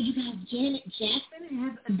 And you guys, Janet Jackson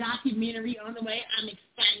has a documentary on the way. I'm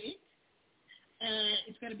excited.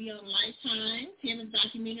 It's going to be on Lifetime, Taylor's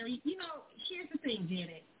documentary. You know, here's the thing,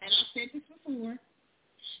 Janet, and I've said this before.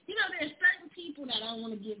 You know, there's certain people that I don't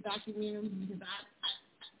want to give documentaries because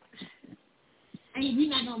I mean, you're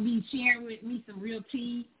not going to be sharing with me some real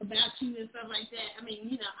tea about you and stuff like that. I mean,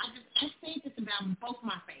 you know, I say this about both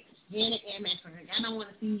my favorites, Janet and Maxwell. I don't want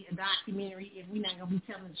to see a documentary if we're not going to be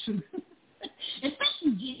telling the truth.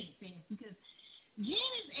 Especially Janet fans, because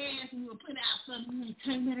Janet's ass will put out something like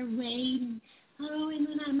talking about her weight and and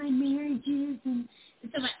then my marriages and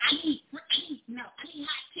stuff like. I need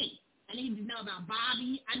hot tea. I need to know about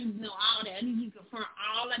Bobby. I need to know all that. I need you to confirm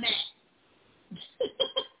all of that.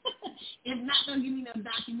 It's not going to give me no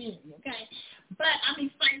documentary, okay? But I'm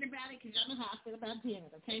excited about it because y'all know how I feel about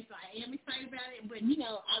Janet, okay? So I am excited about it. But, you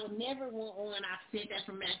know, I would never want one. I've said that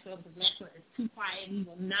from Maxwell because Maxwell is too quiet. He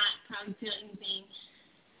will not probably tell anything.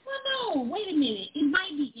 Well, no, wait a minute. It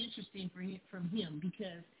might be interesting from him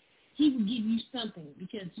because he will give you something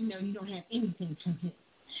because, you know, you don't have anything from him.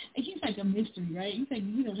 Like, he's like a mystery, right? You think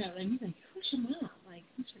you don't have, like, he's like, who's your mom? Like,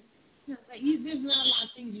 who's your, you know, like, there's not a lot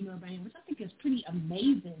of things you know about him, which I think is pretty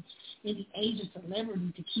amazing in the age of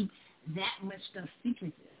celebrity to keep that much stuff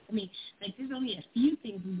secretive. I mean, like, there's only a few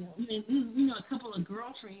things we know. We know a couple of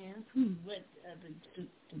girlfriends who, what's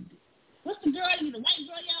the girl, the white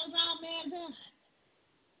girl y'all was all mad at?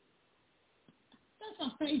 That's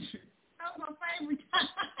my favorite. That was my favorite.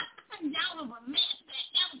 Y'all was a mess.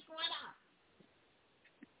 That was going on.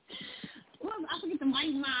 Well, I forget the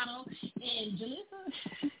white model and Jalissa.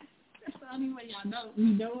 That's the only way y'all know.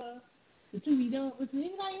 We know her. The two we know. Was there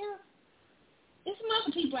anybody else? There's some other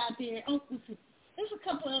people out there. Oh, there's a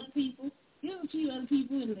couple other people. There's a few other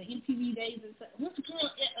people in the MTV days and stuff. What's the girl?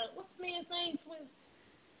 What's the man's name?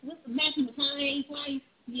 What's the Matthew McConaughey's wife?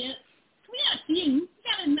 Yeah. We got a few. You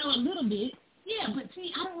got to know a little bit. Yeah, but see,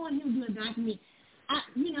 I don't want him to do a documentary.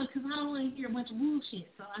 Because I don't want to hear a bunch of bullshit.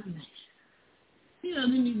 So I'd be like,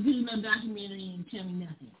 then you do no documentary and tell me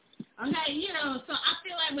nothing. Okay, so I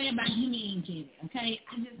feel that way about him and Janet, okay?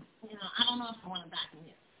 I just, I don't know if I want to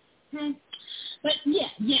document. Okay? But, yeah,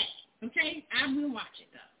 okay? I will watch it,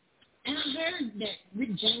 though. And I heard that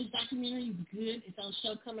Rick James documentary is good. It's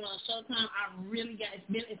coming on Showtime.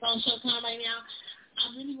 It's on Showtime right now.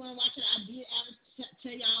 I really want to watch it. I did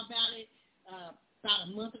tell y'all about it about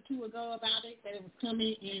a month or two ago about it, that it was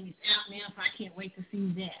coming, and it's out now, so I can't wait to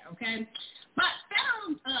see that, okay? But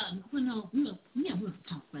we'll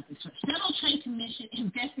talk about this first. Federal Trade Commission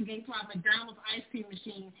investigates why McDonald's ice cream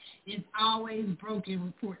machine is always broken,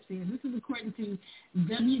 report says. This is according to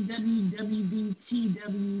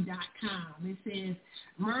www.btw.com. It says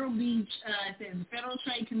Myrtle Beach, it says the Federal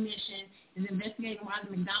Trade Commission is investigating why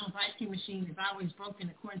the McDonald's ice cream machine is always broken,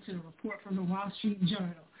 according to the report from the Wall Street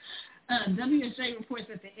Journal. WSJ reports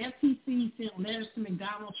that the FTC sent letters to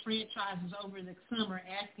McDonald's franchises over the summer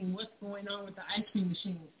asking what's going on with the ice cream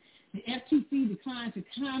machines. The FTC declined to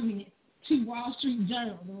comment to Wall Street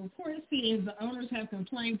Journal. The report says the owners have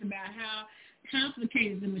complaints about how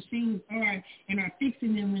complicated the machines are and are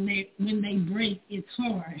fixing them when they break. It's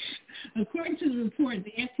hard. According to the report,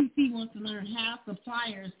 the FTC wants to learn how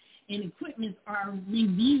suppliers and equipment are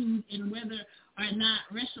reviewed and whether or not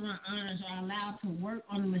restaurant owners are allowed to work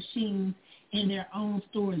on the machines in their own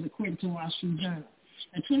stores, according to Wall Street Journal.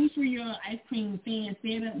 A 23-year-old ice cream fan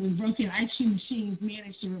fed up with broken ice cream machines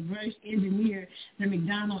managed to reverse engineer the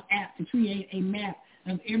McDonald's app to create a map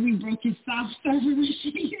of every broken soft server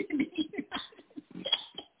machine in the United States.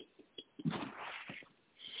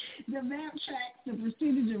 The map tracks the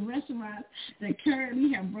percentage of restaurants that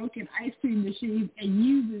currently have broken ice cream machines and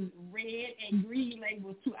uses red and green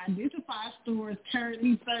labels to identify stores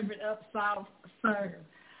currently serving up soft serve.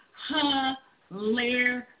 Hilarious. Oh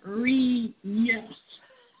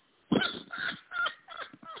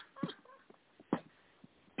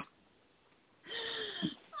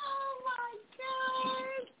my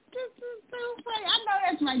God. This is so funny. I know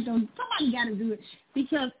that's right though. Somebody got to do it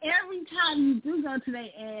because every time you do go to their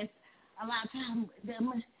ass, a lot of times the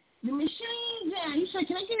machine's down. You say,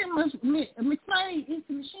 can I get a McFlurry? Is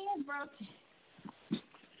the machine broken?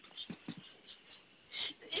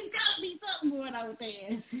 It's got to be something going on with their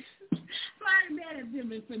ass. So I ain't mad at them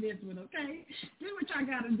for this one, okay? Do what y'all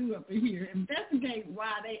got to do up in here. Investigate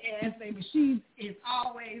why they ask their machines is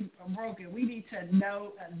always broken. We need to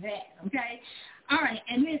know that, okay? All right,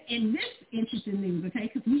 and then in this interesting news, okay,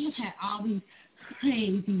 because we have had all these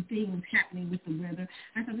crazy things happening with the weather.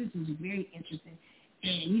 I thought this was very interesting,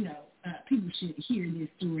 and, people should hear this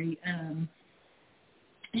story.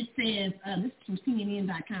 It says, this is from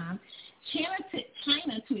CNN.com,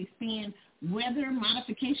 China to expand weather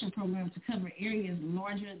modification program to cover areas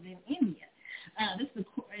larger than India.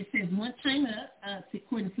 It says, China,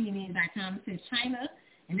 according to CNN.com, it says China,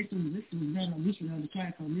 and this was done a week ago, the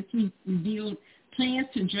article, this week revealed plans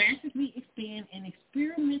to drastically expand an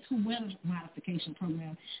experimental weather modification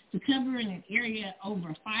program to cover an area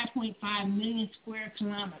over 5.5 million square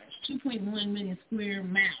kilometers, 2.1 million square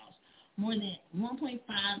miles, more than 1.5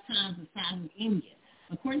 times the size of India.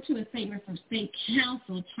 According to a statement from State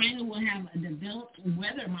Council, China will have a developed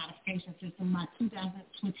weather modification system by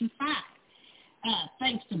 2025.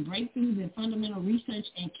 Thanks to breakthroughs in fundamental research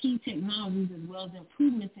and key technologies, as well as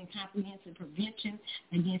improvements in comprehensive prevention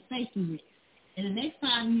against safety risks. In the next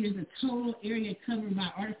 5 years, the total area covered by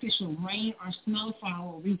artificial rain or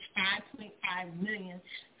snowfall will reach 5.5 million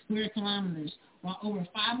square kilometers, while over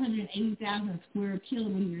 580,000 square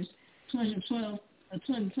kilometers,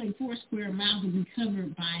 224 square miles, will be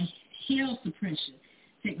covered by hail suppression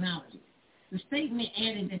technology. The statement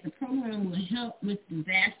added that the program will help with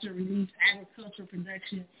disaster relief, agricultural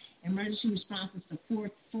production, emergency responses to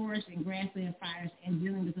forest and grassland fires, and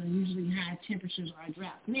dealing with unusually high temperatures or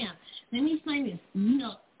drought. Now, let me explain this.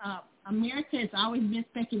 America has always been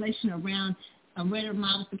speculation around weather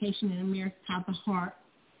modification in America called the HAARP.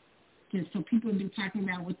 So people have been talking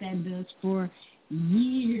about what that does for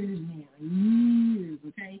years now,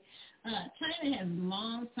 okay? China has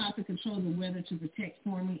long sought to control the weather to protect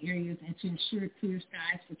forming areas and to ensure clear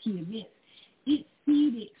skies for key events. It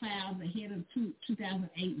seeded clouds ahead of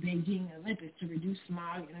 2008 Beijing Olympics to reduce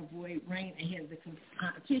smog and avoid rain ahead of the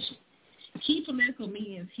competition. Key political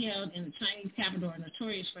meetings held in the Chinese capital are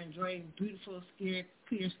notorious for enjoying beautiful, clear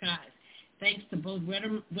skies, thanks to both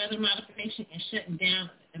weather modification and shutting down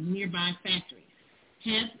of nearby factories.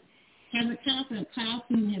 As a concept, cloud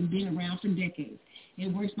seeding has been around for decades.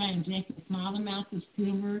 It works by injecting small amounts of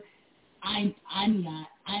silver iodide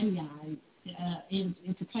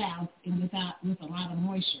into clouds and with a lot of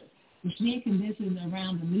moisture, which then condenses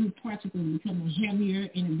around the new particles becoming heavier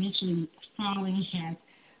and eventually falling as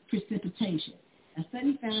precipitation. A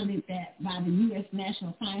study found that by the U.S.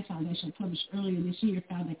 National Science Foundation, published earlier this year,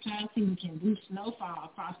 found that cloud seeding can boost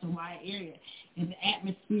snowfall across a wide area if the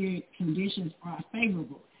atmospheric conditions are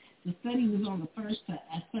favorable. The study was one of the first to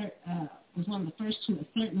ascertain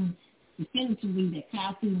definitively that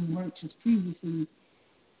cloud seeding works, as previously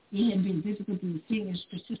it had been difficult to distinguish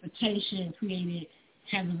precipitation created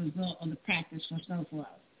as a result of the practice for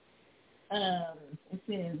snowfall. It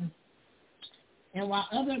says, and while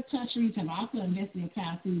other countries have also invested in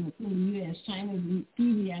cloud seeding, including the U.S., China's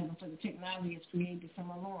enthusiasm for the technology has created some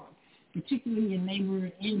alarm, particularly in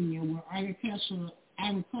neighboring India, where agriculture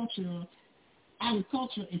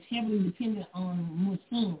is heavily dependent on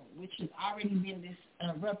monsoon, which has already been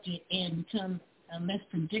disrupted and become less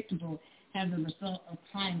predictable as a result of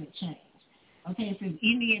climate change. Okay, it says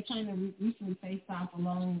India and China recently faced off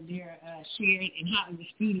along their shared and hotly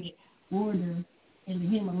disputed border in the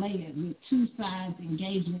Himalayas, with two sides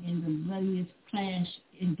engaging in the bloodiest clash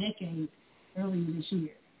in decades earlier this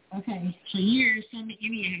year. Okay, for years, some in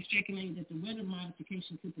India have speculated that the weather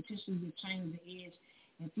modification could potentially give China the edge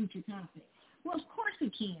in future conflict. Well, of course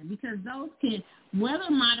it can, because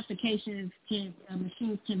weather modifications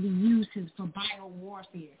machines can be used for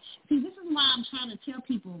biowarfare. See, this is why I'm trying to tell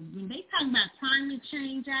people, when they talk about climate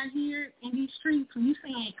change out here in these streets, when you're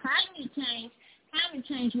saying climate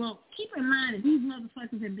change, well, keep in mind that these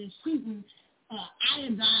motherfuckers have been shooting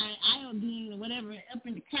iodine, or whatever, up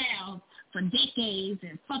in the clouds for decades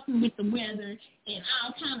and fucking with the weather and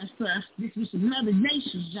all kind of stuff. This was another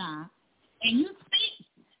nation's job. And you think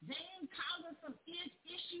they ain't causing some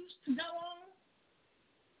issues to go on?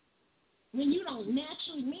 When you don't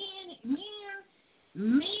naturally, men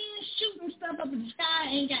shooting stuff up in the sky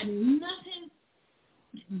ain't got nothing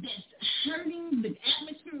that's hurting the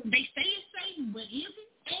atmosphere. They say it's safe, but is it?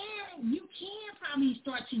 And you can probably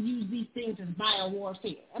start to use these things as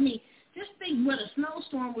biowarfare. I mean, just think what a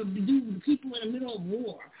snowstorm would do to people in the middle of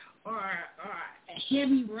war, or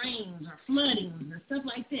heavy rains, or flooding, and stuff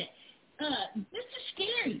like that. This is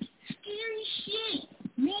scary shit.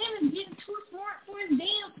 Man is getting too smart for his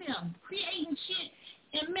damn self, creating shit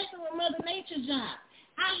and messing with Mother Nature's job.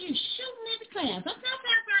 Out here shooting at the clouds. That's not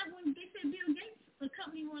how when they said Bill Gates, the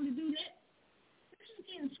company wanted to do that.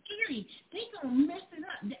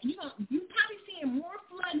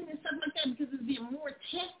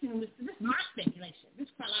 posting with, this is my speculation, this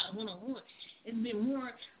is probably out of one-on-one, it's been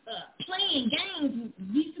more playing games,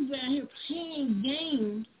 these people out here playing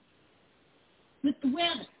games with the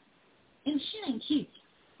weather. And shit ain't cute.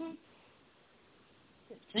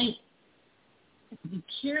 Just saying. Be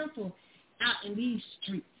careful out in these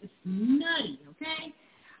streets. It's nutty, okay?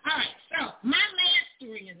 All right, so my last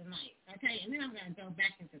story of the night, okay? And then I'm going to go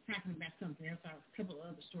back into talking about something else. I have a couple of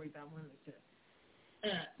other stories I wanted to.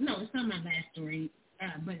 No, it's not my last story,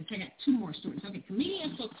 but I got two more stories. Okay,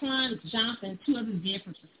 comedian Flaquan Johnson, two others dead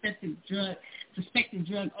from suspected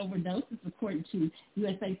drug overdose. This is according to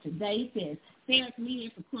USA Today. It says stand-up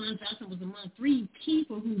comedian Flaquan Johnson was among 3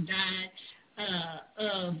 people who died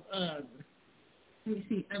of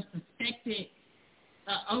suspected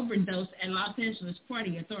overdose at Los Angeles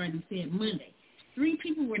party, authorities said Monday. 3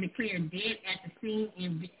 people were declared dead at the scene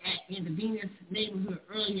in the Venus neighborhood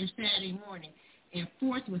earlier Saturday morning, and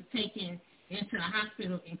 4th was taken into a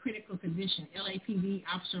hospital in critical condition, LAPD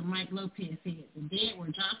officer Mike Lopez said. The dead were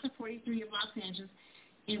Johnson, 43, of Los Angeles,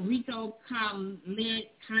 Enrico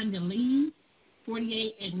Condolini,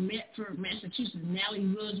 48, in Medford, Massachusetts, Nally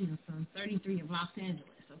Williamson, 33, of Los Angeles,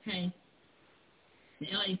 okay?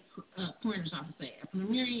 The L.A. coroner's office said. A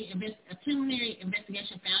preliminary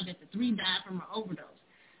investigation found that the 3 died from an overdose,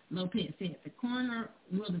 Lopez said. The coroner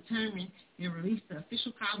will determine and release the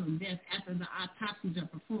official cause of death after the autopsies are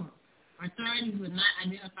performed. Authorities would not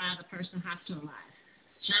identify the person hospitalized.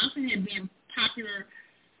 Johnson had been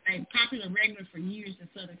a popular regular for years in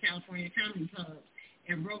Southern California comedy clubs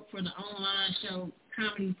and wrote for the online show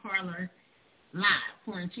Comedy Parlor Live,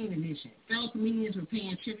 Quarantine Edition. Fellow comedians were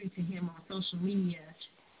paying tribute to him on social media.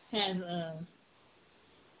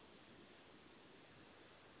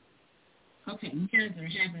 Okay, you guys are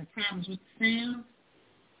having problems with the sound?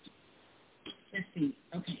 Let's see.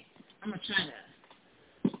 Okay, I'm going to try to,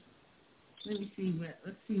 let's see what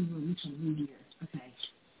we can do here. Okay.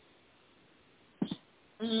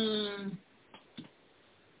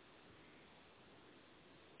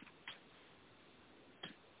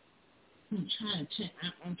 I'm trying to check.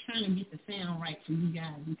 I'm trying to get the sound right for you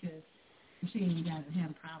guys because I'm seeing you guys are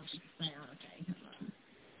having problems with the sound. Okay, hold on.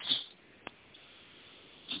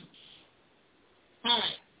 All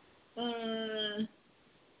right.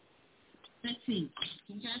 Let's see.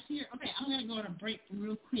 Can you guys hear? Okay, I'm gonna go on a break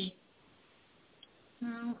real quick.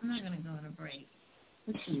 No, I'm not gonna go on a break.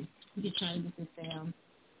 Let's see. We can try to get this sound.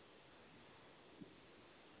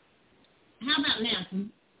 How about now?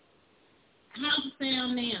 How's the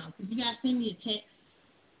sound now? Could you guys send me a text?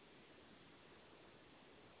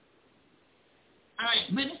 All right,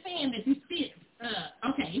 but it's saying that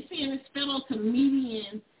it's saying this fellow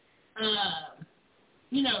comedian,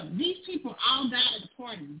 these people all died at the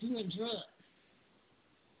party doing drugs.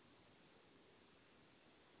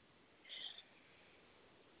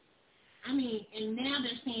 I mean, and now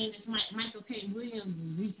they're saying this Michael K.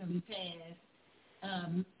 Williams recently passed.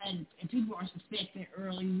 And people are suspecting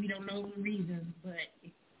early. We don't know the reasons, but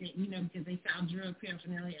because they found drug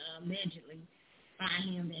paraphernalia allegedly by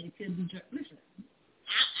him that it could be drug. Listen,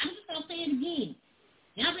 I'm just gonna say it again.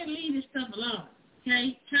 Y'all better leave this stuff alone,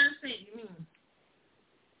 okay? Try to say it.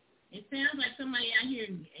 It sounds like somebody out here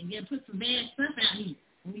and put some bad stuff out here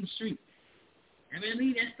in these streets. I better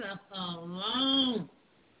leave that stuff alone,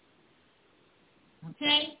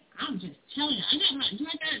 okay? I'm just telling you. I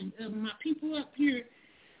got my people up here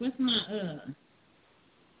with my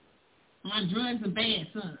drugs are bad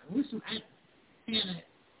son. Let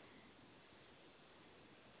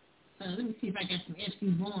me see if I got some FC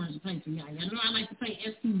Borns to play for y'all. Y'all know I like to play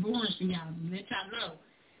FC Borns for y'all. Let y'all know.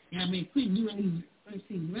 Y'all better quit doing these. Let's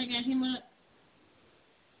see. Do I got him up?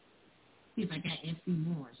 See if I got FC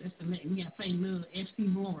Borns. We gotta play little FC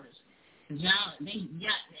Borns. Y'all,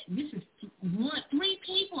 this is 3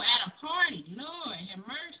 people at a party. Lord have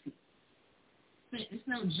mercy. But it's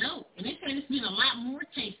no joke. And they say there's been a lot more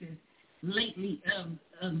cases lately of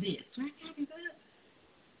this. Do I got it up?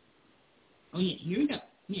 Oh, yeah, here we go.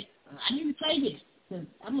 Yeah, I need to play this. Because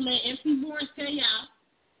I'm going to let FC Boris tell y'all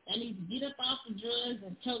I need to get up off the drugs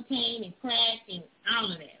and cocaine and crack and all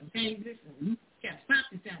of that. Okay? Listen, you got to stop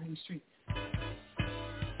this out in these streets.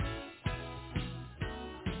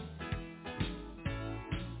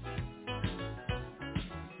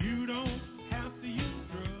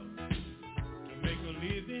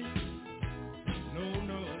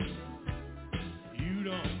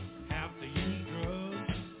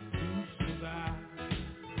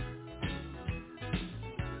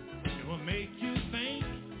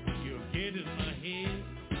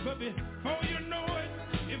 Before you know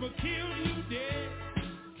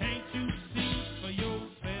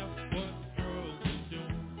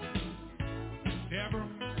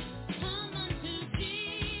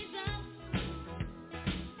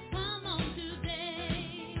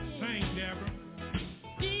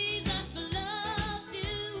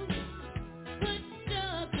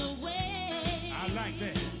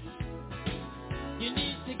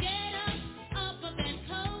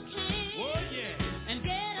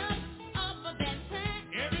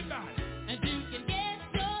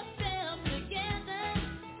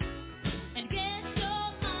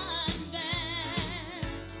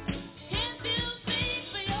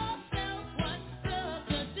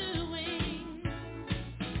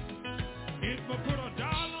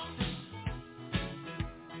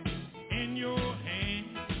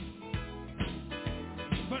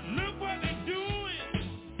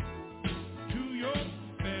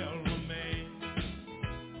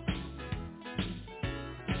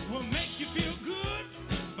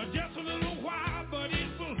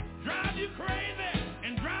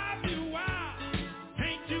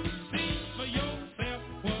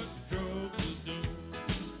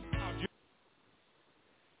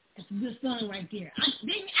good song right there. I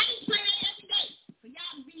need to play that every day for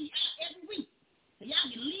y'all to be out every week. So y'all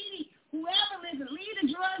can leave the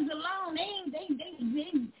drugs alone. They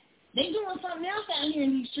doing something else out here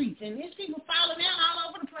in these streets, and there's people falling out all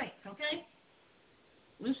over the place. Okay.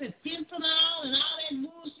 Listen, fentanyl and all that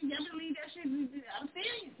bullshit. Y'all believe that shit? I'm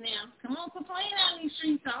serious now. Come on, quit playing out in these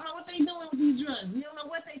streets. I don't know what they doing with these drugs. We don't know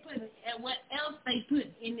what they put and what else they put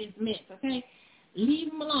in this mess. Okay,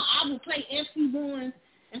 leave them alone. I will play FC Born.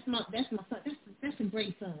 That's my son. That's a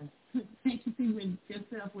great son. Can't you see with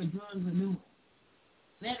yourself what drugs are doing?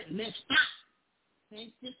 Let's stop.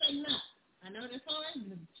 Okay, just say no. I know that's hard,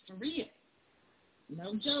 but it's for real.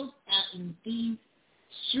 No joke out in these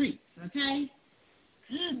streets. Okay.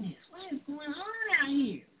 Goodness, what is going on out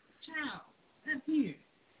here? Child, up here.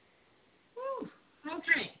 Whew.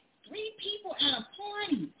 Okay, 3 people at a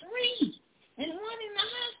party, 3, and 1 in the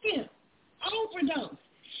hospital, overdose.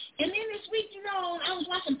 And then this week, I was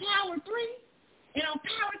watching Power 3, and on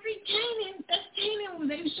Power 3, Kanan, that's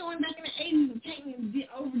Kanan, they were showing back in the 80s, when Kanan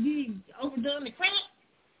overdone the crack,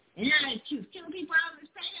 and how she was killing people out of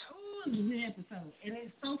this crack. Ooh, it was a good episode, and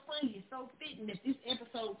it's so funny, it's so fitting that this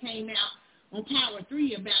episode came out on Power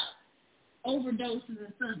 3 about overdoses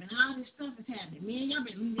and stuff, and all this stuff is happening. Man, y'all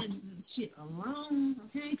better leave that shit alone,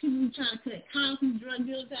 okay? People trying to cut concrete drug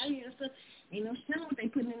dealers out here and stuff. Ain't no telling what they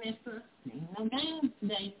putting in that stuff. Ain't no games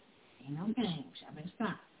today. Ain't no games. Y'all better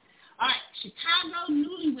stop. All right, Chicago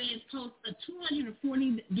newlyweds post a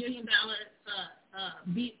 $240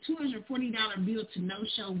 bill to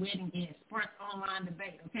no-show wedding guests. Sparks online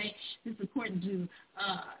debate, okay? This is according to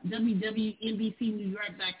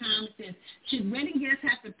WWNBCNewYork.com. It says, should wedding guests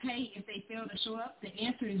have to pay if they fail to show up? The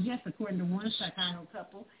answer is yes, according to one Chicago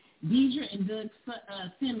couple. Deidre and Doug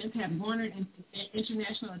Simmons have garnered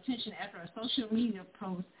international attention after a social media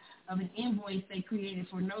post of an invoice they created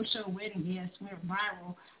for no-show wedding guests went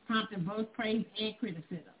viral, prompting both praise and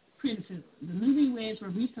criticism. The newlyweds were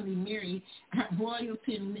recently married at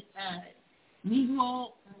Royalton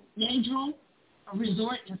Negro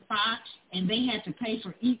Resort and Spa, and they had to pay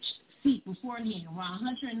for each seat beforehand. While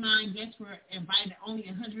 109 guests were invited, only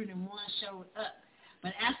 101 showed up.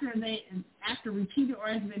 But after repeated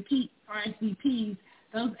RSVPs,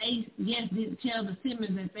 those 8 guests didn't tell the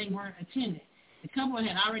Simmons that they weren't attending. The couple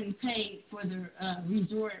had already paid for the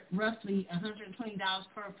resort roughly $120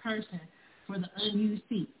 per person for the unused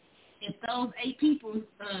seat. If those 8 people,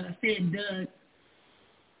 said Doug,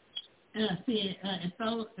 if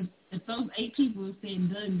those 8 people said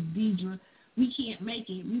Doug and Deidre, we can't make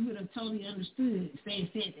it, we would have totally understood if they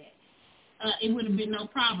had said that. It would have been no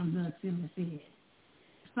problem, Doug Simmons said.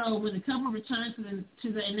 So when the couple returned to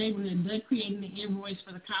the neighborhood, Doug created an invoice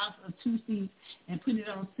for the cost of 2 seats and put it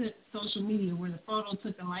on social media where the photo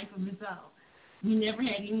took a life of its own. We never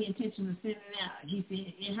had any intention of sending it out. He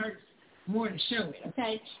said it hurts more to show it,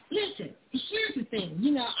 okay? Listen, here's the thing.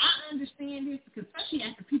 I understand this because especially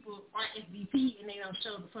after people RSVP and they don't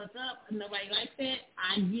show the fuck up, nobody likes that.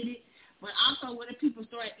 I get it. But also, what if people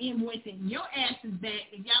start invoicing your asses back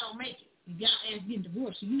if y'all don't make it? If y'all ass get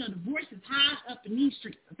divorced. So, divorce is high up in these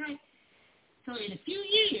streets, okay? So in a few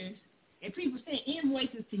years, if people send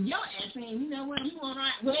invoices to your ass saying, you know what, we want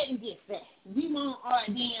our wedding gifts back. We want our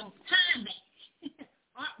damn time back.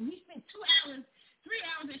 We spent 2 hours, 3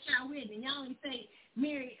 hours at y'all wedding, and y'all only say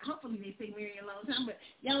married, hopefully they say married a long time, but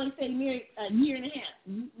y'all only say married a year and a half.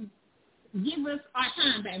 Give us our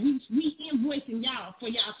time back. We invoicing y'all for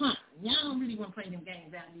y'all time. Y'all don't really want to play them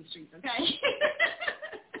games out in these streets, okay?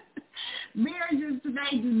 Marriages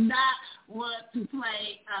today do not want to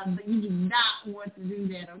play. You do not want to do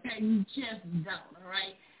that, okay? You just don't, all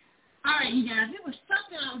right? All right, you guys, it was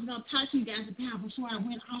something I was going to talk to you guys about before I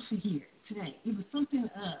went off of here today. It was something,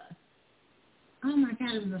 oh, my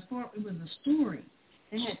God, it was a story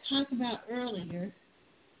that I had talked about earlier.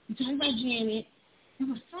 We talked about Janet. It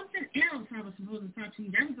was something else I was supposed to talk to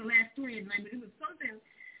you. That was the last story of the night, but it was something,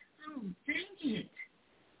 oh, dang it.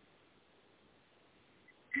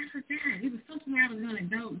 I forgot. It was something I was going to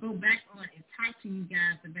go back on and talk to you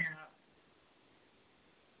guys about.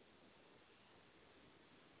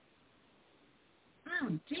 Oh,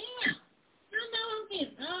 damn. I'm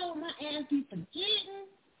getting, my ass be forgetting.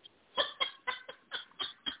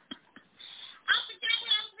 I forgot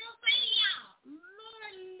what I was going to say to y'all. Lord,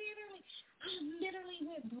 I literally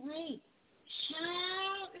went blank.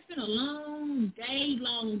 Child, it's been a long day,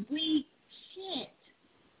 long week. Shit.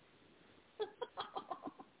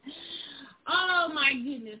 Oh, my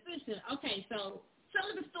goodness. Listen, okay, so some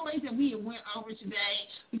of the stories that we went over today,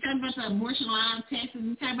 we talked about the abortion law in Texas.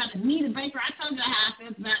 We talked about Anita Baker. I told you how I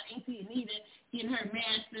felt about Auntie Anita getting her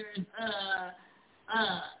master's.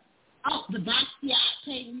 the Basquiat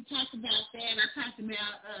tape, we talked about that. I talked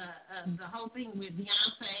about the whole thing with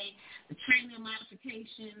Beyonce, the trainer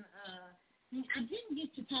modification. I didn't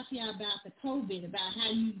get to talk to y'all about the COVID, about how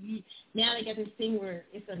you now they got this thing where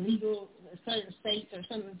it's illegal in certain states or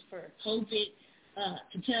something for COVID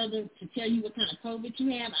to tell you what kind of COVID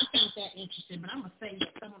you have. I found that interesting, but I'm gonna say that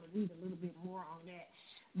I'm gonna read a little bit more on that.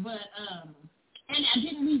 But and I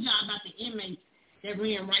didn't read y'all about the inmates that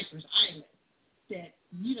ran Rikers Island. That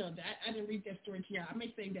I didn't read that story to y'all. I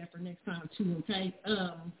may save that for next time too. Okay.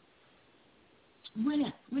 What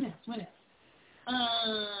else?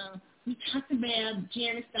 We talked about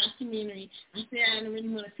Janet's documentary. I said I didn't really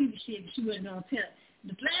want to see the shit, but she wasn't gonna tell.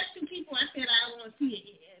 The last two people I said I want to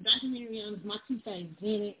see a documentary on is my two favorites,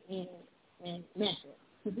 Janet and Maxwell,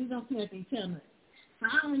 because they don't feel like they tell nothing. So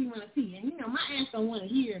I don't really want to see it. And my ass don't want to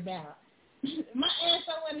hear about. I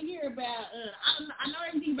know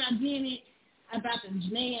everything about Janet. About the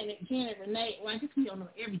Janet Renee. Well, I guess we don't know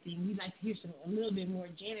everything. We like to hear a little bit more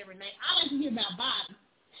Janet Renee. I like to hear about Bobby.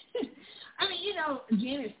 I mean,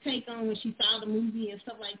 Janet's take on when she saw the movie and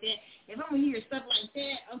stuff like that. If I'm going to hear stuff like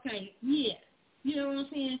that, okay, yeah. You know what I'm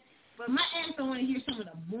saying? But my ass don't want to hear some of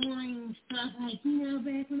the boring stuff like,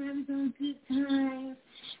 back when I was on good times,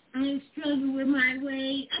 I struggled with my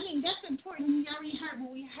weight. I mean, that's important. We already heard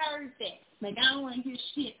when we heard that. Like, I don't want to hear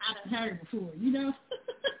shit I done heard before,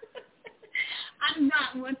 I do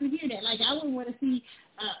not want to hear that. Like, I wouldn't want to see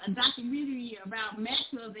a documentary about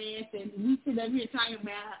Maxwell's ass and we sit up here talking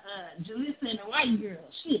about Jalissa and the white girl.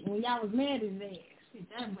 Shit, when y'all was mad at his ass. Shit,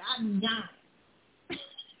 I'd be dying.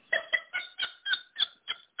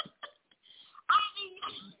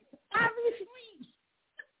 I'd be sweet.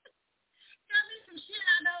 Tell me some shit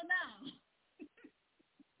I don't know.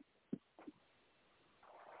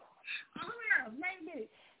 Maybe.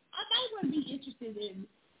 I might want to be interested in.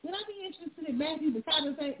 Would I be interested in Matthew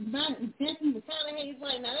McConaughey's like,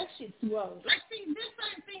 now that shit's too old. Like, see, there's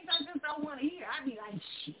certain things I just don't want to hear. I'd be like,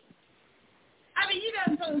 shit. I mean,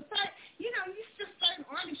 so you just certain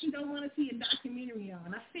artists you don't want to see a documentary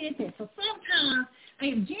on. I said that. So sometimes,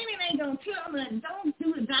 if Janet ain't going to tell me, don't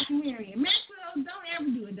do a documentary. And Maxwell, don't ever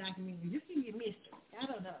do a documentary. Just see your mystery. I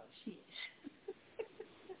don't know. Shit.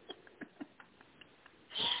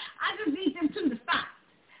 I just need them two to stop.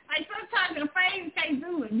 Like, sometimes your fans can't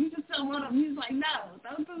do it. You just don't want them. You're like, no,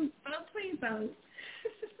 please don't.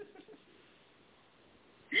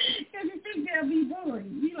 Because you think they'll be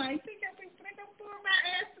boring. You like, think I'm bore my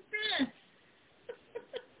ass to death.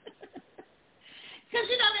 Because,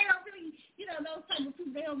 they don't really, those type of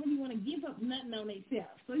people, they don't really want to give up nothing on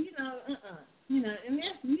themselves. So, and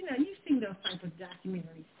that's, you've seen those type of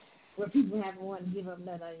documentaries where people haven't wanted to give up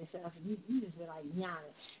nothing on yourself, and you just be like,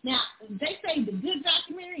 yawning. Now, they say the good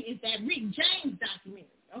documentary is that Rick James documentary.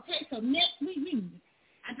 Okay, so next week,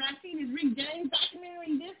 after I seen this Rick James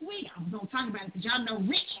documentary this week, I'm going to talk about it because y'all know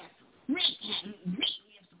Rick has some life,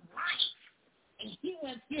 and he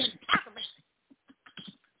wasn't scared to talk about it.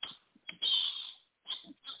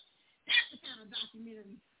 That's the kind of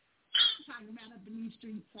documentary I'm talking about up in these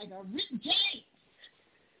streets, like a Rick James.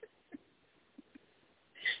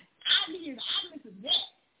 I listen to that.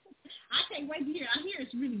 I can't wait to hear. I hear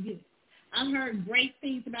it's really good. I've heard great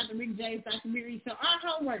things about the Rick James documentary. So our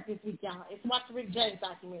homework this week, y'all, is watch the Rick James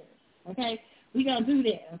documentary. Okay? We're going to do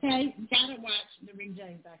that, okay? Got to watch the Rick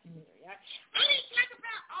James documentary. Right? I didn't talk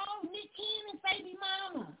about Nick Cannon's baby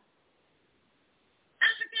mama. I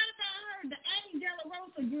forgot about her, the Amy De La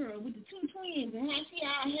Rosa girl with the two twins and how she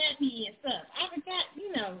all happy and stuff. I forgot,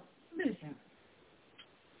 listen.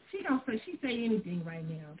 She say anything right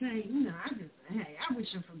now, okay? I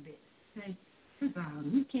wish her for this, okay? That's all.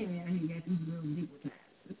 We can't out here got these little legal ties.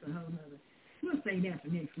 That's a whole nother. We'll say that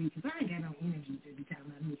for next week, because I ain't got no energy to be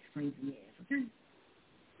talking about Nick's crazy ass, okay?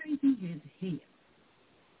 Crazy as hell.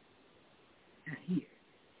 Out here.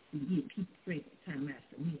 You get people pregnant talking about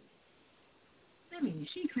some Nick. I mean,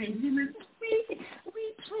 she crazy. We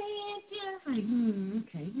planned just like,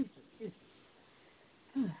 okay, this is.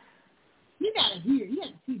 You gotta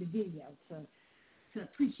see the video to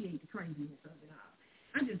appreciate the craziness of it all.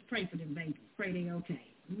 I just pray for them babies. Pray they okay.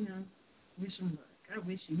 Wish them luck. I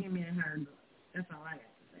wish you him and her luck. That's all I got to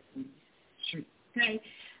say in these streets. Okay?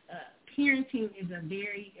 Parenting is a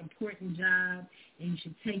very important job, and you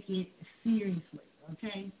should take it seriously.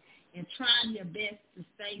 Okay? And try your best to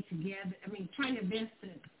stay together. Try your best to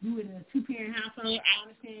do it in a two-parent household. I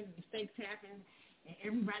understand mistakes happen,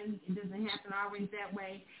 and it doesn't happen always that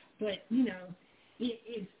way. But,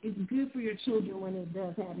 it's good for your children when it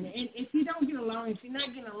does happen. And if you don't get along, if you're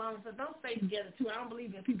not getting along, so don't stay together too. I don't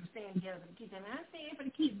believe in people staying together for the kids. And I'm staying for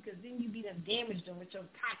the kids because then you be done damaged them with your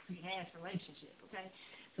toxic ass relationship. Okay,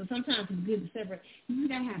 so sometimes it's good to separate. You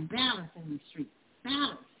gotta have balance in these streets,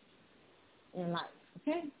 balance in life.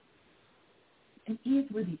 Okay, it is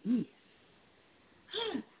what it is.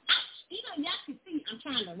 Y'all can see I'm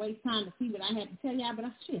trying to waste time to see what I had to tell y'all, but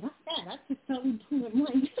I just totally blew it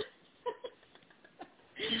away.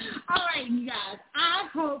 All right, you guys. I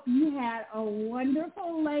hope you had a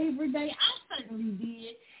wonderful Labor Day. I certainly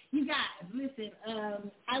did. You guys, listen,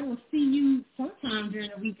 I will see you sometime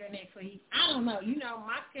during the week or next week. I don't know.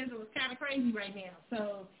 My schedule is kind of crazy right now.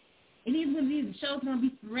 So it is what it is. The show's going to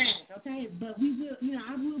be sporadic, okay? But we will,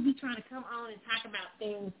 I will be trying to come on and talk about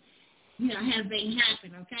things, as they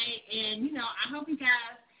happen, okay? And, I hope you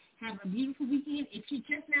guys have a beautiful weekend. If you're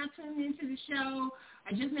just now tuning into the show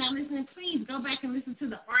or just now listening, please go back and listen to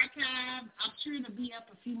the archive. I'm sure it'll be up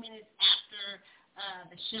a few minutes after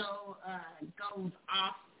the show goes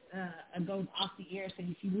off the air. So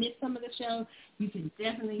if you missed some of the show, you can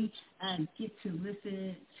definitely get to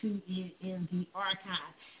listen to it in the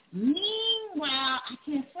archive. Meanwhile,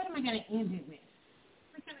 what am I going to end it with?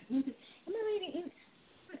 Am I ready to end it?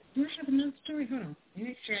 Do I have another story? Hold on.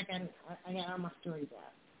 Make sure I got all my stories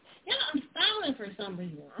out. I'm stalling for some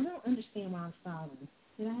reason. I don't understand why I'm stalling.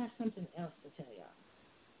 Did I have something else to tell y'all?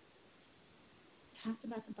 Talked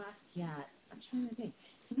about the Basquiat. I'm trying to think.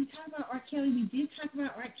 Did we talk about R. Kelly? We did talk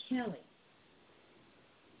about R. Kelly.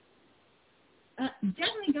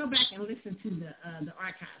 Definitely go back and listen to the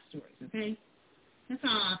archive stories, okay? That's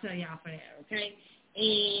all I'll tell y'all for that, okay?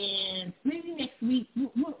 And maybe next week,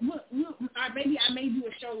 maybe I may do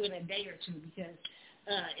a show in a day or two because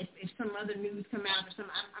if some other news come out or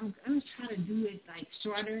something, I'm going to try to do it like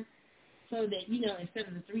shorter so that, instead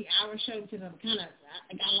of the 3-hour show, because I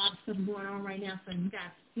got a lot of stuff going on right now, so you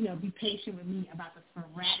guys, be patient with me about the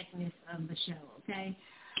sporadicness of the show, okay?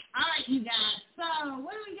 All right, you guys. So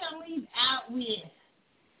what are we going to leave out with?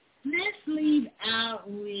 Let's leave out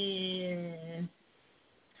with,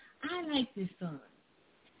 I like this song.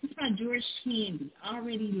 It's by George Candy,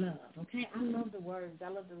 Already Love, okay? I love the words. I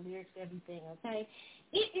love the lyrics, everything, okay?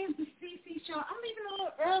 It is the CC Show. I'm leaving a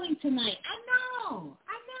little early tonight. I know.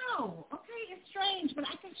 Okay, it's strange, but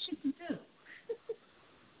I got shit to do.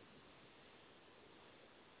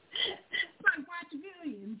 It's like watch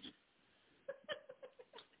Billions.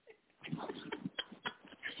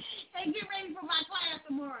 Hey, get ready for my class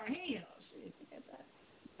tomorrow. Hell, shit. That's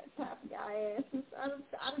time for y'all asses. I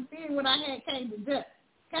done did what I had came to do.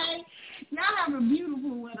 Okay? Y'all have a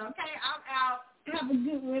beautiful one, okay? I'm out. Have a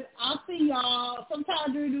good one. I'll see y'all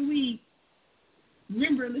sometime during the week.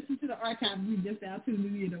 Remember, listen to the archive. We just out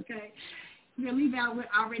tuning in, okay? We're going to leave out with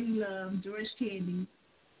Already Love, George Candy.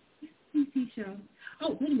 CC Show.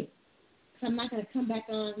 Oh, wait a minute. So I'm not going to come back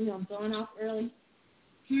on, I'm going off early.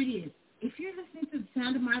 Here it is. If you're listening to the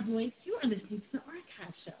sound of my voice, you are listening to the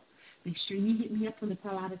archive show. Make sure you hit me up on the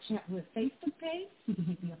Carlotta Chatwood Facebook page. You can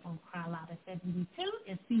hit me up on Carlotta72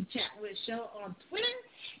 and see Chatwood Show on Twitter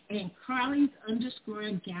and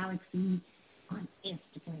Carly's_Galaxy on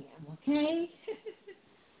Instagram, okay?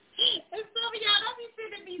 And some of y'all don't be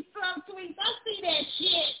sending me some tweets. I see that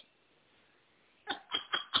shit.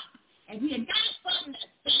 And if you got something to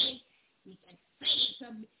say, you can say it to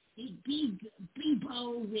me. Be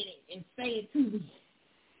bold with it and say it to me.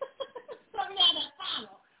 Some of y'all that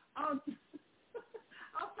follow. On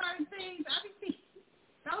certain things,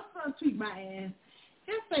 don't subtweet my ass.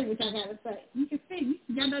 Just say what I gotta say. You can see,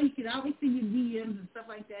 y'all know you can always see your DMs and stuff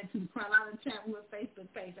like that to the Carlotta Chatwood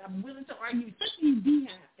Facebook page. I'm willing to argue, especially you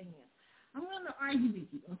Beehive fans. I'm willing to argue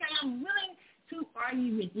with you, okay? I'm willing to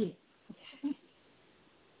argue with you. Okay?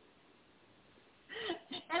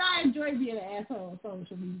 And I enjoy being an asshole on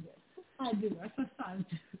social media. I do. I sometimes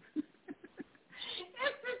do.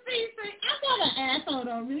 It's the same thing. I'm not an asshole,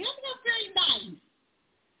 though, really. I'm very nice.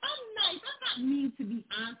 I'm nice. I'm not mean to be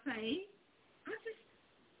Beyonce. I just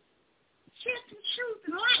share some truth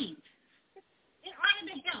and light in order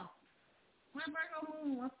to help. My Virgo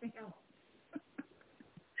moon wants to help.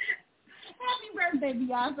 Happy birthday,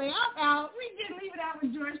 Beyonce. I'm out. We can leave it out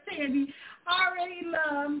with George Candy. Already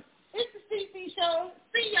Love. It's the CC Show.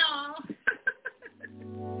 See y'all.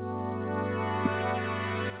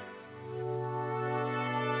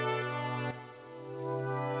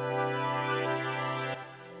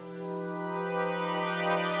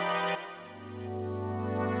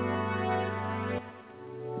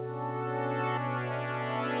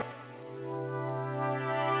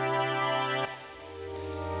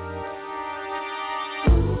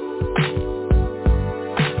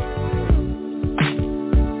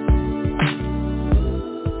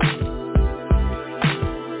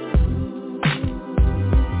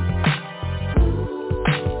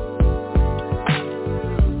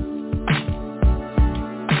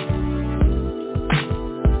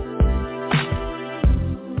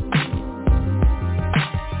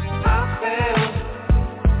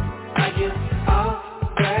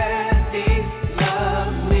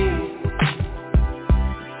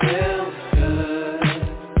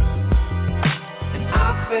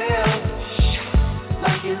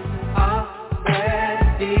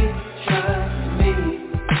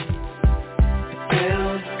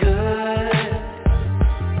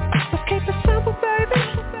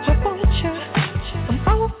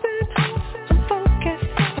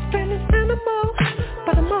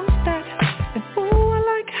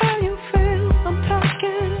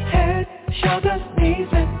 shoulders, knees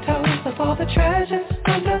and toes of all the treasures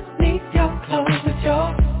underneath your clothes. It's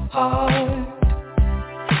your heart.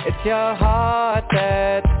 It's your heart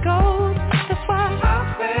that's